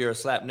 Make sure you're a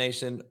Slap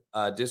Nation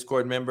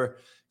Discord member.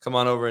 Come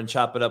on over and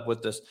chop it up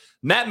with us.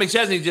 Matt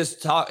McChesney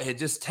just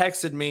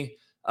texted me.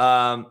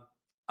 I'm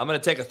going to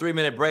take a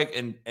 3-minute break,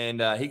 and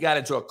he got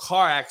into a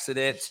car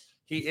accident.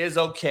 He is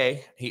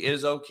okay. He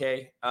is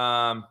okay,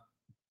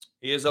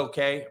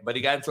 but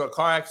he got into a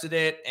car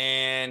accident,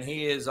 and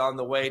he is on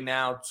the way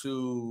now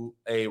to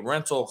a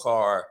rental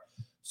car.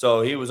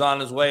 So he was on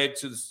his way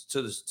to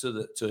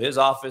his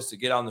office to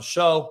get on the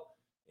show,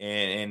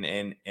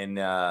 and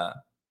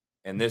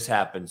this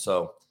happened.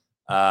 So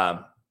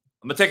I'm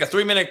gonna take a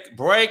 3-minute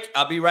break.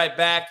 I'll be right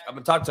back. I'm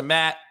gonna talk to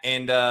Matt,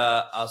 and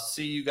I'll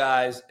see you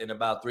guys in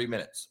about 3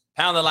 minutes.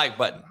 Pound the like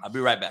button. I'll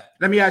be right back.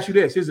 Let me ask you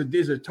this. This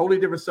is a totally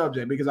different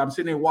subject because I'm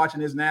sitting there watching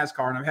this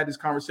NASCAR, and I've had this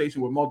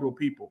conversation with multiple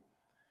people.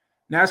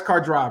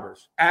 NASCAR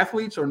drivers,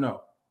 athletes or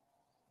no?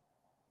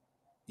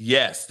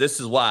 Yes, this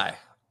is why.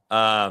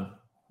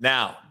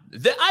 Now,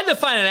 I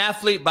define an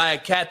athlete by a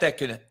cat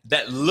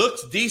that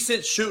looks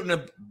decent shooting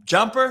a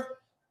jumper,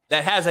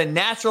 that has a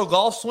natural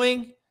golf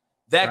swing,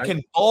 that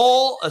can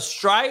bowl a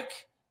strike,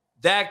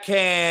 that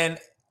can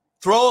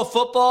throw a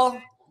football,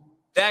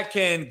 that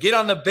can get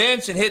on the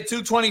bench and hit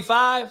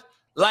 225.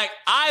 Like,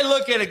 I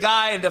look at a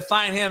guy and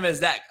define him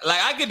as that.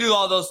 Like, I can do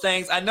all those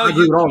things. I know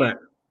you. All that.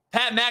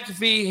 Pat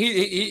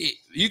McAfee,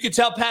 you could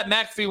tell Pat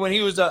McAfee when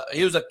he was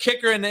a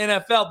kicker in the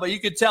NFL, but you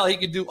could tell he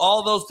could do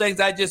all those things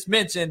I just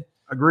mentioned.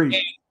 Agreed.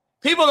 And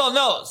people don't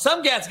know.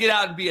 Some guys get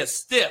out and be a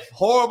stiff,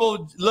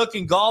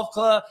 horrible-looking golf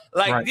club.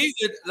 Like these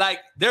are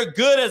they're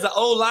good as an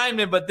O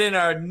lineman, but then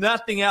are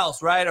nothing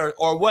else, right?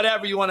 Or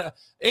whatever you want to.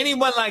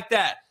 Anyone like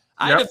that.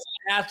 I define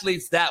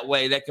athletes that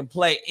way that can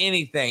play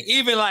anything,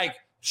 even like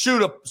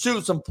shoot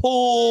some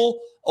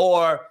pool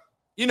or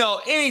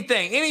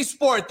anything, any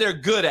sport they're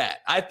good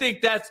at. I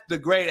think that's the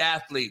great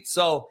athlete.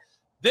 So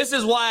this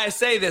is why I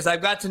say this.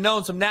 I've got to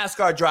know some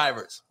NASCAR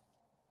drivers.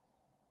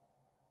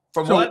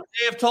 From what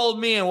they have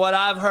told me and what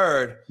I've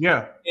heard,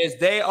 is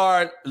they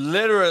are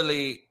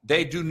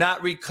they do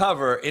not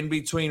recover in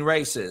between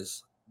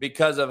races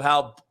because of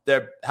how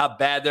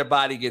bad their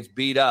body gets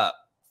beat up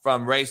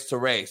from race to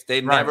race.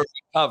 They never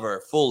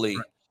recover fully.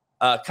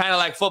 Kind of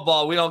like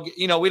football. We don't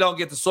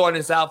get the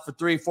soreness out for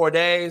 3-4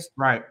 days.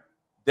 Right.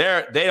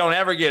 They don't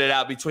ever get it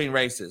out between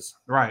races.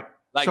 Right.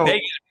 Like they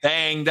get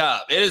banged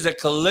up. It is a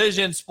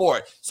collision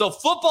sport. So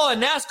football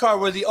and NASCAR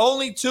were the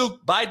only two,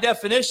 by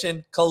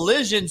definition,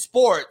 collision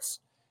sports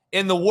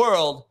in the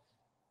world.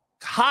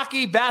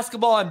 Hockey,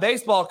 basketball, and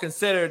baseball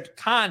considered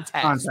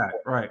contact.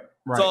 Right.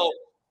 So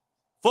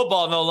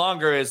football no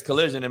longer is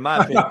collision, in my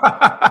opinion.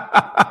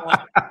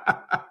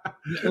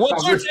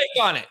 What's your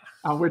take on it?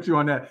 I'm with you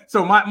on that.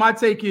 So my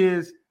take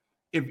is,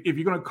 if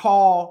you're going to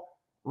call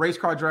race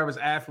car drivers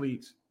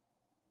athletes,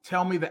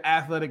 tell me the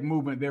athletic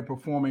movement they're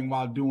performing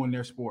while doing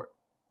their sport.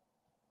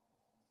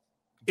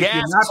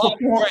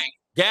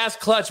 Gas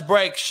clutch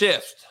brake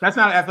shift. That's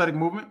not an athletic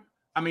movement.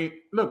 I mean,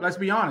 look, let's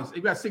be honest.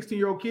 You got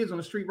 16-year-old kids on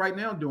the street right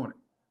now doing it.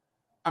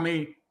 I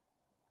mean,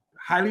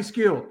 highly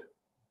skilled,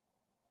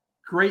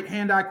 great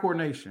hand-eye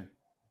coordination,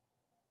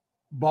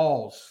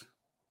 balls,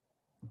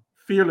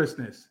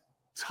 fearlessness,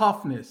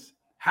 toughness,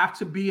 have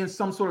to be in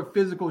some sort of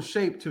physical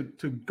shape to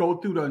go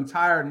through the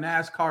entire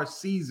NASCAR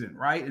season,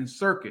 right? And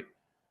circuit,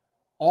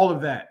 all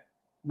of that.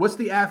 What's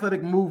the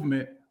athletic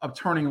movement of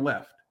turning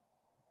left?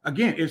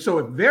 Again, if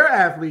they're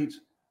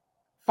athletes,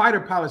 fighter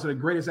pilots are the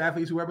greatest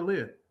athletes who ever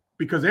lived,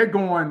 because they're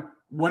going,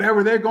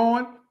 whatever they're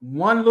going,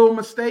 one little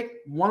mistake,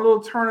 one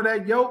little turn of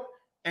that yoke,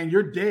 and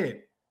you're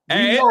dead.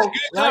 Hey, it's a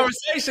good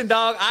conversation,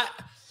 dog.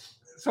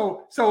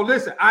 So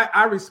listen,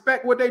 I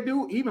respect what they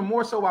do, even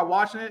more so by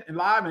watching it and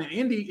live, and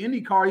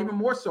IndyCar even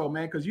more so,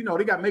 man, because they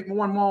got to make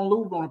one more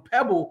move on a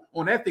pebble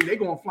on that thing. They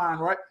going flying,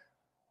 right?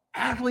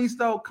 Athletes,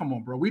 though, come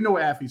on, bro. We know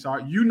what athletes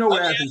are. You know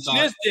what athletes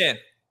are. Then,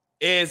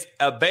 is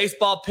a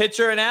baseball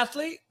pitcher an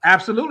athlete?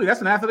 Absolutely.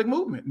 That's an athletic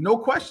movement. No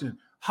question.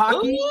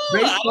 Hockey,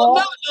 baseball. I don't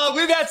know, dog.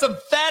 We got some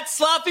fat,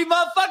 sloppy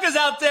motherfuckers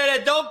out there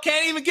that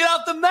can't even get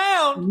off the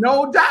mound.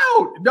 No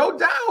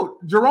doubt.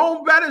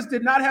 Jerome Bettis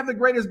did not have the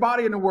greatest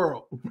body in the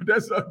world,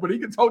 but he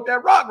can tote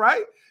that rock,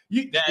 right?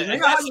 Leon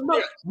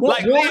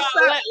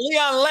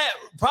Lett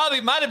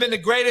probably might have been the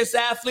greatest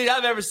athlete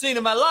I've ever seen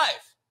in my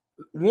life.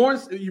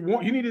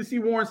 You need to see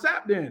Warren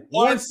Sapp then.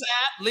 Warren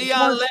Sapp,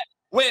 Leon Lett.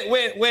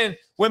 When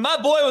my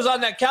boy was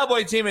on that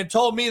Cowboy team and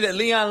told me that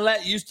Leon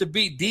Lett used to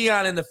beat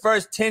Dion in the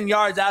first 10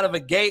 yards out of a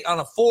gate on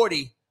a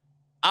 40,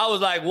 I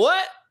was like,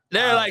 what?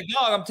 They're like,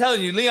 dog, I'm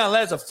telling you, Leon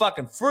Lett's a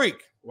fucking freak.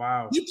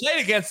 Wow. You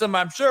played against him,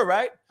 I'm sure,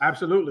 right?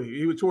 Absolutely.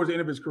 He was towards the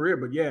end of his career,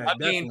 but yeah.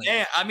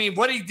 I mean,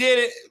 what he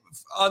did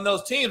on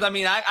those teams, I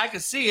mean, I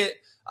could see it.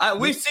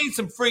 We've seen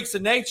some freaks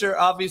of nature,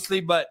 obviously,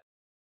 but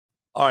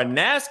are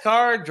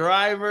NASCAR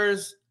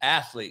drivers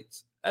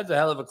athletes? That's a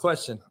hell of a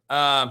question.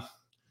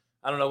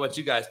 I don't know what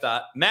you guys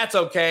thought. Matt's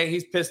okay.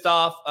 He's pissed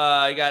off.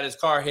 He got his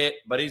car hit,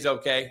 but he's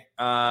okay.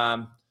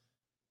 He'll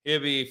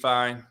be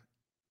fine.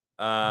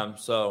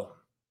 So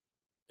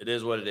it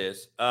is what it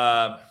is.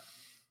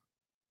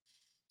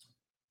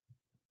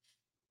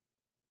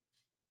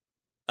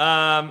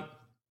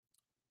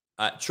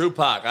 True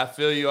Pac, I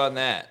feel you on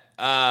that.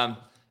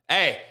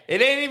 Hey,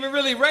 it ain't even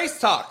really race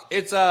talk.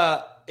 It's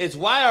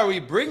why are we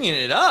bringing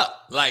it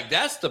up? Like,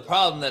 that's the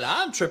problem that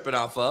I'm tripping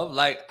off of.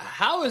 Like,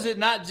 how is it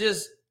not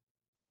just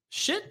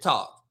shit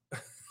talk?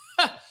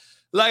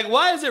 Like,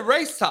 why is it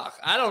race talk?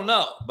 I don't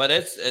know, but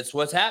it's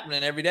what's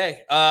happening every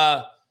day.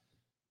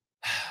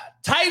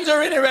 Titans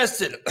are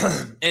interested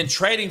in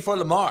trading for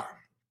Lamar.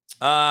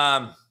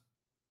 The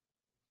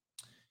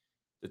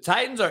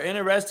Titans are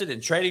interested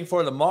in trading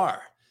for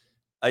Lamar.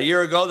 A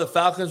year ago, the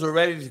Falcons were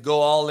ready to go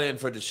all in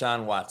for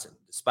Deshaun Watson,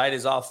 despite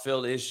his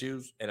off-field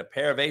issues and a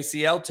pair of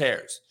ACL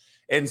tears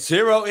and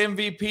 0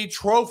 MVP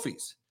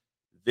trophies.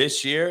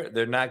 This year,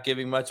 they're not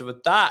giving much of a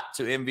thought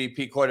to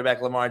MVP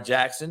quarterback Lamar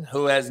Jackson,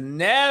 who has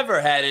never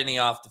had any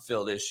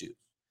off-the-field issues.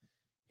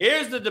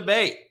 Here's the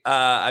debate.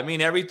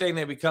 Everything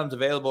that becomes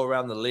available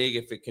around the league,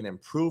 if it can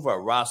improve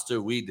our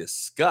roster, we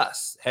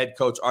discuss. Head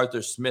coach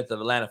Arthur Smith of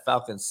Atlanta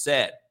Falcons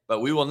said,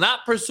 but we will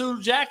not pursue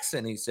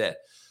Jackson, he said.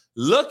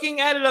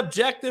 Looking at it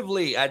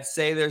objectively, I'd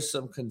say there's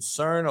some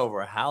concern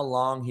over how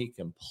long he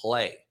can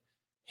play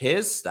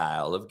his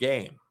style of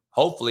game.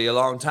 Hopefully a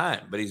long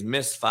time, but he's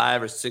missed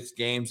 5 or 6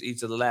 games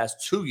each of the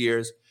last 2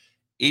 years.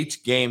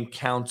 Each game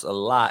counts a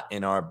lot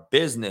in our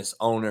business,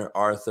 owner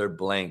Arthur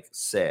Blank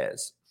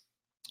says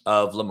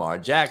of Lamar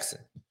Jackson.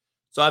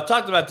 So I've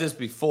talked about this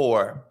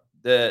before.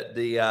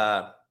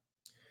 The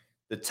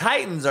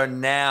Titans are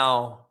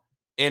now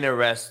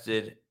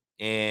interested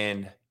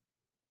in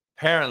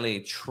apparently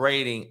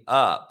trading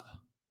up.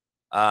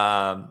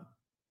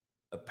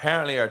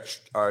 Apparently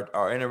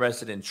are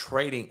interested in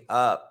trading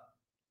up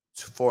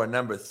for a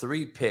number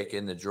 3 pick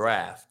in the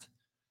draft.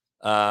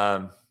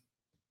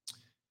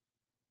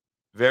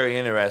 Very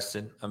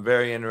interesting. I'm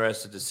very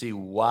interested to see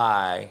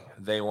why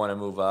they want to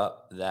move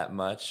up that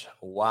much,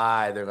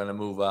 why they're going to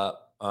move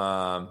up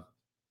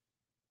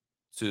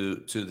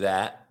to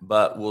that,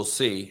 but we'll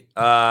see.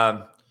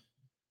 Deshaun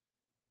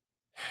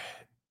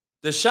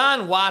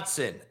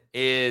Watson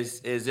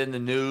is in the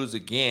news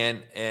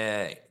again.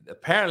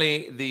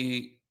 Apparently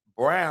the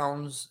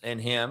Browns and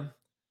him,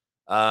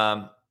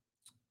 the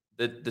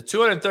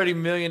 $230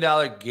 million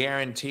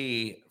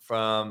guarantee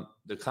from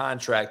the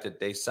contract that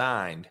they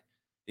signed,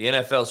 the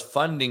NFL's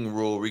funding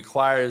rule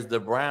requires the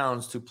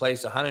Browns to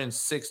place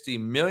 $160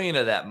 million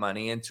of that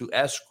money into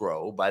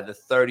escrow by the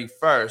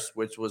 31st,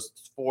 which was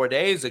 4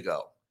 days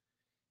ago.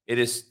 It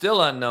is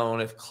still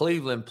unknown if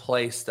Cleveland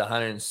placed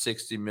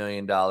 $160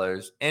 million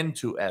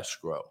into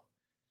escrow.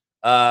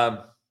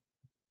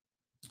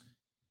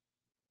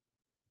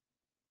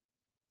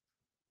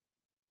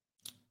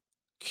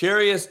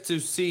 Curious to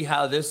see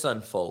how this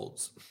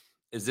unfolds.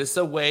 Is this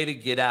a way to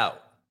get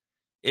out?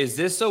 Is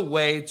this a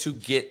way to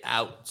get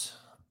out?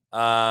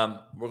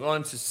 We're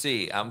going to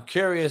see. I'm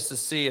curious to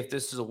see if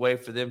this is a way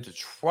for them to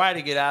try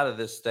to get out of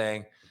this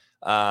thing,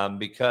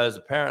 because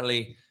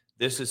apparently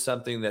this is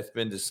something that's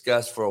been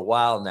discussed for a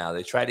while now.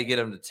 They try to get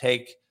him to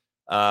take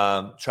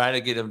a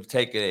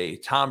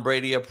Tom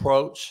Brady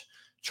approach,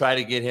 try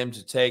to get him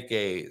to take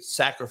a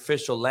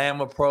sacrificial lamb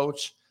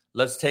approach.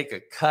 Let's take a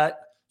cut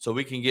so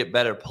we can get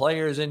better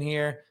players in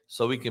here,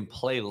 so we can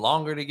play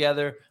longer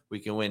together. We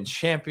can win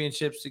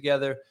championships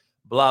together,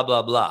 blah,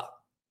 blah, blah.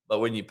 But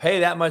when you pay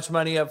that much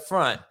money up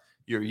front,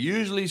 you're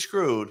usually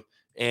screwed.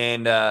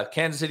 And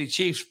Kansas City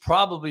Chiefs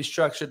probably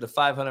structured the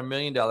 $500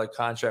 million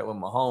contract with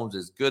Mahomes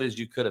as good as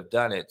you could have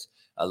done it.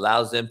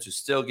 Allows them to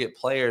still get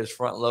players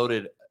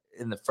front-loaded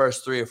in the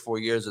first 3 or 4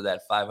 years of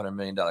that $500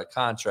 million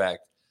contract.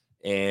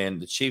 And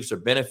the Chiefs are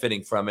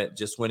benefiting from it,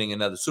 just winning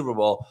another Super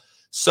Bowl.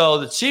 So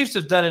the Chiefs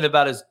have done it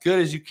about as good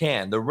as you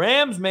can. The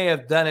Rams may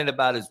have done it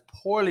about as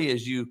poorly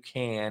as you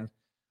can.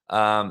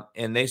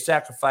 And they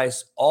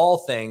sacrifice all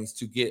things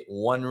to get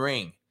one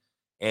ring.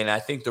 And I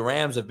think the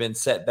Rams have been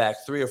set back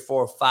 3 or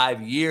 4 or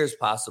 5 years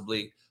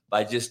possibly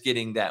by just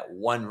getting that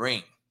one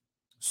ring.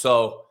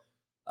 So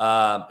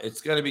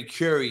it's going to be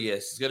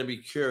curious. It's going to be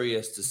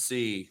curious to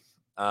see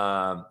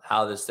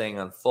how this thing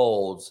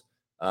unfolds,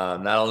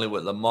 not only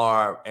with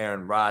Lamar,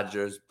 Aaron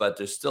Rodgers, but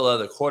there's still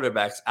other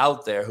quarterbacks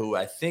out there who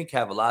I think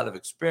have a lot of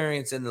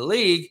experience in the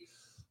league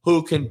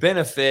who can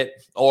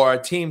benefit, or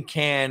a team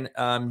can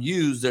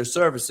use their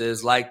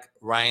services, like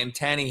Ryan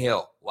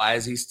Tannehill. Why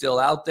is he still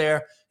out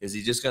there? Is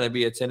he just going to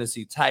be a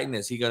Tennessee Titan?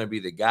 Is he going to be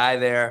the guy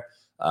there?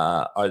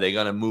 Are they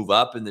going to move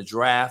up in the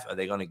draft? Are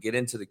they going to get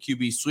into the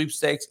QB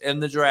sweepstakes in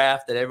the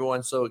draft that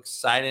everyone's so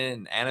excited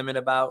and animate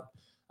about?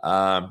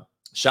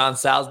 Sean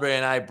Salisbury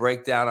and I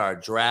break down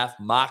our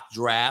mock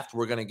draft.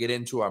 We're going to get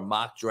into our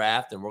mock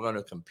draft, and we're going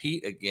to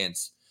compete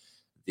against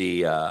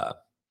the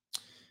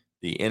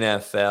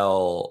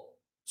NFL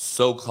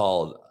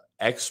so-called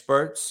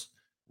experts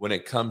when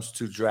it comes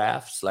to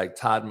drafts, like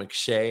Todd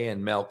McShay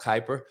and Mel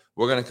Kiper.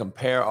 We're going to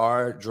compare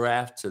our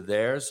draft to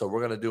theirs. So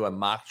we're going to do a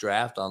mock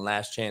draft on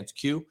Last Chance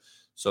Q.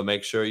 So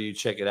make sure you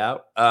check it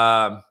out.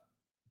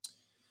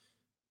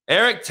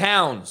 Eric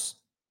Towns,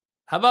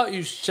 how about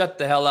you shut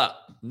the hell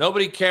up?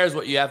 Nobody cares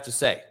what you have to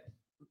say.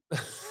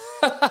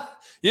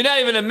 You're not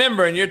even a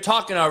member and you're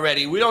talking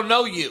already. We don't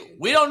know you.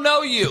 We don't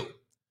know you.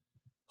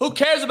 Who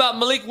cares about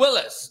Malik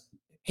Willis?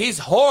 He's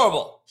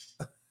horrible.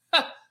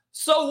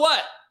 So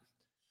what?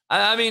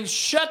 I mean,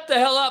 shut the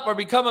hell up or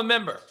become a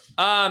member.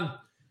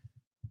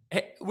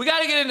 We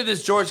got to get into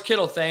this George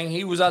Kittle thing.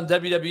 He was on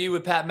WWE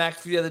with Pat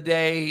McAfee the other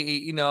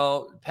day.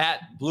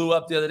 Pat blew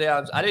up the other day.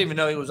 I didn't even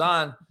know he was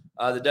on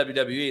the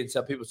WWE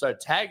until people started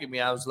tagging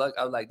me. I was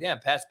like, damn,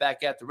 Pat's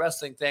back at the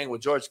wrestling thing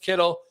with George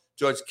Kittle.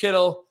 George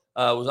Kittle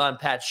was on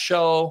Pat's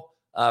show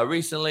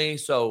recently,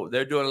 so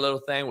they're doing a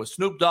little thing with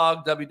Snoop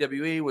Dogg.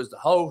 WWE was the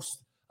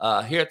host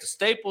here at the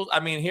Staples.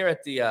 Here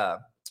at the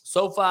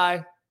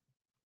SoFi.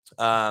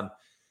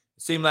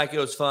 Seemed like it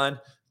was fun,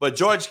 but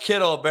George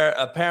Kittle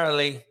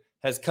apparently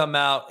has come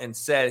out and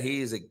said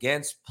he is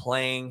against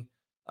playing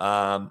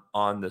on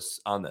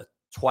the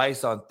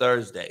twice on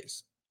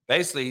Thursdays.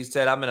 Basically, he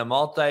said, I'm in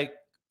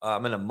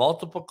a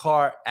multiple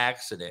car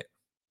accident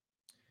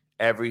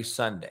every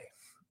Sunday,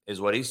 is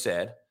what he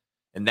said.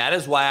 And that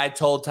is why I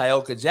told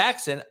Tyoka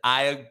Jackson,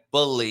 I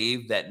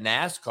believe that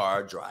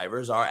NASCAR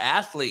drivers are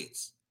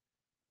athletes,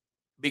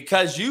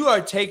 because you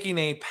are taking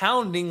a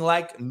pounding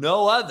like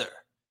no other.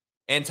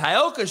 And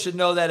Tyoka should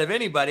know that, if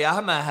anybody.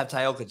 I'm going to have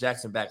Tyoka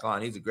Jackson back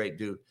on. He's a great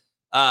dude.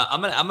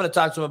 I'm gonna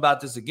talk to him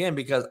about this again,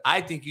 because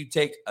I think you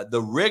take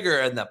the rigor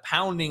and the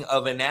pounding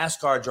of a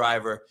NASCAR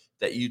driver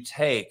that you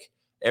take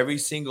every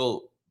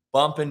single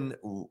bumping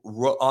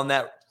on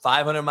that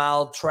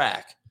 500-mile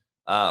track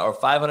or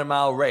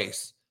 500-mile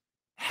race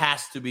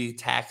has to be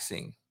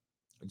taxing,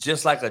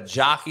 just like a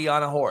jockey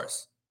on a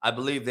horse. I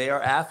believe they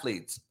are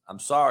athletes. I'm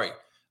sorry.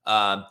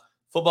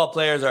 Football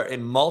players are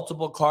in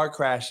multiple car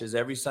crashes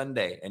every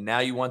Sunday, and now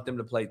you want them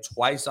to play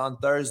twice on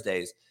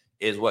Thursdays,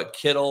 is what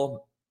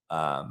Kittle,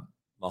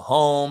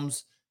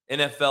 Mahomes,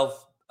 NFL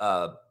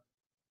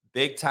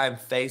big-time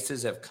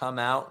faces have come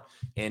out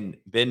and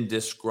been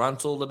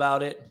disgruntled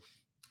about it.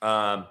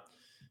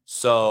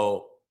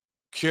 So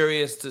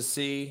curious to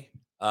see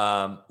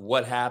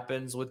what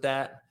happens with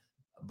that.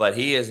 But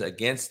he is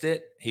against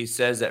it. He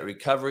says that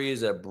recovery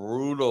is a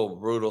brutal,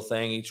 brutal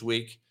thing each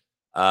week.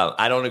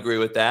 I don't agree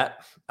with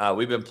that.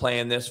 We've been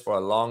playing this for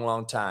a long,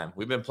 long time.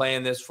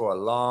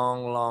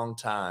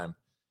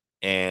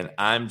 And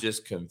I'm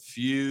just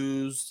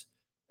confused.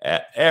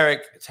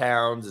 Eric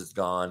Towns is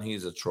gone.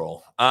 He's a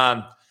troll.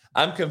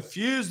 I'm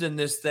confused in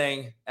this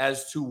thing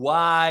as to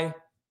why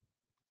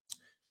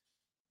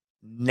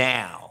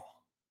now.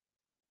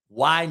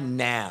 Why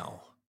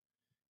now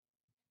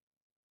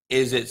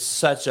is it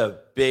such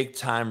a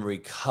big-time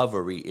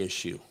recovery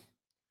issue?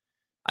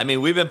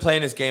 We've been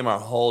playing this game our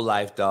whole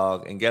life,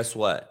 dog. And guess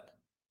what?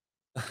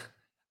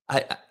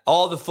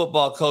 All the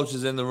football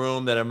coaches in the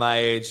room that are my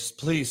age,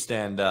 please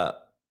stand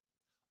up.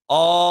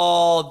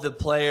 All the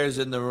players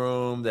in the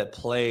room that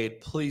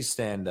played, please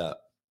stand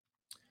up.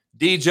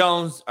 D.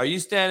 Jones, are you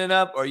standing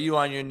up or are you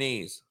on your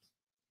knees?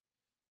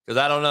 Because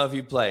I don't know if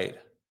you played.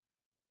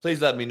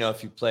 Please let me know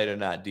if you played or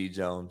not, D.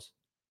 Jones.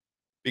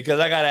 Because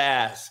I got to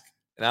ask,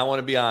 and I want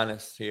to be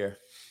honest here.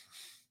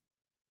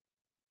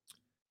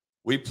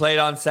 We played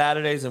on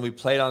Saturdays and we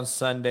played on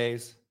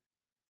Sundays.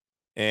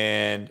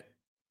 And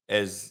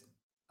as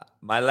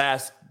my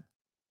last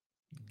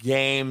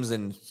games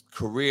and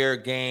career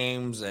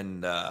games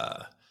and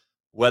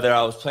whether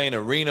I was playing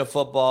arena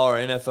football or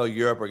NFL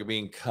Europe or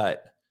being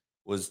cut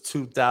was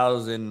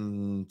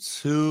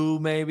 2002,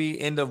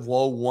 maybe end of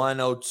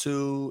 01,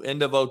 02,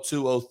 end of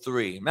 02,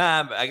 03.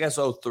 Nah, I guess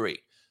 03.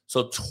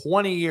 So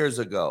 20 years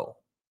ago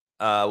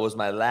was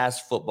my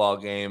last football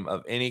game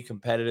of any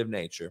competitive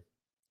nature,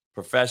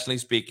 professionally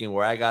speaking,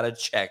 where I got a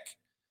check.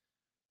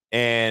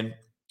 And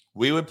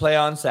we would play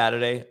on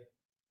Saturday.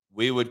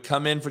 We would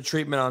come in for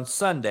treatment on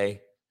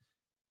Sunday.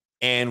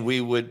 And we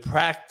would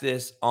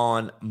practice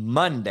on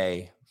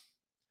Monday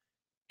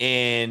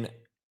in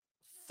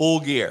full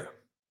gear.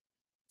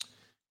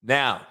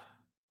 Now,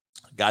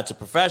 got to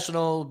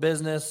professional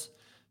business.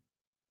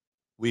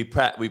 We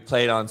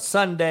played on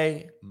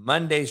Sunday,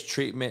 Monday's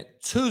treatment.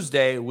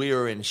 Tuesday, we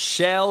were in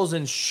shells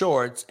and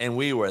shorts, and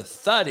we were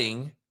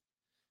thudding.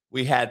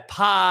 We had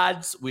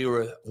pods. We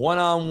were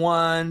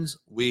one-on-ones.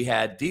 We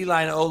had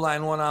D-line,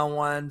 O-line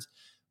one-on-ones.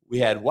 We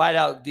had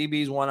wideout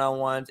DBs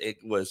one-on-ones. It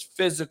was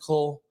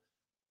physical.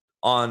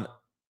 On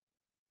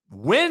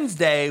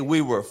Wednesday, we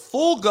were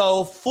full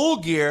go, full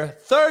gear.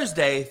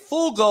 Thursday,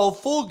 full go,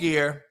 full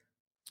gear.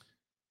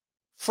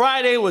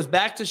 Friday was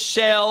back to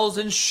shells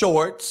and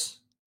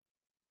shorts.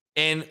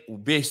 And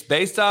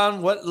based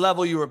on what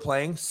level you were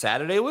playing,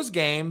 Saturday was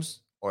games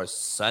or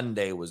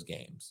Sunday was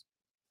games.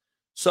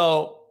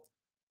 So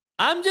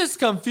I'm just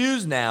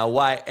confused now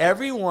why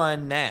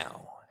everyone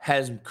now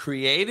has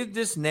created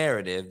this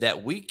narrative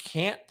that we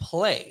can't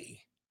play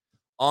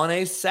on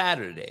a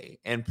Saturday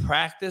and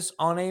practice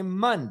on a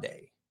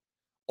Monday,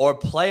 or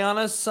play on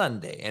a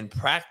Sunday and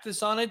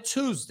practice on a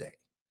Tuesday.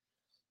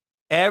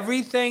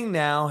 Everything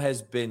now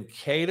has been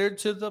catered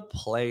to the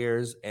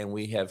players, and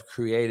we have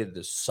created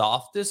the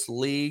softest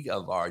league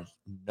of our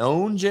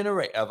known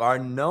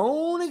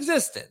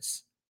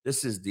existence.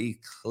 This is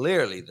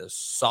clearly the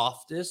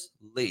softest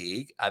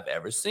league I've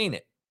ever seen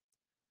it.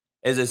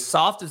 It's as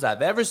soft as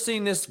I've ever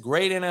seen this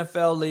great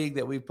NFL league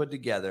that we put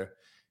together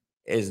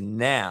is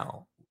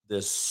now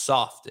the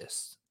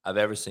softest I've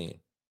ever seen.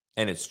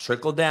 And it's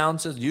trickled down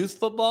to youth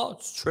football.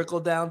 It's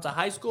trickled down to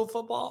high school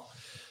football.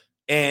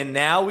 And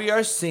now we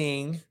are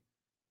seeing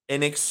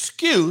an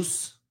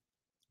excuse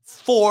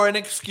for an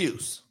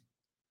excuse.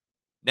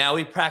 Now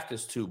we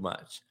practice too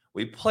much.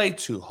 We play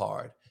too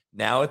hard.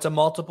 Now it's a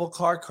multiple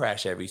car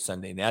crash every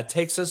Sunday. Now it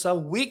takes us a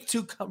week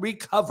to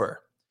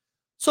recover.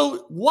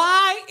 So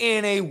why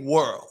in a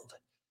world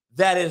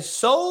that is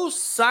so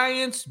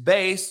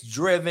science-based,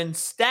 driven,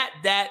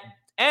 stat-dat,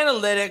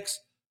 analytics,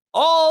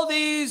 all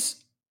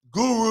these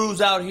gurus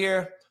out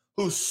here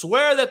who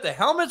swear that the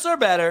helmets are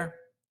better,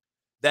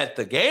 that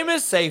the game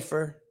is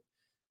safer,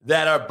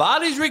 that our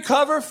bodies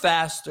recover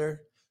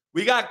faster.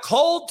 We got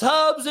cold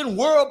tubs and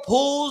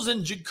whirlpools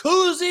and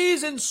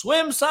jacuzzis and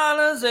swim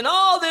saunas and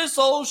all this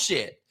old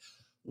shit.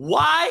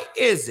 Why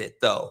is it,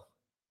 though,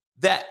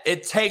 that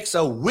it takes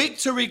a week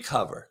to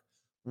recover?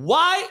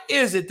 Why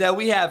is it that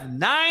we have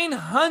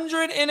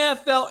 900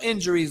 NFL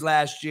injuries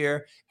last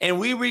year and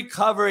we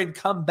recover and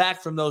come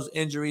back from those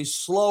injuries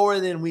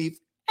slower than we've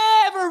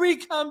ever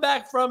come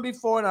back from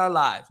before in our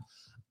lives?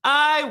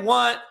 I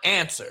want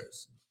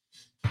answers.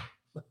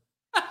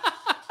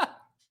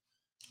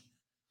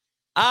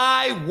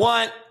 I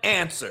want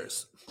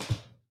answers.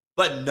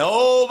 But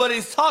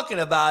nobody's talking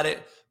about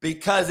it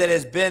because it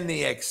has been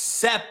the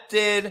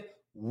accepted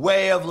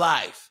way of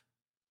life.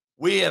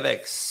 We have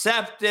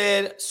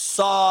accepted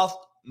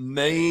soft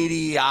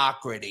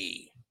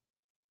mediocrity.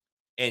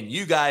 And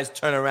you guys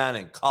turn around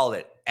and call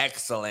it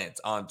excellent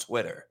on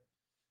Twitter.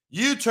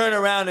 You turn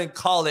around and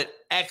call it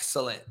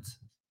excellent.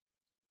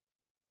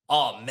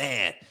 Oh,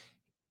 man.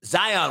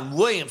 Zion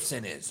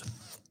Williamson is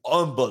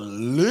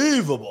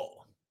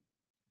unbelievable.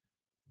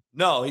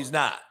 No, he's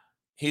not.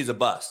 He's a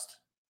bust.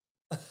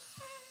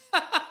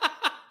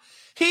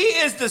 He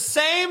is the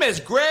same as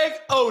Greg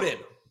Oden.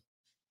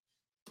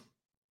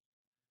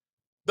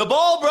 The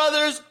Ball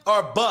brothers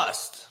are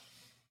bust.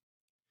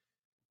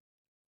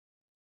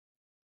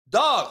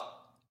 Dog,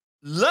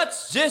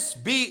 let's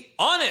just be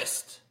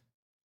honest.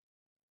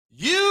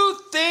 You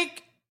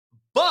think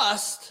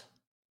bust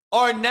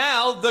are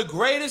now the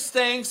greatest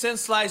thing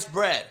since sliced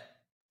bread.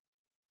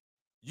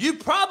 You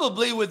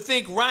probably would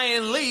think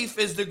Ryan Leaf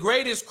is the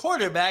greatest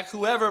quarterback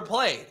who ever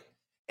played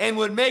and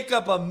would make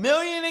up a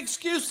million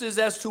excuses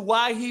as to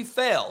why he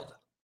failed.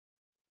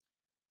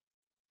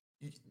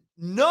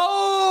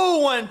 No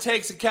one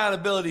takes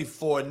accountability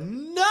for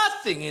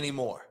nothing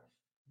anymore.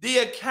 The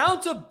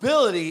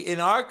accountability in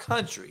our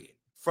country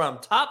from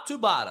top to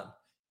bottom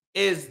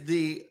is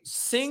the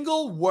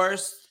single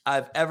worst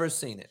I've ever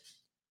seen it.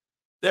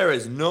 There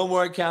is no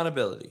more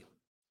accountability.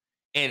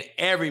 And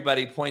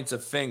everybody points a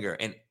finger,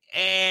 and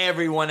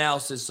everyone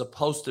else is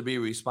supposed to be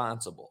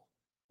responsible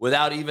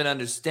without even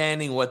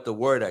understanding what the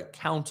word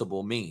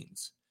accountable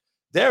means.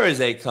 There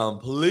is a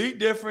completely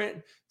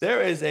different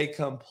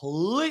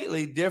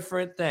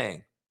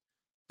thing.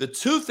 The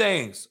two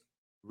things,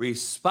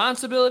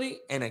 responsibility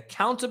and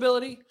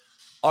accountability,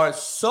 are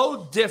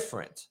so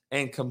different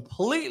and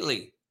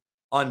completely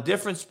on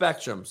different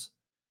spectrums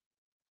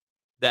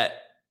that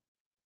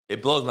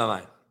it blows my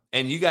mind.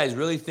 And you guys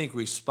really think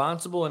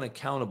responsible and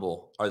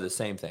accountable are the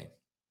same thing?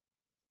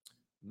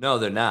 No,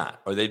 they're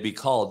not, or they'd be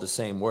called the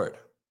same word.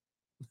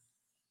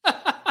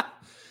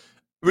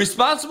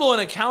 Responsible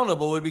and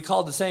accountable would be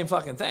called the same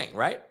fucking thing,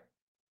 right?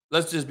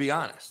 Let's just be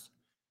honest.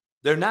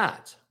 They're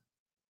not.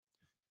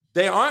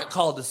 They aren't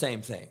called the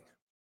same thing.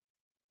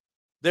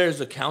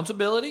 There's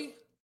accountability,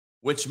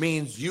 which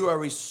means you are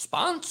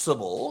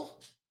responsible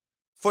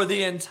for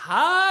the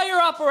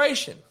entire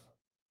operation.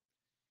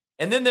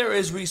 And then there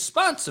is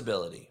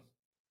responsibility,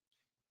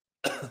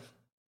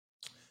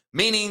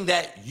 meaning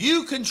that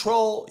you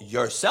control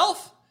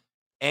yourself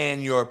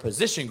and your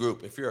position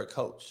group if you're a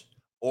coach,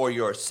 or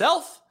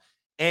yourself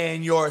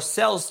and your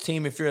sales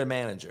team if you're a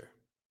manager.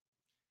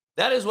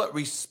 That is what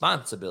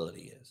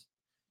responsibility is.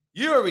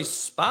 You are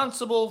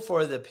responsible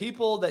for the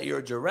people that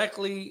you're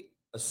directly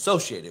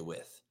associated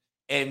with,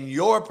 and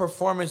your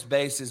performance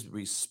base is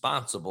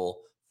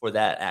responsible for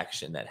that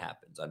action that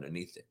happens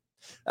underneath it.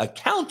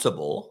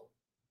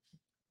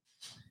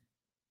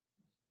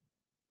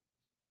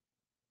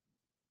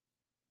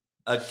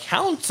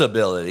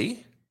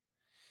 Accountability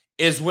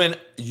is when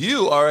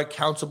you are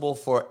accountable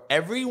for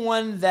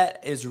everyone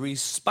that is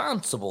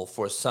responsible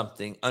for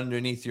something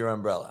underneath your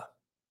umbrella.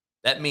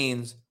 That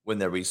means when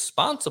the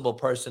responsible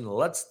person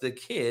lets the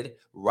kid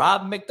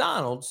rob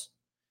McDonald's,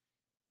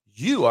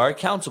 you are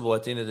accountable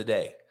at the end of the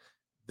day.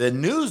 The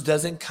news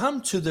doesn't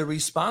come to the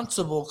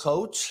responsible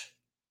coach.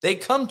 They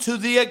come to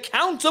the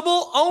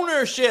accountable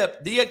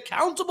ownership, the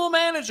accountable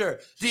manager,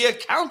 the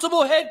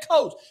accountable head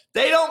coach.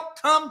 They don't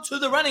come to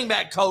the running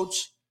back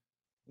coach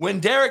when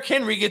Derrick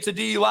Henry gets a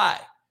DUI.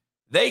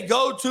 They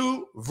go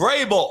to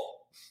Vrabel.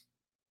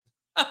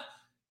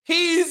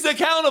 He's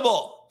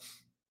accountable.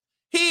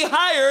 He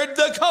hired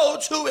the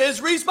coach who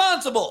is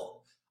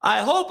responsible.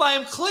 I hope I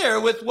am clear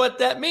with what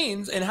that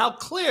means, and how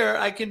clear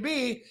I can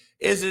be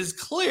is as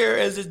clear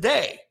as a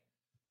day.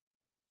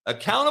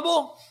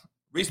 Accountable,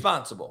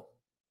 responsible.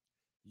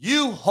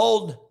 You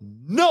hold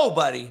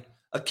nobody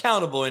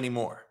accountable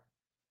anymore.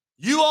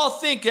 You all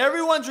think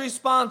everyone's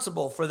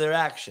responsible for their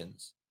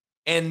actions,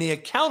 and the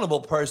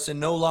accountable person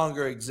no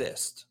longer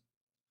exists.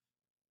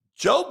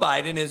 Joe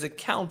Biden is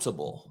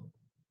accountable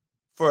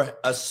for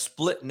a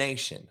split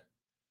nation.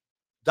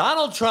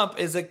 Donald Trump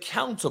is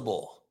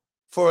accountable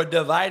for a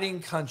dividing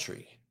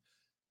country.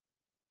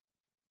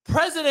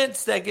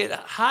 Presidents that get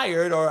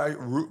hired or are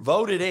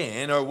voted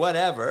in or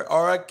whatever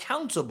are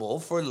accountable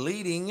for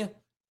leading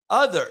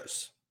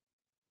others.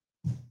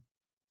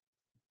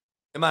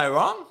 Am I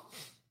wrong?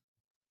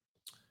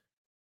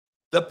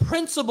 The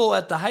principal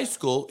at the high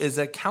school is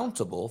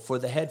accountable for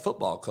the head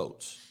football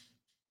coach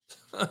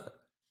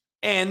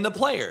and the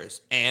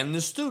players and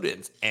the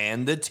students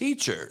and the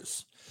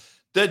teachers.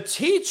 The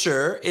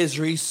teacher is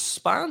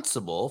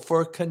responsible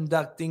for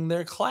conducting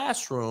their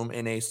classroom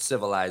in a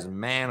civilized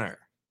manner.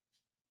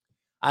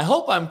 I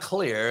hope I'm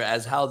clear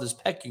as how this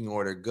pecking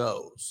order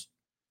goes,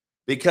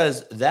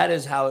 because that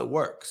is how it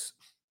works.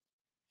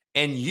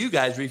 And you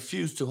guys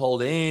refuse to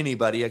hold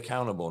anybody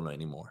accountable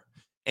anymore.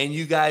 And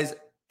you guys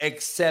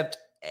accept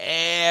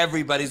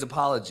everybody's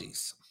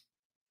apologies.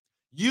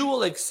 You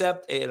will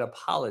accept an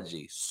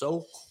apology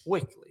so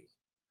quickly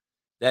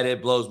that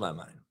it blows my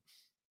mind.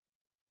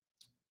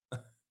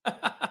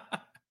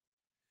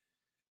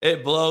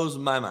 It blows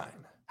my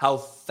mind how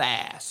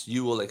fast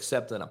you will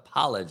accept an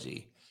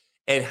apology,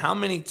 and how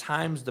many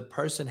times the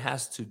person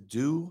has to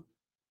do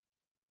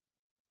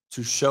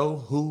to show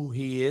who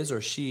he is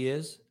or she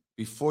is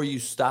before you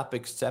stop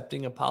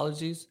accepting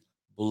apologies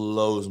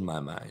blows my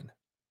mind.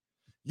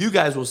 You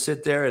guys will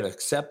sit there and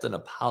accept an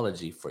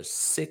apology for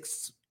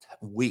 6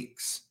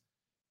 weeks.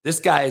 This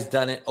guy has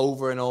done it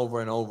over and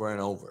over and over and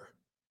over.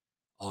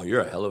 Oh,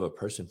 you're a hell of a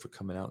person for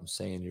coming out and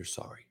saying you're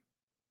sorry.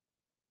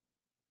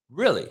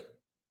 Really?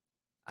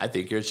 I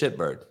think you're a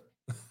shitbird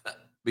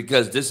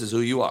because this is who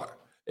you are.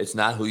 It's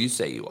not who you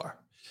say you are.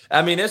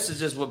 I mean, this is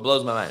just what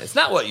blows my mind. It's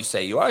not what you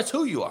say you are. It's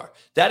who you are.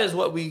 That is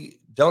what we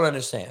don't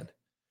understand.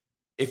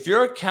 If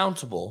you're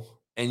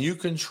accountable and you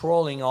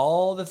controlling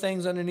all the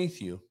things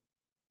underneath you,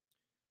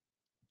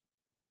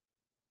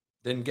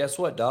 then guess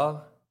what,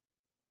 dog?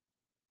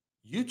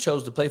 You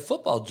chose to play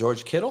football,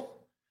 George Kittle.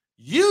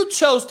 You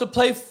chose to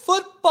play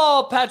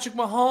football, Patrick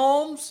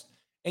Mahomes.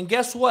 And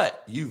guess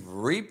what? You've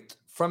reaped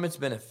from its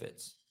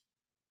benefits.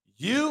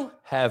 You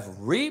have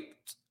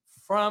reaped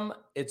from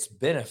its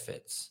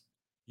benefits.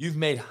 You've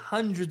made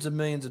hundreds of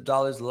millions of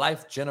dollars,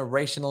 life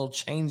generational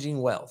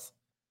changing wealth.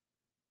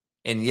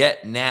 And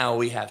yet now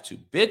we have to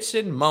bitch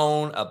and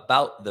moan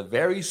about the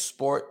very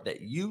sport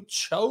that you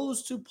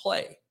chose to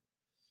play.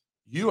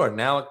 You are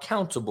now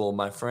accountable,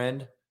 my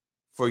friend,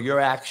 for your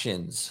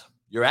actions.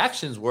 Your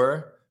actions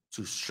were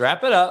to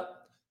strap it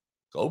up,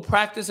 go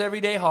practice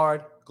every day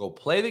hard, go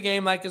play the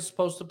game like it's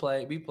supposed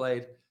to be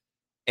played,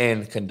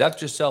 and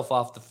conduct yourself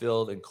off the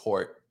field and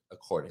court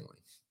accordingly.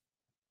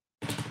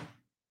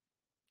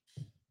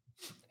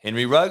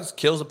 Henry Ruggs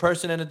kills a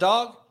person and a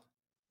dog.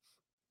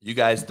 You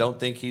guys don't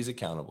think he's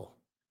accountable.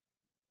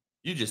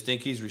 You just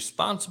think he's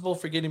responsible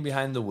for getting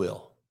behind the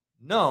wheel.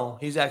 No,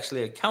 he's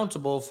actually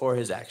accountable for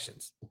his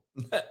actions.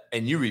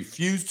 And you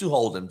refuse to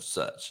hold him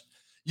such.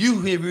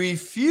 You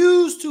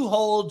refuse to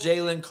hold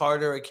Jalen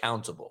Carter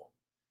accountable.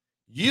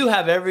 You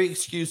have every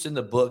excuse in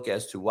the book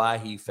as to why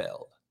he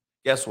failed.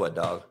 Guess what,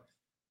 dog?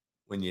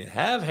 When you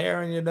have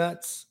hair on your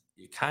nuts,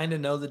 you kind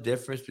of know the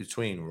difference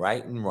between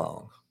right and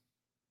wrong.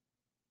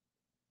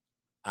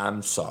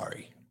 I'm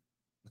sorry.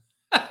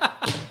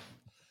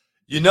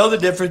 You know the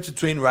difference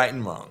between right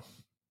and wrong.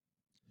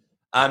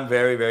 I'm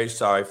very, very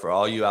sorry for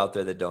all you out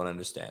there that don't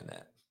understand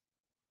that.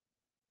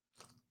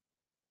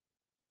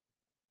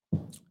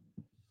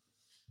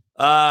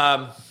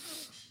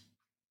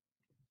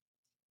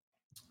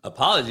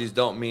 Apologies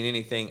don't mean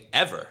anything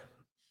ever,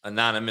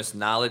 anonymous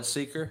knowledge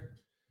seeker.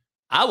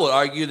 I would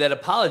argue that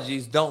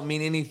apologies don't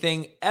mean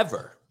anything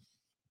ever,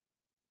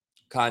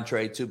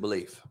 contrary to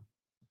belief.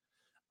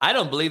 I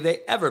don't believe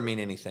they ever mean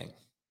anything.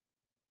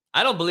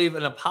 I don't believe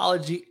an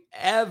apology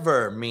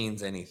ever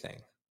means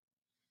anything.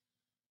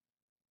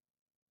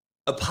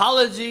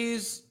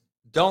 Apologies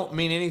don't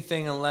mean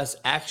anything unless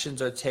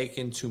actions are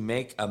taken to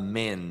make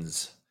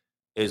amends,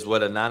 is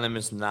what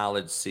anonymous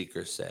knowledge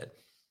seeker said.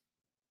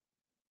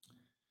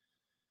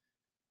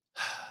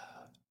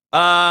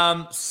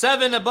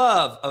 7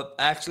 above,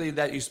 actually,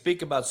 that you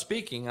speak about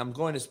speaking. I'm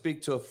going to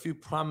speak to a few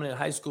prominent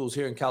high schools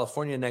here in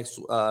California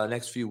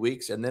next few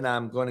weeks, and then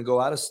I'm going to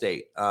go out of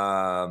state.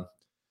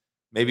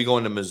 Maybe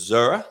going to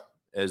Missouri,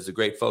 as the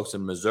great folks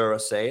in Missouri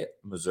say it.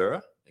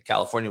 Missouri. In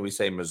California, we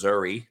say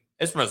Missouri.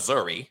 It's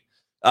Missouri.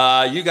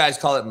 You guys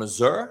call it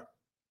Missouri.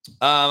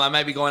 I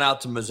might be going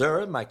out to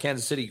Missouri, my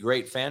Kansas City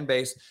great fan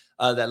base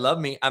that love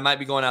me. I might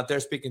be going out there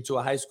speaking to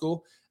a high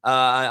school.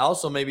 I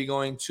also may be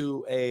going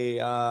to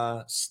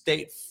a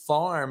State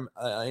Farm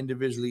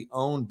individually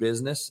owned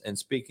business and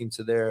speaking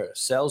to their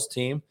sales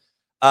team.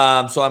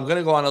 So I'm going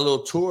to go on a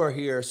little tour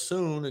here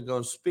soon and go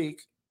and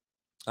speak.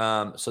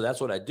 So that's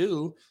what I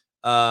do.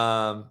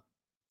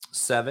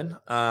 7.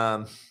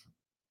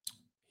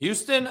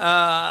 Houston,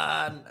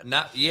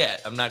 not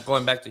yet. I'm not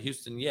going back to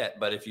Houston yet.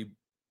 But if you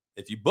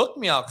book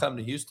me, I'll come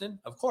to Houston,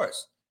 of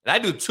course. And I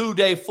do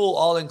 2-day full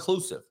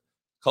all-inclusive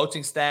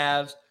coaching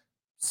staffs,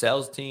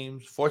 sales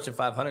teams, Fortune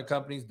 500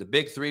 companies, the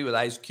big 3 with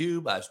Ice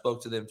Cube. I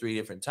spoke to them 3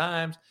 different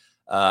times.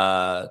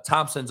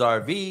 Thompson's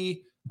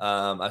RV.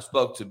 I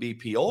spoke to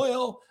BP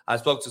Oil. I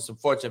spoke to some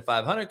Fortune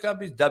 500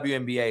 companies,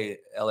 WNBA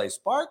LA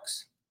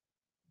Sparks.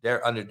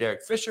 They're under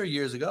Derek Fisher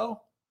years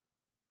ago.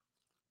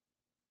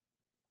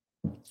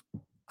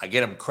 I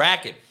get them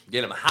cracking,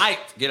 get them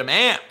hyped, get them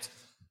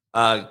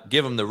amped,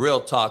 give them the real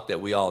talk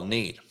that we all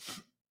need.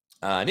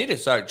 I need to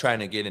start trying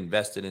to get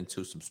invested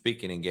into some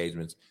speaking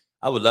engagements.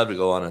 I would love to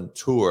go on a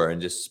tour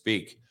and just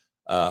speak,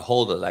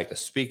 hold a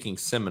speaking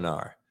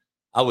seminar.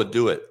 I would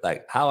do it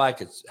like how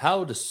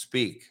to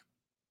speak.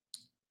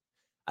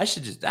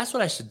 That's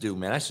what I should do,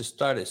 man. I should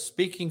start a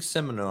speaking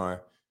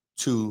seminar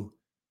to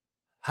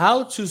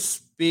how to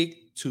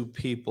speak to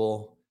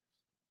people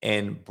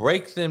and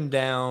break them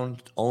down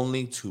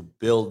only to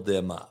build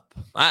them up.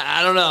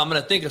 I don't know. I'm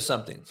going to think of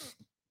something.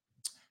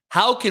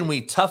 How can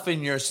we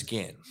toughen your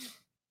skin?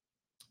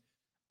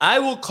 I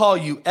will call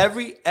you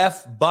every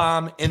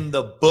F-bomb in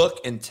the book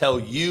until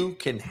you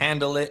can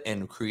handle it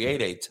and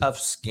create a tough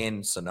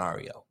skin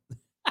scenario.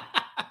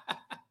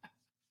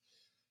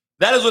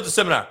 That is what the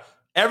seminar.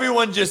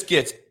 Everyone just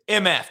gets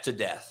MF to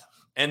death.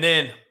 And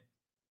then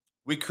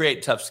we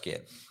create tough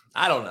skin.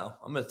 I don't know.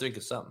 I'm going to think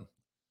of something.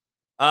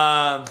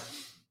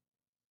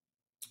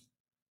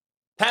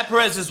 Pat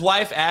Perez's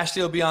wife,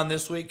 Ashley, will be on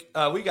this week.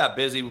 We got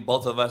busy with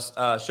both of us.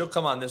 She'll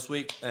come on this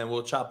week, and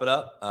we'll chop it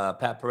up.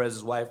 Pat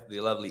Perez's wife, the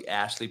lovely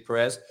Ashley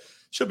Perez,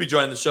 she'll be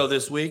joining the show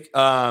this week.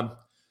 Kirk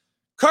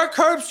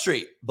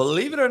Herbstreit,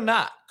 believe it or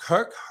not,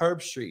 Kirk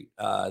Herbstreit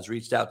has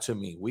reached out to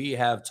me. We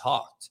have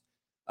talked.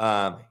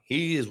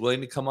 He is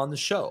willing to come on the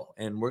show,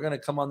 and we're going to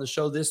come on the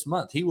show this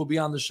month. He will be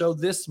on the show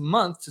this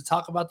month to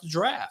talk about the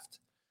draft.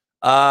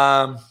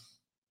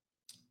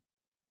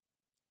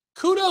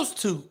 Kudos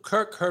to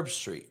Kirk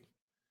Herbstreit.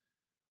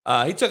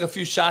 He took a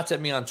few shots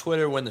at me on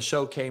Twitter when the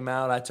show came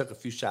out. I took a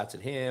few shots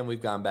at him.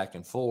 We've gone back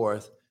and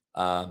forth.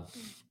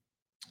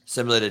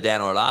 Similar to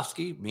Dan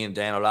Orlovsky. Me and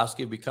Dan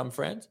Orlovsky have become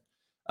friends.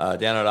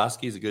 Dan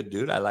Orlovsky is a good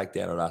dude. I like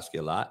Dan Orlovsky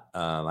a lot.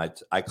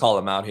 I call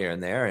him out here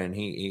and there, and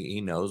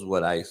he knows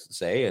what I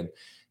say, and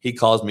he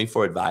calls me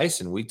for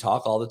advice, and we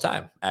talk all the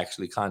time,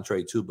 actually,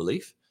 contrary to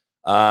belief.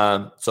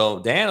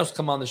 So Dan will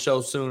come on the show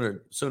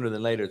sooner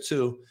than later,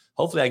 too.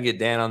 Hopefully I can get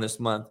Dan on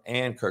this month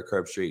and Kirk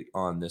Herbstreit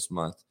on this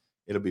month.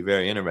 it'll be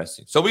very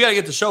interesting. So we got to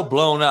get the show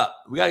blown up.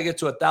 We got to get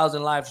to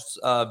 1,000 live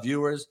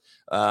viewers.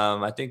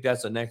 I think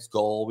that's the next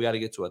goal. We got to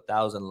get to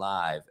 1,000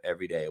 live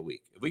every day a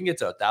week. If we can get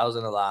to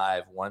 1,000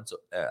 live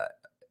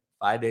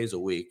 5 days a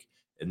week,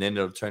 and then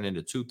it'll turn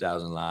into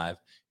 2,000 live,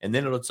 and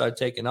then it'll start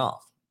taking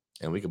off,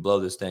 and we can blow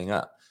this thing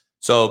up.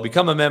 So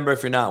become a member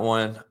if you're not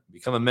one.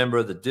 Become a member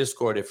of the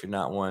Discord if you're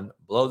not one.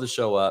 Blow the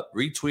show up.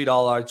 Retweet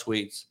all our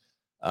tweets.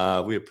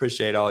 We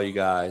appreciate all you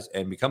guys.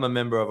 And become a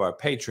member of our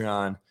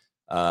Patreon.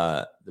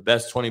 The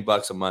best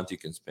 $20 a month you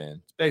can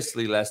spend. It's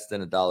basically less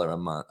than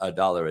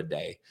 $1 a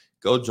day.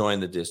 Go join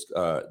the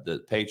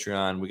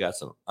Patreon. We got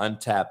some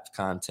untapped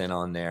content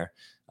on there.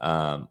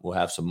 We'll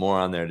have some more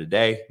on there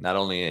today. Not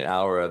only an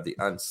hour of the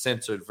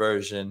uncensored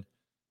version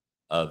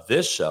of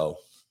this show,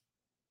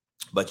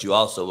 but you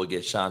also will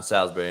get Sean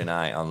Salisbury and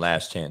I on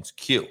Last Chance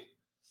Q.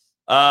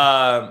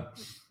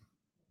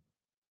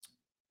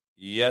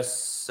 Yes,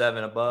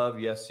 7 above.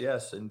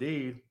 Yes,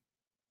 indeed.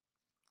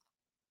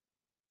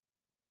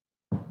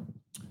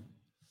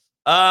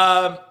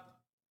 Let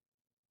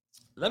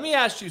me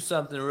ask you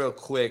something real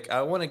quick.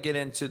 I want to get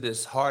into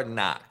this Hard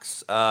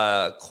Knocks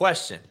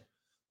question.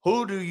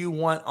 Who do you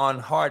want on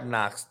Hard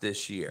Knocks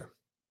this year?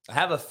 I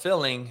have a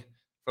feeling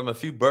from a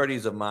few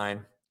birdies of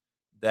mine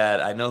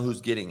that I know who's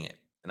getting it.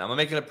 And I'm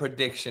making a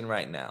prediction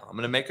right now. I'm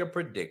going to make a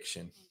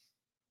prediction.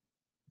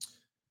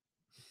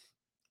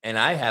 And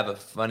I have a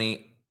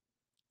funny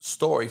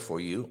story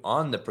for you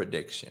on the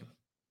prediction.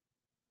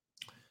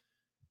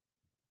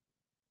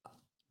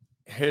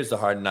 Here's the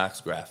Hard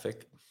Knocks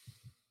graphic.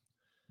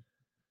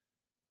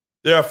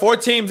 There are 4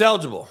 teams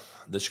eligible: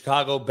 the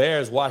Chicago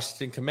Bears,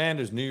 Washington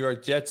Commanders, New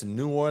York Jets, and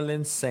New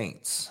Orleans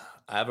Saints.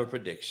 I have a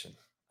prediction.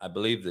 I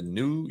believe the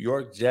New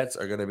York Jets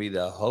are going to be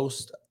the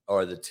host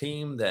or the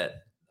team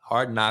that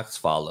Hard Knocks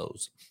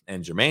follows.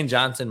 And Jermaine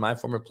Johnson, my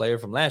former player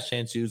from Last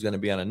Chance U, is going to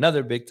be on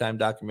another big-time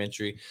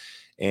documentary,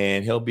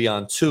 and he'll be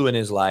on 2 in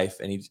his life.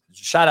 And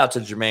shout out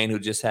to Jermaine, who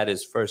just had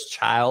his first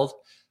child.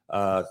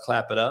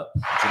 Clap it up,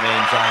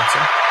 Jermaine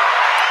Johnson.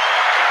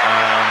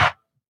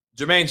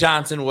 Jermaine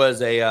Johnson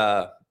was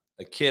a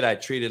kid I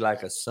treated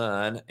like a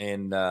son,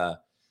 and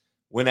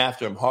went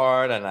after him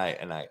hard. And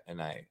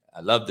I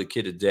loved the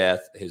kid to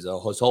death. His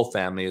whole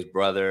family, his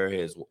brother,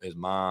 his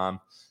mom.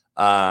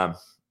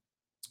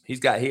 He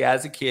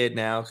has a kid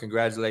now.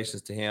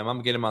 Congratulations to him. I'm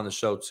gonna get him on the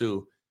show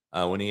too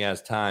when he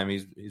has time.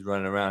 He's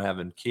running around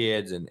having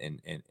kids and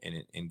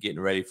getting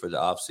ready for the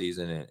off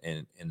season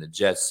and the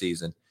Jets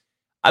season.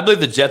 I believe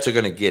the Jets are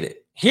going to get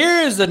it.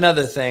 Here is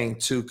another thing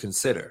to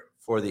consider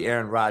for the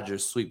Aaron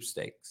Rodgers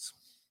sweepstakes.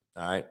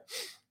 All right.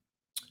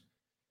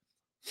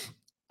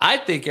 I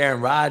think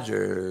Aaron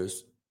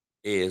Rodgers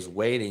is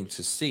waiting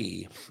to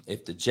see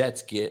if the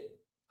Jets get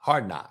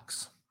Hard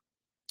Knocks.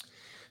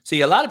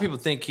 See, a lot of people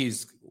think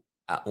he's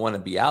want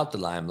to be out the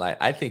limelight.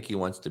 I think he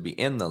wants to be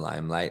in the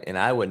limelight, and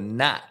I would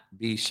not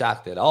be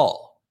shocked at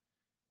all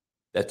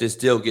that this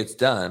deal gets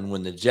done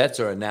when the Jets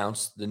are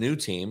announced the new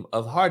team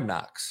of Hard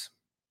Knocks.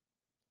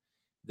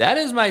 That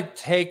is my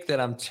take that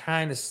I'm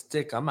trying to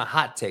stick. I'm a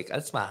hot take.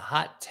 That's my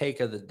hot take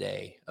of the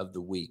day, of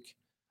the week.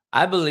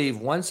 I believe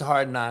once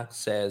Hard Knocks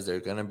says they're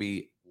going to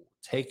be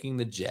taking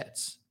the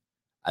Jets,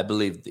 I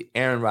believe the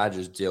Aaron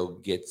Rodgers deal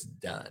gets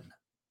done.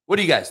 What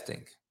do you guys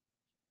think?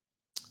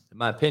 In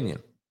my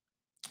opinion.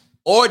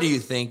 Or do you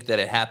think that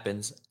it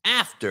happens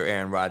after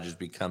Aaron Rodgers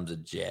becomes a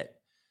Jet?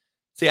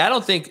 See, I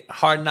don't think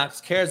Hard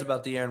Knocks cares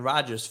about the Aaron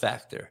Rodgers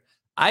factor.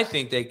 I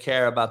think they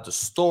care about the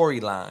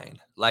storyline,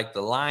 like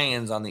the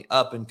Lions on the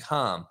up and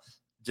come,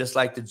 just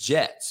like the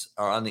Jets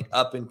are on the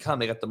up and come.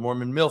 They got the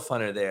Mormon MILF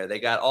Hunter there. They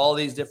got all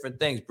these different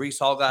things. Breece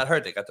Hall got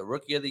hurt. They got the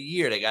Rookie of the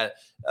Year. They got,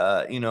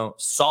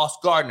 Sauce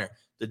Gardner.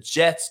 The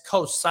Jets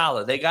coach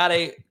solid. They got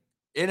a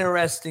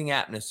interesting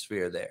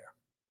atmosphere there.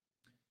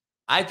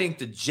 I think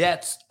the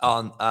Jets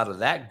out of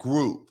that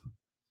group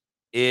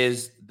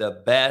is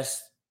the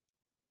best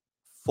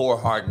for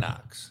Hard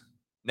Knocks.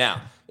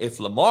 Now, if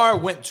Lamar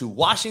went to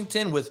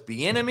Washington with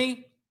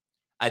Bieniemy,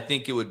 I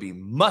think it would be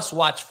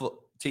must-watch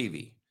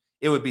TV.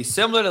 It would be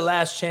similar to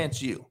Last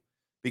Chance U,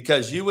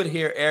 because you would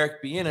hear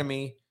Eric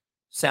Bieniemy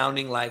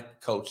sounding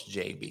like Coach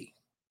JB.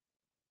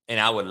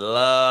 And I would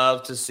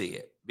love to see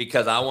it,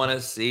 because I want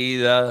to see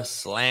the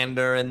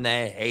slander and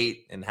the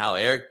hate and how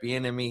Eric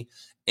Bieniemy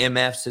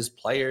MFs his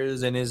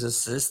players and his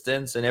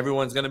assistants, and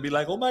everyone's going to be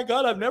like, oh my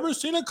God, I've never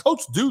seen a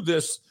coach do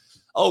this.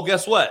 Oh,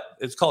 guess what?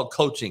 It's called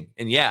coaching.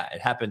 And yeah,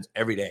 it happens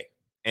every day.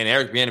 And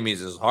Eric Bieniemy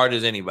is as hard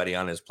as anybody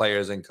on his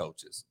players and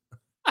coaches.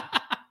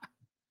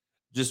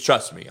 Just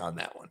trust me on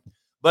that one.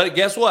 But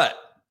guess what?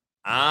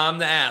 I'm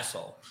the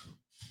asshole.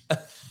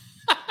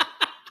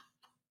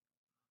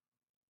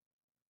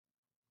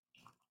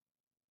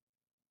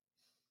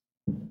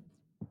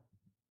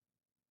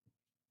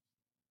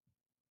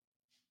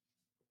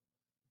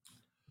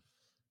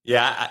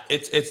 Yeah,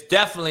 it's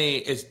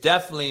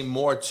definitely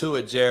more to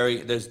it, Jerry.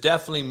 There's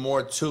definitely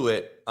more to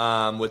it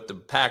with the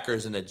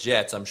Packers and the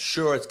Jets. I'm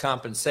sure it's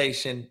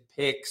compensation,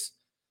 picks,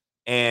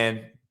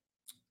 and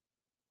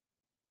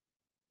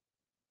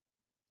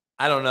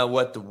I don't know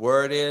what the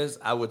word is.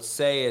 I would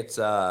say it's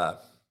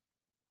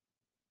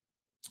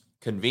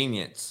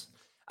Convenience.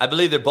 I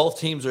believe that both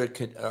teams are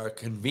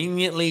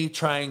conveniently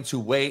trying to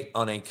wait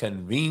on a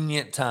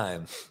convenient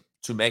time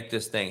to make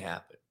this thing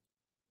happen.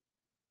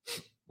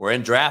 We're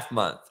in draft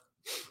month.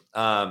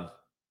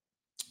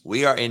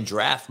 We are in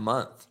draft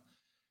month.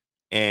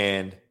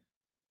 And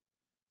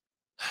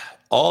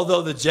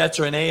although the Jets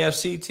are an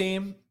AFC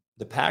team,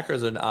 the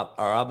Packers are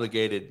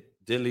obligated.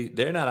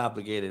 They're not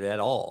obligated at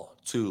all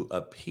to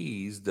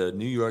appease the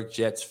New York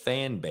Jets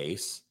fan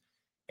base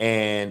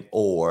and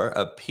or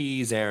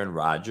appease Aaron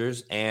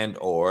Rodgers and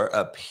or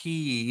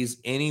appease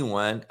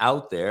anyone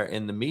out there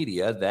in the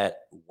media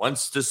that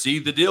wants to see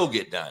the deal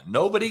get done.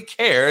 Nobody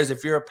cares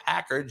if you're a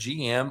Packer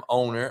GM,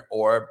 owner,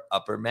 or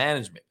upper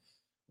management.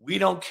 We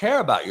don't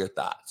care about your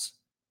thoughts.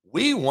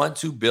 We want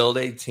to build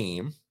a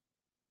team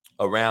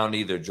around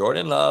either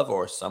Jordan Love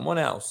or someone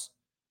else,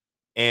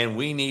 and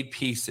we need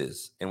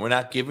pieces. And we're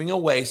not giving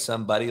away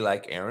somebody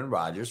like Aaron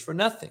Rodgers for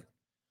nothing.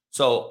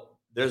 So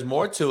there's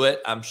more to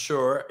it. I'm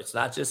sure it's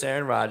not just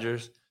Aaron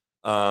Rodgers,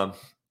 but,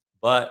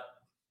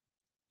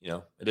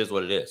 it is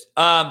what it is.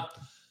 Odell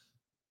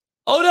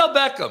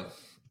Beckham.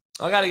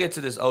 I got to get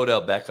to this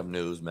Odell Beckham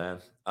news, man.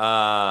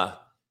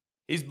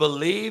 He's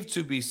believed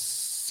to be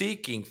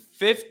seeking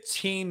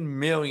 $15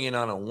 million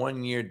on a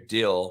one-year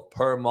deal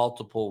per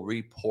multiple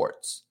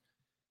reports.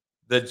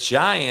 The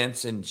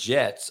Giants and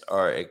Jets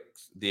are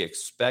the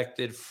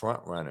expected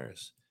front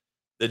runners.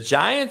 The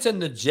Giants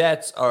and the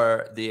Jets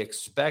are the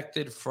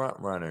expected front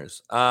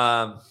runners.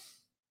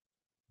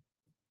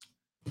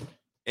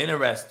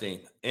 Interesting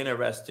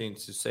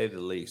to say the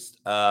least.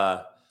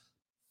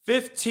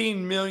 $15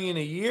 million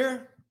a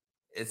year.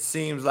 It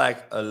seems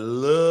like a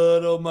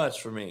little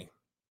much for me.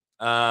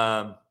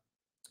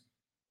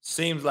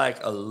 Seems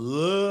like a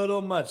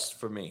little much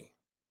for me.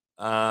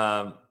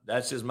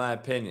 That's just my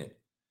opinion.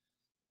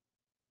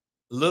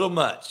 Little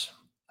much.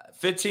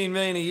 $15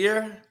 million a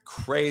year,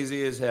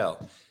 crazy as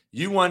hell.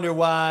 You wonder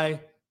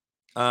why.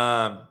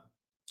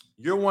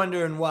 You're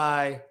wondering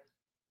why.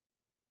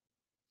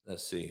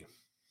 Let's see.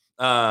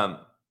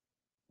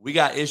 We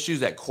got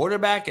issues at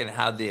quarterback and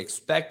how the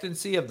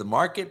expectancy of the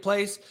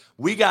marketplace.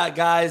 We got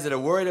guys that are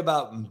worried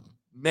about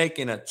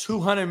making a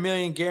 $200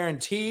 million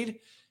guaranteed.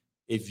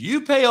 If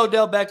you pay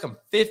Odell Beckham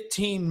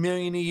 $15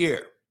 million a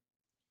year,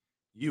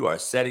 you are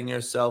setting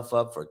yourself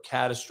up for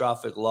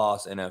catastrophic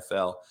loss,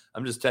 NFL.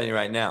 I'm just telling you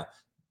right now,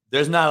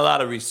 there's not a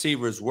lot of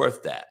receivers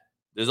worth that.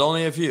 There's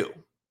only a few.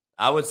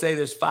 I would say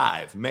there's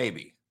five,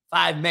 maybe.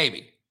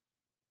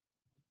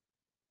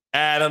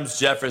 Adams,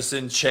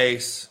 Jefferson,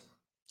 Chase.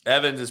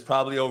 Evans is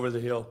probably over the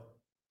hill.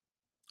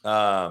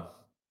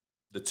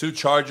 The two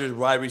Chargers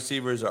wide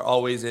receivers are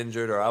always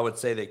injured, or I would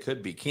say they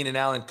could be. Keenan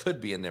Allen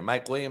could be in there.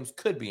 Mike Williams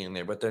could be in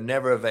there, but they're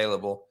never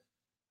available.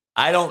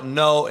 I don't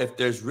know if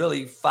there's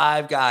really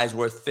five guys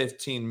worth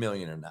 $15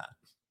 million or not.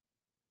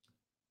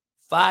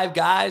 Five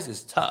guys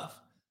is tough.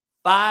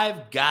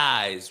 Five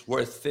guys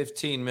worth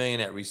 $15 million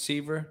at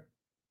receiver.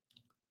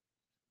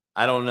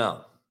 I don't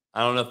know.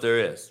 I don't know if there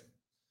is.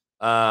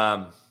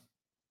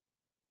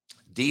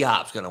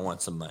 D-Hop's going to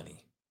want some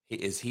money.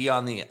 Is he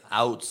on the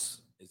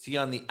outs? Is he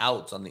on the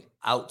outs, on the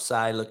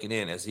outside looking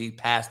in? Has he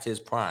passed his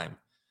prime?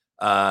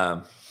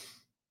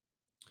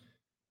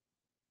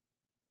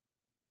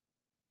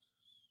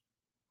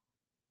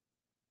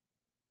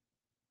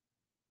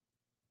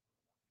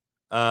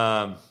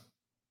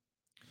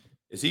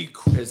 Is he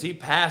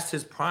past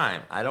his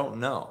prime? I don't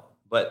know.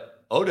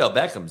 But Odell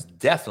Beckham's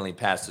definitely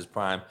past his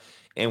prime.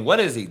 And what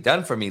has he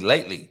done for me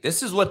lately?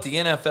 This is what the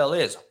NFL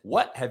is.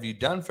 What have you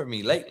done for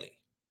me lately?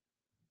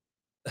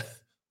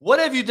 What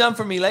have you done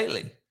for me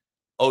lately?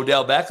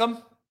 Odell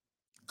Beckham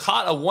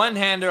caught a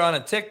one-hander on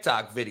a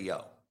TikTok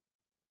video.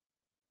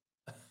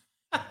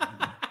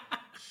 I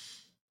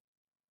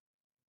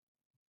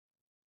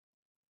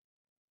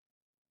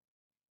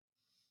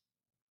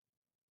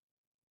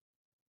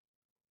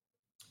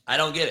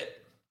don't get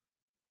it.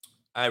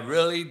 I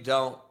really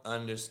don't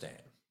understand.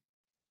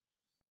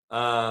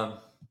 I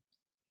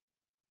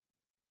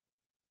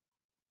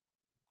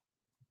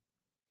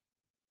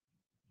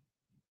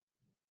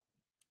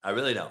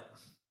really don't.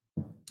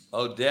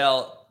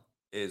 Odell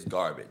is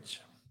garbage.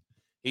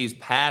 He's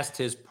past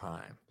his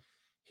prime.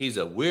 He's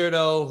a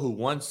weirdo who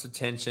wants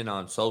attention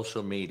on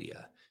social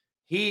media.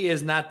 He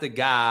is not the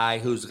guy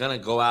who's going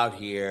to go out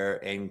here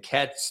and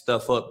catch the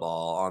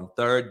football on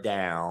third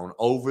down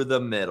over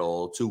the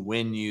middle to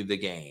win you the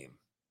game.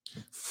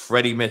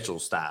 Freddie Mitchell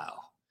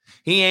style.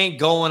 He ain't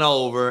going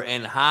over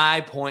and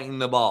high pointing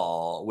the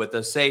ball with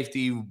a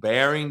safety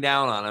bearing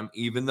down on him,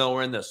 even though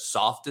we're in the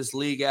softest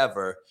league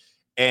ever,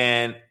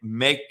 and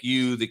make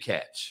you the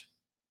catch.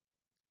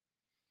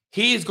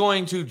 He's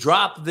going to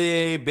drop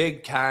the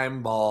big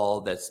time ball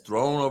that's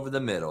thrown over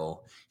the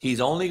middle. He's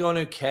only going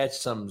to catch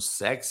some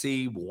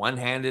sexy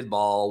one-handed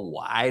ball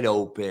wide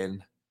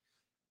open.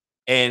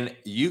 And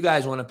you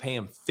guys want to pay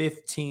him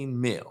 $15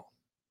 million.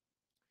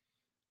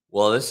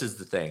 Well, this is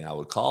the thing. I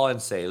would call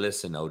and say,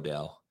 listen,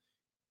 Odell,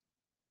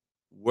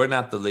 we're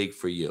not the league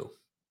for you.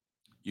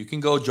 You can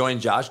go join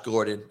Josh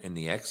Gordon in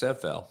the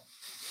XFL,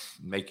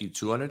 make you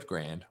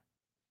 $200,000.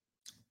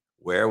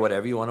 wear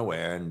whatever you want to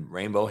wear and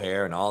rainbow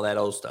hair and all that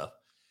old stuff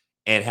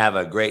and have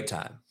a great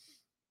time.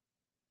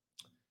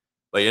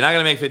 But you're not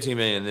going to make $15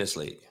 million in this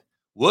league.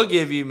 We'll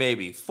give you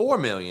maybe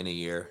 $4 million a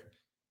year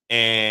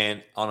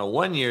and on a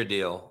 1-year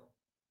deal,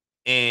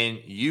 and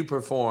you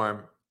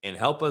perform and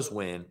help us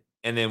win,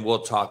 and then we'll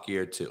talk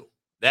year 2.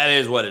 That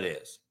is what it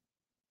is.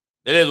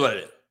 It is what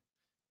it is.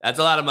 That's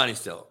a lot of money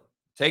still.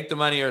 Take the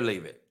money or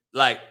leave it.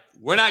 Like,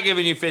 we're not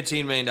giving you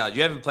 $15 million.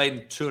 You haven't played in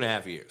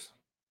 2.5 years.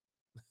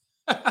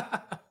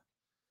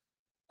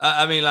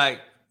 I mean, like,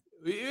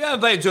 you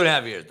haven't played in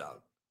 2.5 years, dog.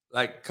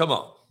 Like, come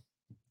on.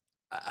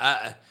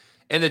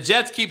 And the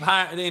Jets keep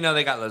hiring. You know,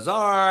 they got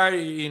Lazard.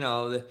 You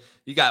know,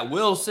 you got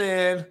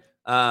Wilson.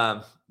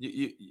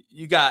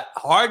 You got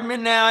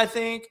Hardman now, I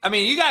think. I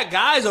mean, you got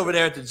guys over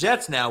there at the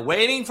Jets now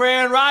waiting for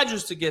Aaron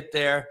Rodgers to get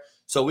there.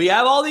 So we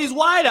have all these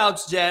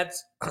wideouts,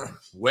 Jets.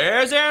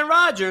 Where's Aaron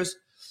Rodgers?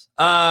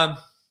 I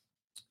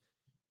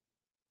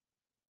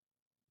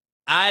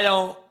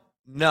don't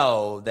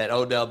know that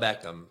Odell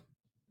Beckham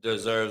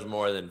deserves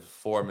more than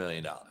 $4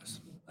 million. I'm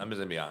just going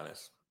to be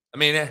honest. I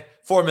mean,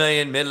 $4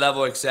 million,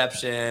 mid-level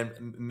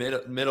exception,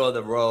 middle of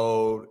the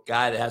road,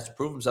 guy that has to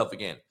prove himself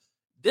again.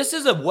 This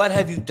is a what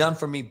have you done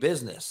for me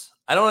business.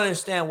 I don't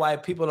understand why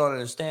people don't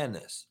understand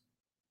this.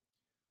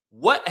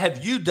 What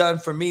have you done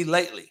for me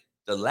lately?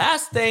 The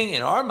last thing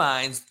in our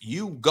minds,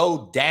 you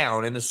go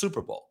down in the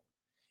Super Bowl,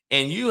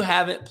 and you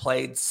haven't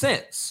played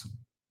since.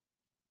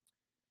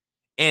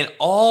 And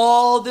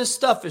all this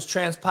stuff has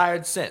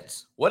transpired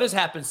since. What has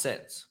happened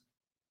since?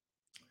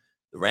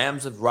 The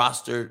Rams have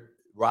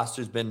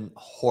roster's been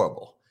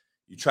horrible.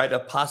 You tried to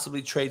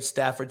possibly trade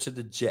Stafford to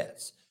the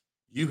Jets.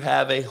 You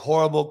have a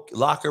horrible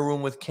locker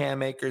room with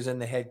Cam Akers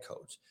and the head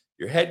coach.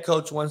 Your head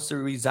coach wants to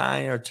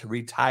resign or to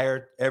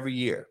retire every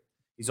year.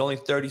 He's only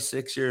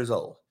 36 years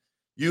old.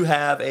 You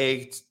have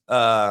a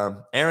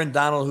Aaron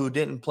Donald who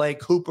didn't play,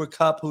 Cooper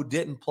Kupp who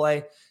didn't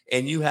play,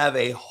 and you have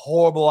a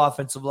horrible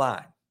offensive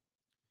line.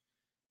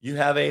 You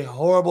have a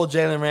horrible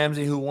Jalen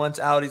Ramsey who wants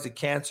out. He's a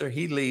cancer.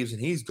 He leaves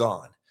and he's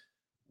gone.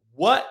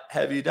 What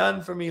have you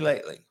done for me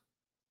lately?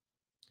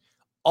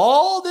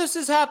 All this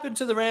has happened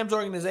to the Rams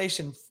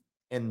organization,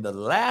 and the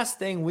last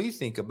thing we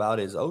think about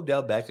is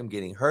Odell Beckham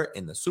getting hurt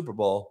in the Super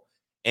Bowl,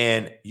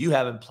 and you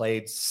haven't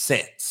played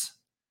since.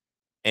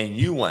 And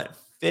you want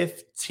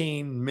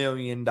 $15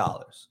 million.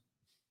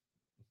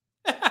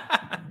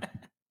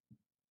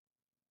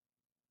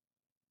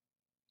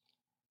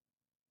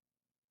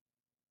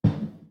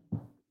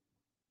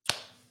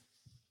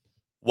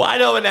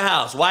 Wido in the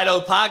house.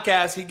 Wido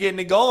podcast. He getting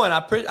it going.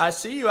 I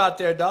see you out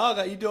there,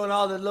 dog. You doing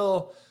all the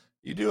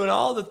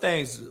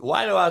things.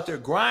 Wido out there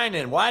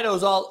grinding.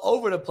 Wido's all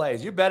over the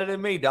place. You're better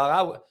than me,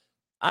 dog.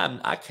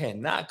 I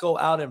cannot go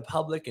out in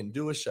public and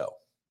do a show.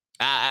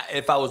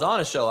 If I was on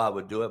a show, I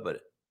would do it,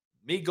 but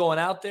me going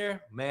out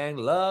there, man,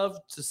 love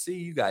to see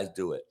you guys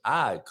do it.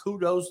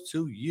 Kudos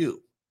to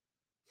you.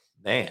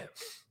 Man,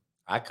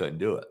 I couldn't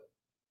do it.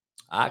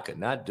 I could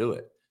not do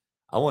it.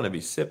 I want to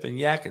be sipping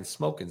yak and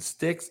smoking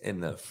sticks in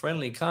the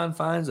friendly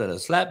confines of the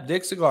Slap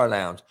Dick Cigar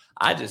Lounge.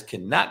 I just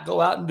cannot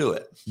go out and do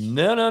it.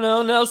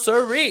 No,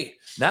 sirree.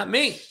 Not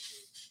me.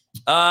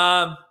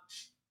 So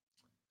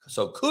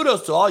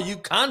kudos to all you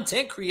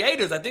content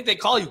creators. I think they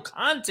call you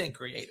content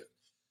creators.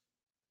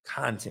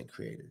 Content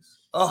creators.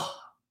 Oh,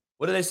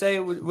 what do they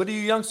say? What do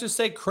you youngsters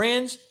say?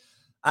 Cringe?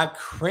 I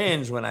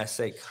cringe when I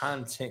say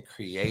content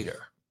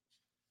creator.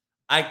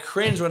 I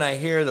cringe when I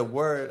hear the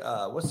word,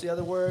 what's the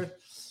other word?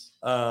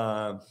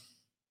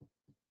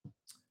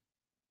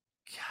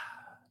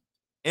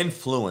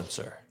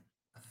 Influencer.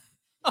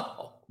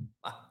 Oh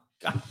my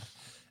God.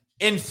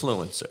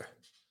 Influencer.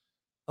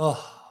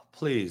 Oh,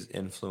 please,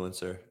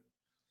 influencer.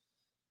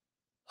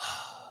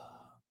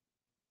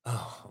 Oh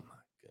my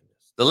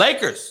goodness. The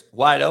Lakers,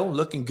 Wido,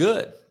 looking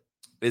good.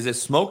 Is it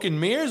smoke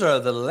and mirrors, or are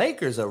the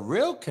Lakers a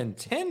real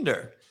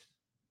contender?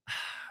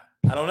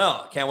 I don't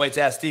know. I can't wait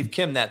to ask Steve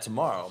Kim that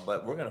tomorrow,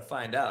 but we're going to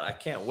find out. I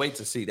can't wait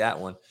to see that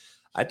one.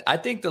 I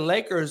think the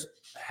Lakers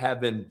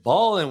have been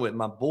balling with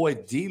my boy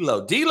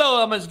D-Lo.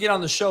 D-Lo, I'm going to get on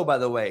the show, by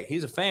the way.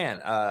 He's a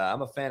fan.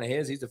 I'm a fan of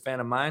his. He's a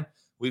fan of mine.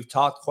 We've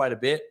talked quite a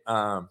bit.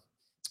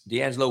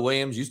 D'Angelo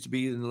Williams used to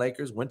be in the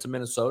Lakers, went to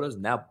Minnesota, is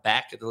now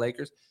back at the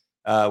Lakers.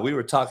 We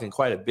were talking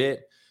quite a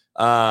bit.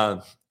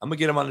 I'm going to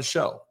get him on the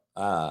show.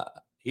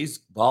 He's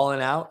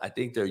balling out. I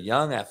think they're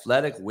young,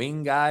 athletic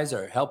wing guys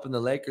are helping the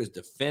Lakers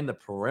defend the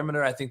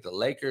perimeter. I think the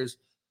Lakers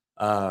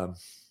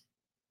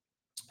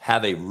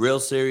have a real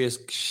serious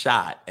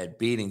shot at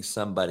beating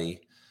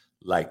somebody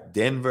like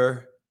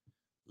Denver,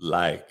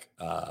 like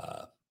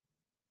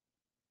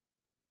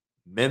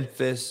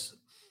Memphis.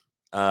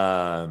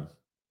 I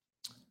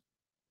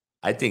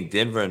think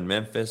Denver and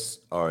Memphis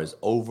are as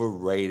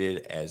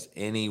overrated as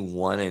any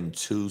 1 and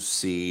 2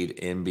 seed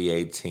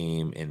NBA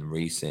team in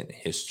recent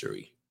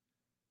history.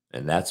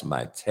 And that's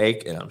my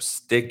take, and I'm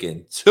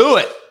sticking to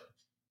it.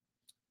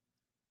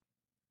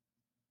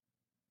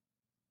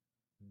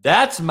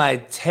 That's my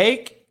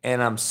take,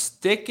 and I'm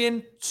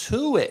sticking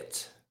to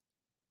it.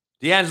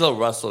 D'Angelo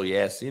Russell,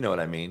 yes, you know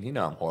what I mean. You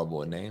know I'm horrible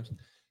with names.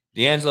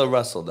 D'Angelo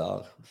Russell,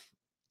 dog.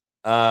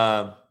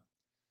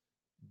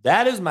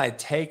 That is my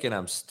take, and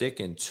I'm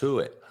sticking to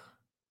it.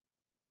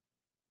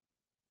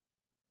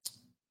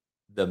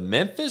 The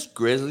Memphis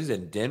Grizzlies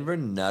and Denver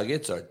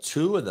Nuggets are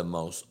two of the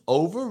most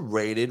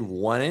overrated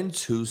 1 and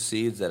 2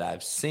 seeds that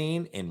I've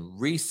seen in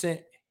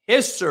recent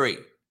history.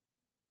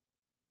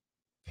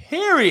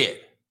 Period.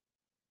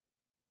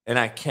 And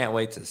I can't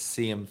wait to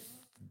see them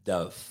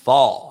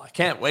fall. I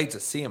can't wait to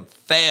see them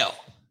fail.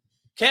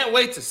 Can't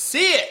wait to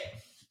see it.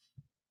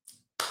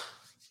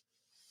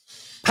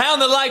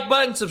 Pound the like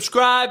button,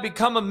 subscribe,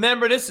 become a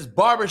member. This is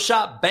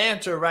Barbershop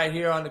Banter right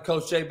here on the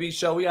Coach JB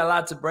Show. We got a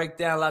lot to break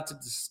down, a lot to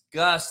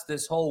discuss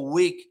this whole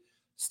week.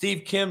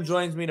 Steve Kim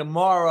joins me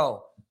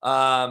tomorrow.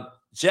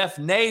 Jeff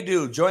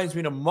Nadeau joins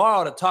me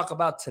tomorrow to talk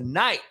about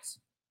tonight's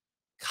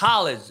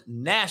college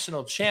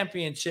national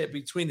championship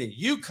between the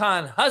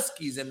UConn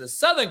Huskies and the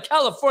Southern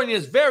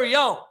California's very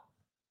own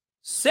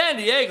San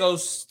Diego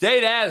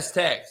State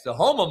Aztecs, the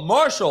home of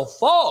Marshall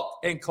Faulk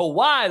and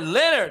Kawhi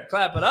Leonard.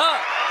 Clap it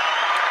up.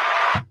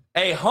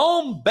 A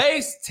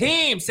home-based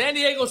team, San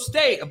Diego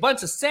State, a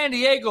bunch of San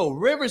Diego,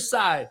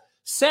 Riverside,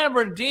 San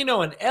Bernardino,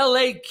 and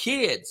LA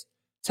kids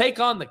take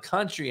on the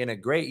country and a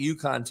great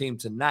UConn team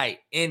tonight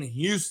in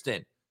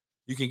Houston.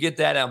 You can get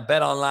that on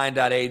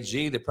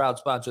betonline.ag, the proud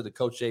sponsor of the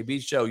Coach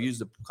JB Show. Use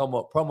the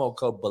promo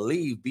code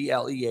BELIEVE,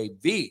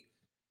 BLEAV,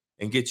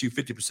 and get you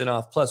 50%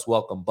 off plus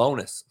welcome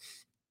bonus.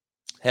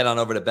 Head on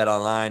over to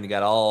BetOnline. You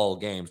got all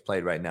games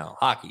played right now.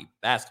 Hockey,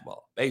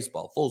 basketball,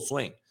 baseball, full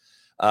swing.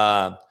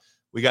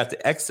 We got the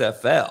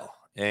XFL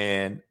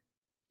and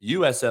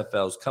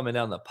USFL is coming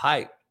down the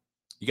pipe.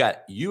 You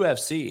got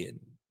UFC and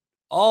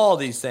all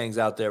these things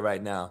out there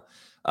right now.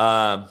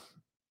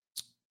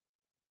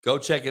 Go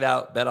check it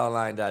out,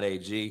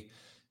 betonline.ag,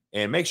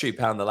 and make sure you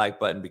pound the like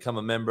button. Become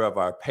a member of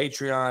our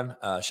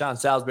Patreon. Sean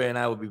Salisbury and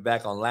I will be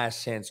back on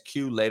Last Chance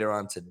Q later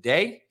on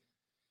today.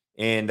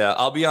 And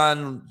I'll be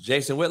on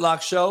Jason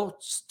Whitlock's show.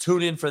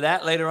 Tune in for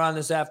that later on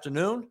this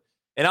afternoon.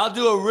 And I'll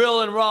do a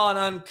real and raw and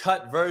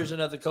uncut version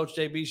of the Coach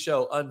JB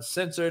Show,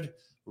 uncensored,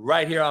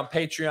 right here on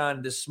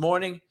Patreon this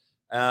morning.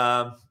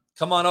 Come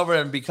on over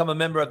and become a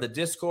member of the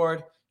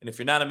Discord. And if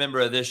you're not a member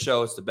of this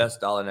show, it's the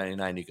best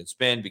 $1.99 you can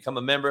spend. Become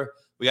a member.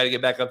 We got to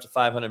get back up to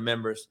 500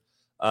 members.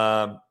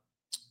 I'm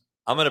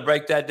going to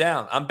break that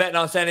down. I'm betting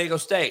on San Diego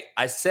State.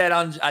 I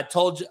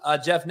told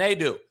Jeff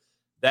Nadeau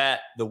that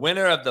the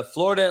winner of the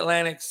Florida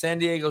Atlantic San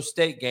Diego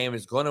State game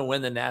is going to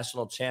win the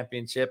national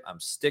championship.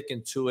 I'm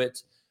sticking to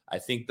it. I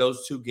think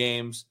those two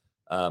games,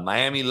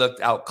 Miami looked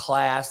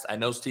outclassed. I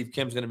know Steve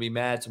Kim's going to be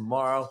mad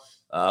tomorrow.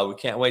 We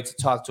can't wait to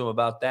talk to him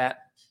about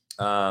that.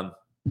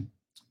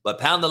 But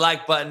pound the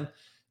like button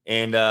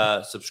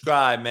and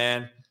subscribe,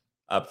 man.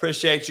 I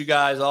appreciate you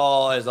guys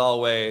all, as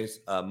always.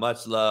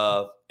 Much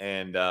love.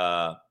 And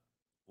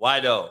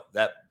Wido,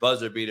 that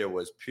buzzer beater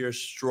was pure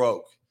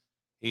stroke.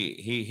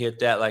 He hit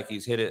that like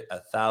he's hit it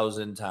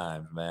 1,000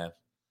 times, man.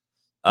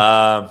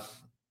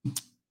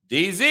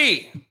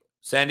 DZ.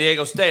 San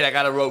Diego State, I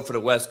got to root for the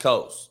West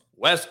Coast.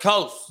 West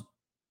Coast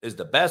is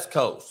the best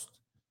coast.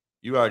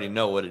 You already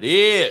know what it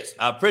is.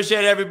 I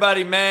appreciate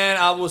everybody, man.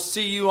 I will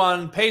see you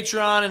on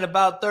Patreon in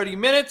about 30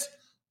 minutes,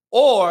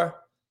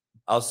 or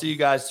I'll see you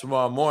guys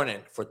tomorrow morning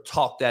for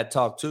Talk That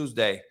Talk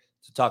Tuesday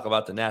to talk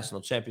about the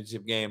national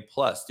championship game.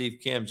 Plus, Steve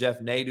Kim,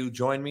 Jeff Nadeau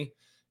join me,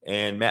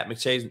 and Matt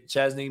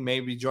McChesney may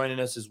be joining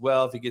us as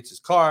well if he gets his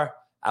car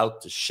out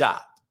to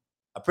shop.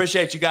 I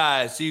appreciate you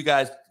guys. See you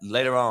guys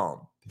later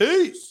on.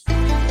 Peace.